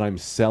is that I'm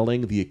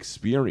selling the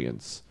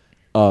experience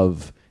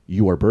of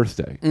your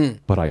birthday,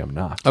 but I am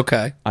not.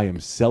 Okay. I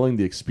am selling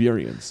the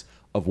experience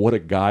of what a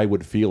guy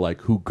would feel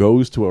like who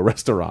goes to a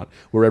restaurant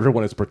where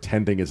everyone is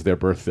pretending it's their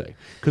birthday.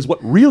 Because what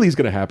really is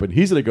going to happen,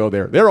 he's going to go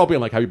there. They're all being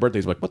like, happy birthday.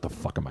 He's like, what the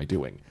fuck am I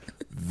doing?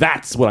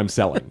 That's what I'm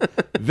selling.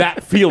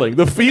 That feeling.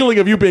 The feeling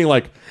of you being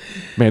like,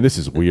 man, this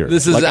is weird.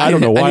 I don't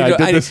know why I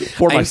did this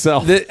for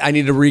myself. I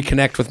need to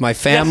reconnect with my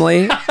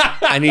family.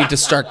 I need to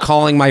start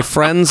calling my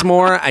friends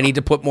more. I need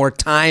to put more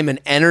time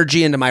and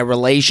energy into my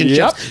relationships.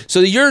 Yep. So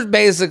you're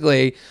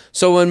basically...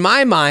 So in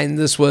my mind,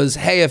 this was,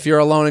 hey, if you're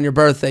alone on your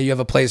birthday, you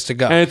have a place to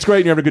go. And it's great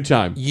and you're having a good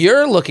time.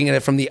 You're looking at it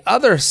from the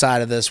other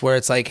side of this, where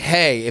it's like,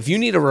 hey, if you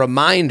need a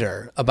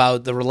reminder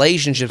about the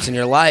relationships in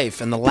your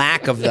life and the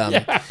lack of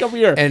them, come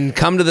here. And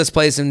come to this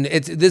place. And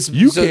it's this.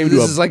 This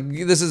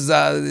is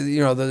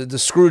the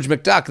Scrooge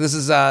McDuck. This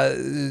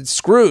is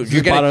Scrooge.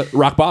 You're getting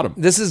rock bottom.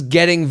 This is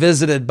getting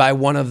visited by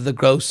one of the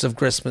ghosts of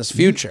Christmas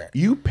future.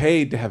 You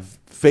paid to have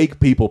fake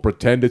people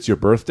pretend it's your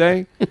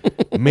birthday.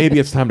 Maybe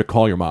it's time to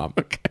call your mom.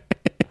 Okay.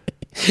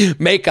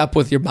 Make up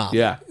with your mom.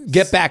 Yeah.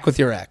 Get back with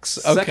your ex.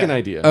 Okay. Second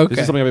idea. Okay. This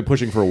is something I've been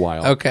pushing for a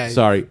while. Okay.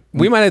 Sorry.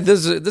 We might have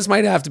this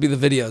might have to be the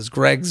videos.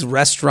 Greg's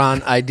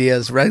restaurant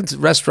ideas, Greg's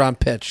restaurant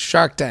pitch,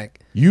 Shark Tank.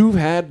 You've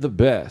had the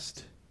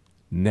best.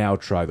 Now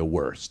try the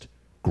worst.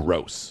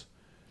 Gross.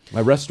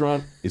 My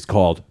restaurant is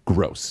called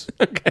Gross.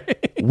 Okay.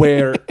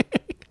 Where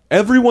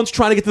everyone's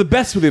trying to get to the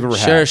best food they've ever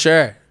had.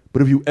 Sure. But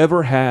have you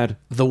ever had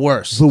the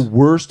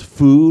worst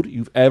food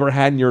you've ever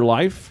had in your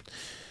life?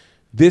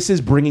 This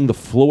is bringing the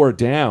floor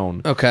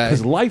down. Okay.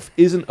 Because life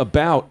is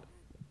about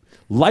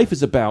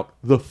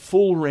the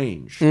full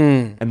range.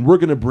 And we're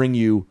going to bring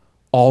you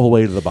all the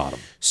way to the bottom.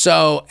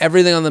 So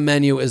everything on the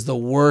menu is the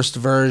worst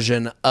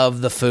version of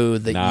the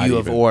food that you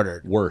have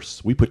ordered.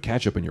 Worse. We put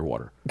ketchup in your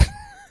water.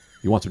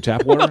 You want some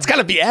tap water? Well, it's got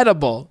to be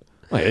edible.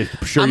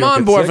 Sure, I'm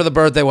on board for the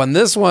birthday one.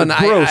 This one,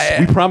 gross.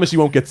 We promise you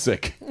won't get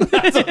sick.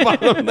 That's the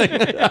bottom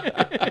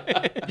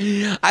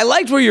thing. I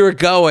liked where you were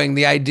going.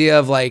 The idea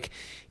of like,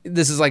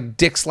 this is like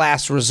Dick's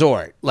Last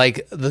Resort.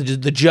 Like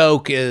the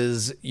joke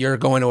is you're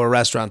going to a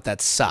restaurant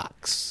that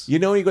sucks. You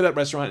know, you go to that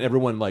restaurant and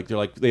everyone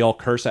they all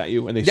curse at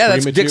you and they scream at you.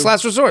 Yeah, that's Dick's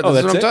Last Resort. Oh,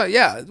 that's what I'm it? talking.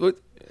 Yeah.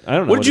 I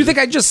don't know. What did you think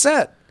I just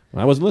said?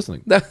 I wasn't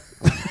listening.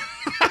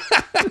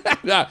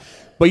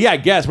 But yeah, I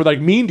guess we're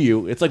like mean to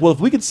you. It's like, well, if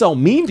we could sell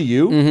mean to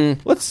you,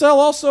 let's sell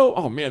also.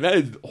 Oh man, that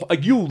is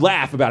like you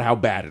laugh about how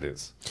bad it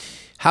is.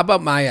 How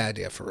about my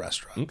idea for a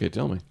restaurant? Okay,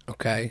 tell me.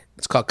 Okay,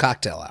 it's called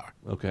cocktail hour.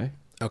 Okay.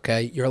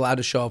 Okay, you're allowed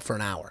to show up for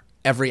an hour.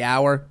 Every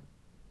hour,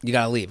 you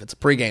got to leave. It's a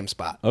pregame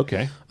spot.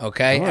 Okay.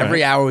 Okay, All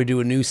every right. hour we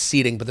do a new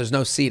seating, but there's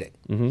no seating.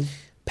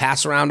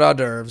 Pass around hors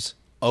d'oeuvres,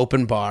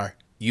 open bar.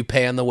 You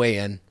pay on the way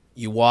in.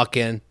 You walk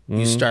in.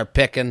 You start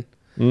picking.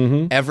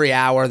 Every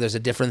hour, there's a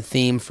different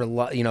theme for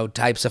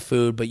types of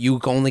food, but you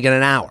only get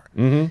an hour,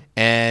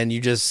 and you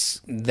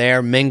just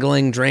there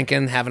mingling,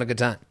 drinking, having a good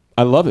time.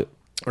 I love it.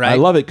 Right. I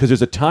love it because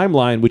there's a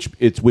timeline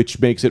which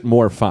makes it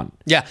more fun.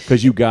 Yeah.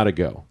 Because you got to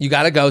go. You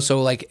got to go.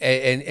 So and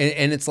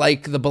it's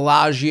like the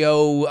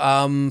Bellagio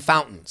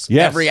fountains.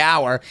 Yes. Every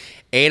hour,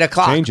 8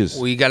 o'clock. Changes.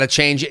 We got to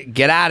change it.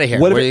 Get out of here.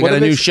 What Where if, you what got a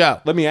if new they- show.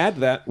 Let me add to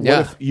that. What Yeah.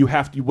 if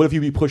you What if you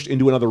be pushed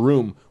into another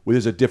room where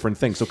there's a different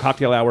thing? So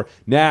cocktail hour.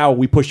 Now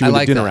we push you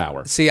into dinner that.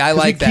 hour. See, I 'Cause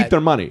like you that. Keep their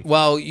money.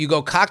 Well, you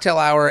go cocktail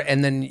hour,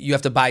 and then you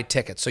have to buy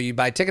tickets. So you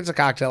buy tickets to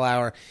cocktail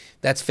hour.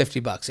 That's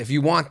 $50. If you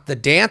want the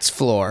dance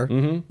floor,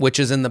 which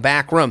is in the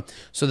back room,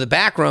 so the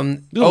back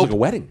room, It looks like a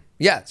wedding.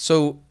 Yeah.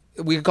 So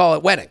we could call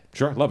it wedding.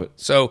 Sure, love it.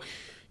 So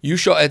you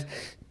show it.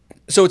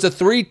 So it's a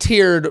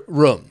 3-tiered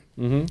room.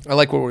 I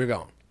like where we're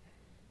going.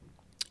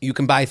 You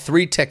can buy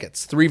 3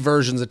 tickets, 3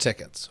 versions of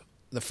tickets.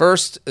 The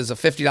first is a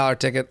 $50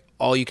 ticket.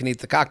 All you can eat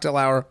the cocktail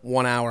hour,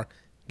 1 hour,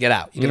 get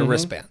out. You get a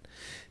wristband.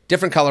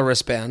 Different color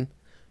wristband.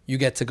 You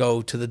get to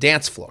go to the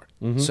dance floor.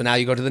 So now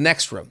you go to the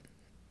next room.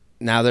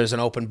 Now there's an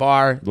open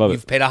bar. Love it.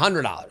 You've paid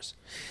 $100.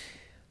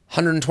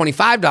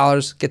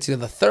 $125 gets you to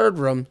the third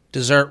room,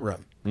 dessert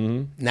room.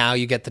 Now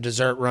you get the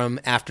dessert room,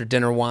 after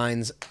dinner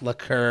wines,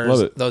 liqueurs,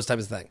 Love it. those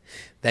types of things.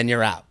 Then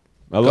you're out.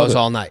 I love Goes it.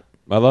 all night,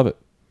 I love it.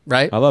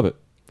 right? I love it.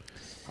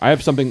 I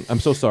have something.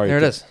 I'm so sorry. There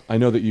it is. I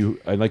know that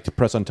I'd like to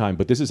press on time,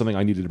 but this is something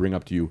I needed to bring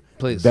up to you.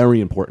 Please.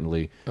 Very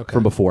importantly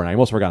from before, and I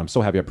almost forgot. I'm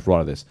so happy I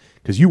brought this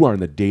because you are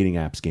in the dating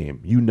apps game.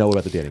 You know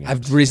about the dating apps.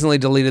 I've recently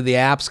deleted the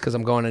apps because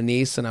I'm going to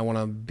Nice and I want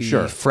to be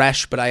Sure.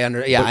 fresh. But I But I know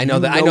you that.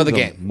 I know the them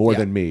game more Yeah.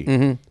 than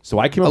me. So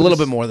I came up a with little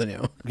this- bit more than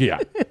you. Yeah.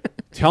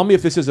 Tell me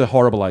if this is a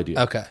horrible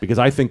idea. Okay. Because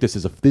I think this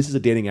is a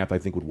dating app I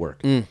think would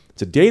work.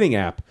 It's a dating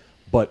app,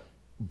 but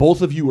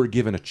both of you are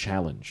given a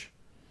challenge,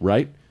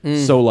 right?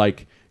 So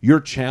like your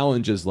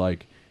challenge is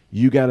like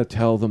you got to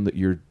tell them that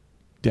your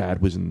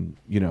dad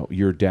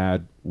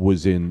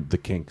was in the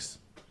Kinks.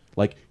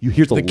 Like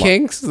here's The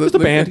Kinks? Here's the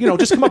band.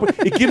 Just come up with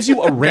it. Gives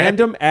you a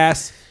random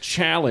ass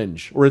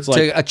challenge where it's like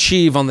To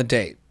achieve on the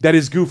date. that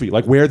is goofy.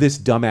 Like wear this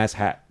dumbass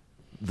hat.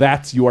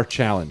 That's your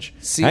challenge.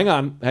 See- hang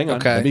on.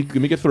 Okay. Let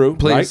me get through.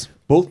 Please. Right?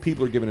 Both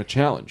people are given a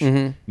challenge.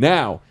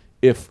 Now,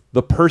 if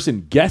the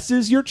person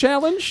guesses your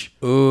challenge,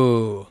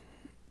 Ooh.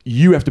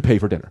 you have to pay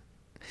for dinner.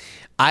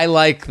 I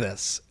like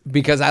this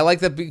because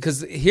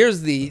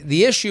here's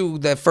the issue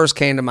that first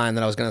came to mind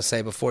that I was going to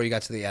say before you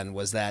got to the end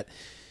was that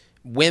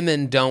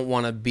women don't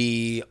want to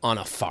be on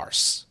a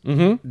farce.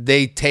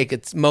 They take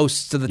it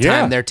most of the time.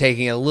 Yeah. They're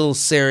taking it a little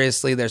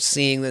seriously. They're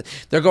seeing that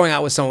they're going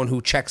out with someone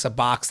who checks a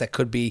box that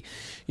could be,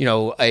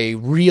 a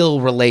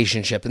real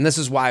relationship. And this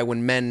is why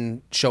when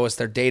men show us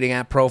their dating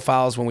app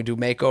profiles when we do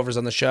makeovers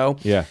on the show,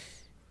 Yeah.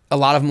 a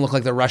lot of them look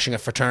like they're rushing a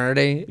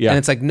fraternity. Yeah. And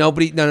it's like no,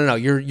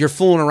 you're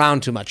fooling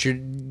around too much.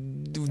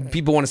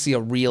 People want to see a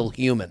real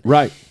human.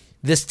 Right.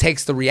 This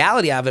takes the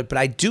reality of it, but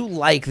I do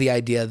like the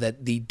idea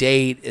that the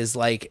date is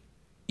like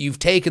you've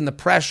taken the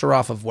pressure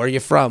off of where you're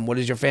from, what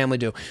does your family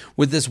do,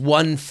 with this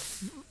one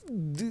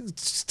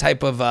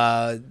type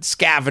of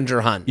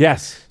scavenger hunt.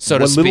 Yes. So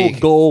to one speak. little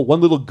goal,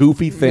 one little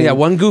goofy thing. Yeah,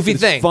 one goofy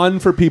It's thing. fun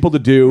for people to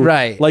do.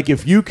 Right. Like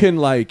if you can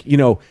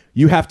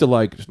you have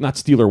to not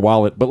steal her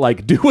wallet,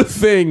 but do a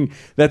thing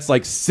that's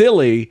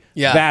silly.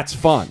 Yeah. That's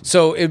fun.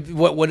 So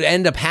what would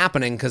end up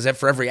happening, because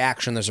for every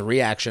action there's a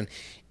reaction,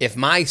 if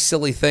my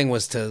silly thing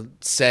was to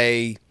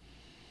say,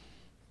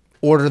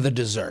 order the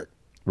dessert.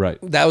 Right.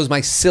 That was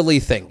my silly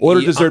thing.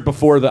 Order dessert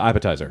before the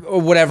appetizer. Or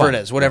whatever it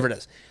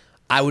is,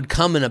 I would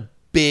come in a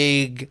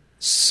big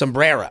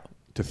sombrero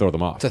To throw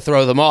them off. to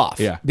throw them off.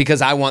 Yeah.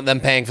 Because I want them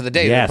paying for the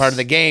date. Yes. Part of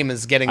the game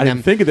is getting I them.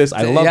 didn't think of this.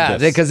 I love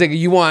this. because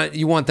you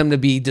want them to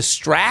be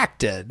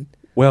distracted.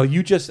 Well,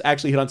 you just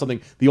actually hit on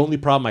something. The only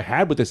problem I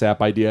had with this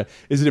app idea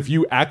is that if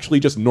you actually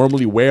just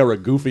normally wear a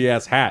goofy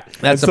ass hat,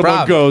 That's and the someone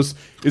problem. goes,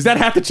 "Is that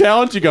hat the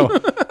challenge?" You go,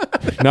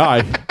 "No,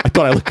 I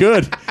thought I looked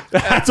good."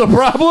 That's a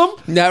problem.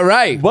 Yeah,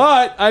 right.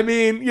 But I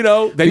mean,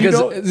 then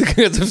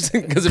Because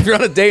if you're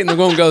on a date and the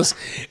woman goes,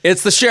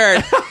 "It's the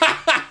shirt.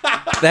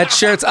 That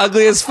shirt's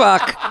ugly as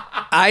fuck.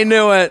 I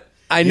knew it.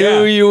 I knew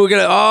Yeah. you were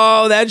gonna.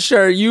 Oh, that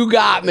shirt, you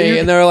got me."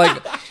 And they're like,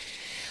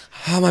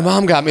 Oh, my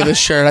mom got me this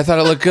shirt. I thought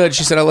it looked good.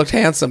 She said I looked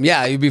handsome.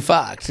 Yeah, you'd be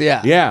fucked.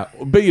 Yeah. Yeah,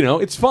 but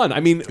it's fun.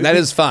 I mean, that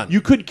is fun. You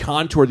could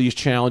contour these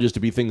challenges to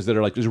be things that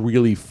are like just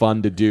really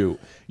fun to do.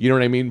 You know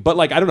what I mean? But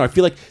like, I don't know. I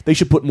feel like they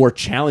should put more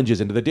challenges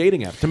into the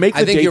dating app to make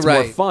the dates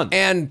more fun.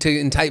 And to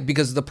entice,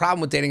 because the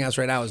problem with dating apps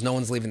right now is no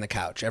one's leaving the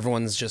couch.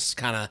 Everyone's just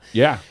kind of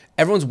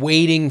Everyone's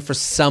waiting for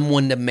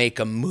someone to make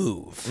a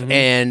move,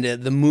 and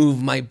the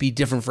move might be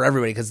different for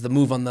everybody. Because the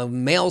move on the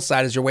male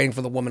side is you're waiting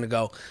for the woman to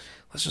go,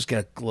 let's just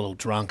get a little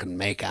drunk and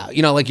make out.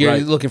 Like you're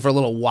looking for a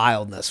little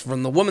wildness.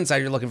 From the woman's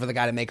side, you're looking for the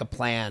guy to make a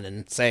plan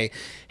and say,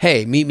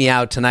 hey, meet me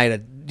out tonight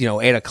at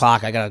 8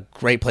 o'clock. I got a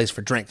great place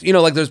for drinks.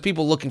 Like there's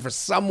people looking for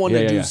someone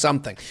to do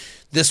something.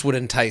 This would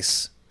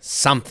entice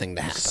something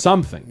to happen.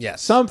 Something.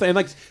 Yes. Something. And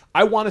like,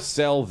 I want to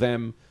sell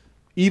them,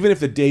 even if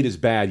the date is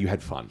bad, you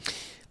had fun.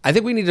 I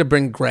think we need to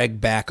bring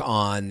Greg back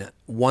on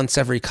once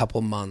every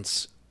couple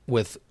months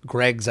with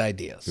Greg's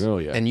ideas. Oh,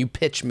 yeah. And you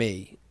pitch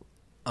me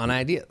on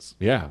ideas.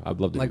 Yeah,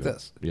 I'd love to like do that.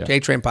 this. Yeah.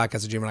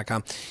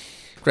 JTrainPodcast@gmail.com.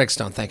 Greg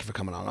Stone, thank you for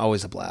coming on.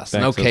 Always a blast.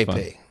 Thanks, No that was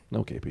KP. fun.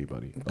 No KP,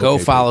 buddy. Go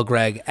KP. follow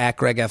Greg at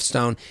Greg F.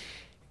 Stone.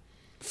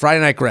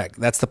 Friday Night Greg.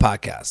 That's the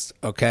podcast.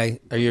 Okay?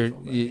 Are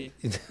you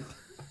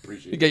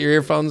get your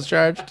earphones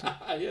charged?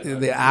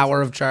 The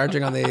hour of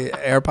charging on the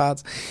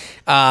AirPods.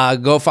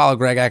 Go follow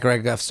Greg at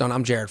Greg F. Stone.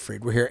 I'm Jared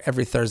Freed. We're here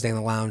every Thursday in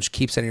the lounge.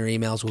 Keep sending your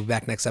emails. We'll be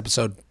back next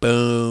episode.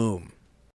 Boom.